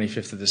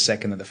 125th of the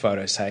second that the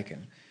photo's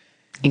taken.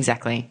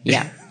 Exactly.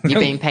 Yeah. You're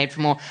being paid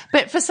for more.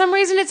 But for some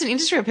reason, it's an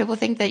industry where people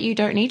think that you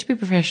don't need to be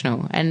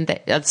professional. And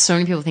so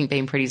many people think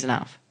being pretty is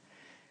enough.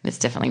 And it's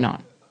definitely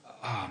not.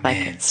 Oh,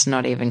 man. It's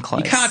not even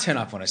close. You can't turn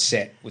up on a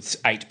set with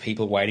 8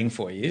 people waiting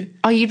for you.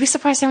 Oh, you'd be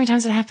surprised how many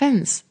times it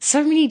happens.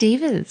 So many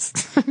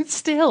divas.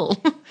 Still.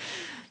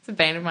 It's a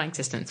bane of my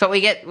existence. But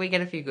we get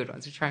a few good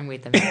ones. We try and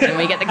weed them out, and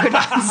we get the good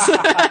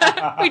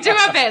ones. We do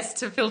our best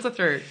to filter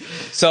through.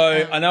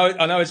 So I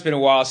know it's been a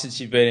while since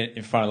you've been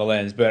in front of the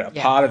lens, but a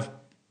part of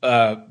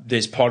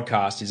this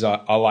podcast is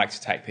I like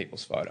to take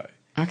people's photo.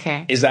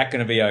 Okay. Is that going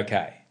to be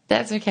okay?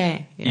 That's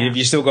okay. Yeah. Have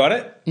you still got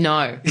it?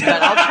 No, but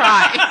I'll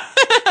try.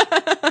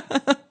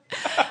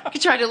 I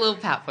could try to do a little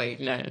pat for you.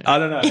 No. I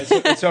don't know.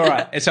 It's all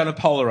right. It's on a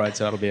Polaroid,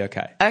 so it'll be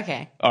okay.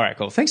 Okay. All right,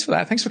 cool. Thanks for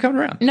that. Thanks for coming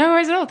around. No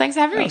worries at all. Thanks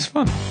for having me. That was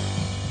fun.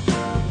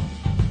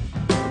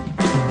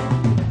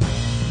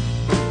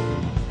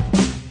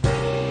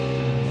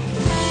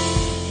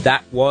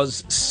 That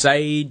was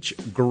Sage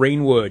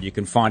Greenwood. You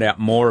can find out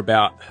more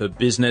about her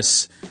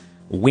business.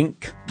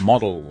 Wink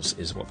Models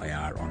is what they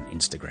are on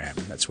Instagram.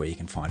 That's where you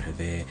can find her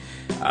there.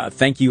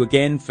 Thank you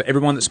again for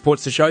everyone that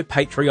supports the show.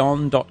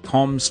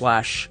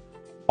 Patreon.com/Osher,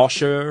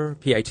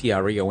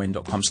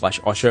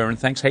 patreon.com/Osher. And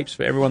thanks heaps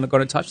for everyone that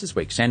got in touch this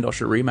week. Send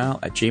Osher email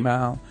at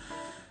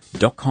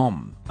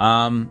gmail.com.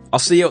 I'll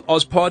see you at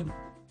Ozpod.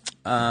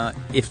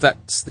 If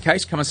that's the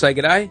case, come and say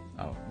g'day.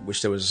 I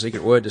wish there was a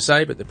secret word to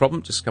say, but the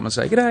problem, just come and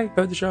say g'day,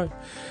 heard the show.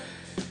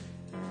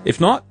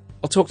 If not,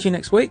 I'll talk to you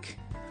next week.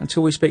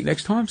 Until we speak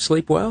next time,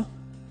 sleep well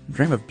and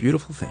dream of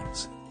beautiful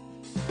things.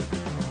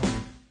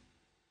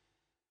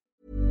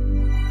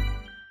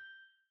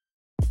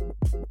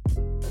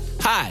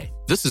 Hi,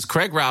 this is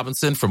Craig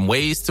Robinson from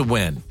Ways to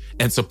Win,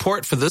 and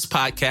support for this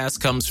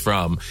podcast comes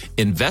from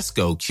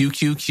Invesco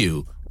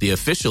QQQ, the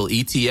official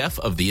ETF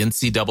of the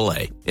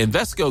NCAA.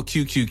 Invesco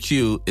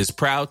QQQ is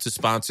proud to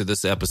sponsor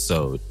this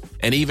episode,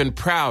 and even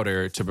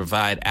prouder to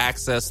provide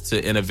access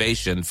to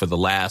innovation for the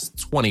last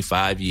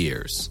 25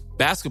 years.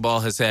 Basketball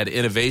has had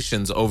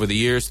innovations over the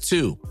years,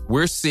 too.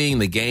 We're seeing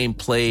the game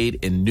played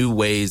in new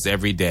ways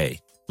every day.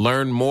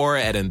 Learn more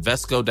at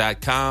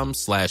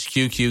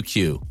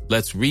Invesco.com/QQQ.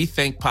 Let's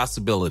rethink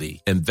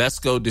possibility.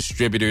 Invesco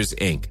Distributors,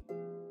 Inc.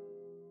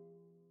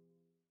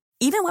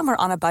 Even when we're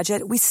on a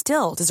budget, we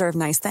still deserve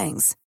nice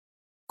things.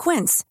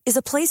 Quince is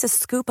a place to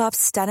scoop up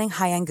stunning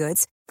high-end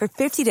goods for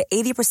 50 to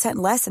 80%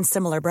 less than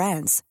similar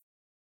brands.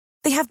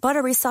 They have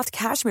buttery soft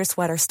cashmere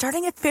sweaters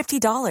starting at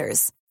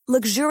 $50,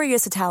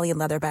 luxurious Italian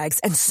leather bags,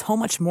 and so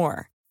much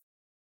more.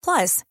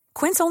 Plus,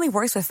 Quince only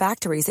works with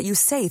factories that use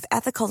safe,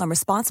 ethical, and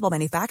responsible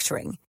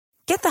manufacturing.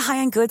 Get the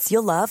high-end goods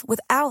you'll love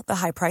without the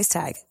high price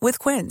tag with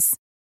Quince.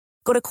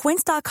 Go to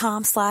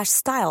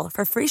quince.com/style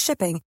for free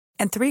shipping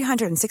and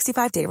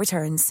 365-day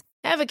returns.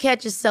 Ever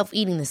catch yourself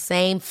eating the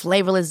same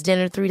flavorless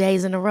dinner 3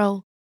 days in a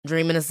row?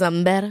 Dreaming of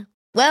something better?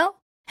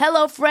 Well,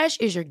 HelloFresh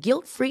is your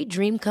guilt-free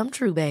dream come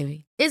true,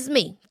 baby. It's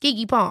me,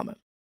 Keke Palmer.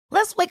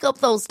 Let's wake up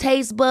those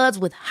taste buds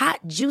with hot,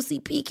 juicy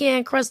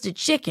pecan-crusted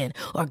chicken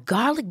or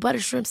garlic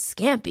butter shrimp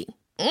scampi.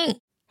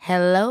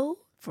 Hello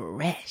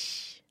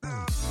Fresh.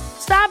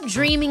 Stop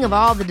dreaming of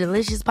all the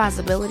delicious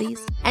possibilities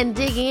and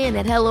dig in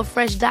at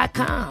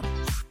HelloFresh.com.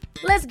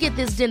 Let's get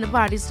this dinner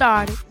party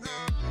started.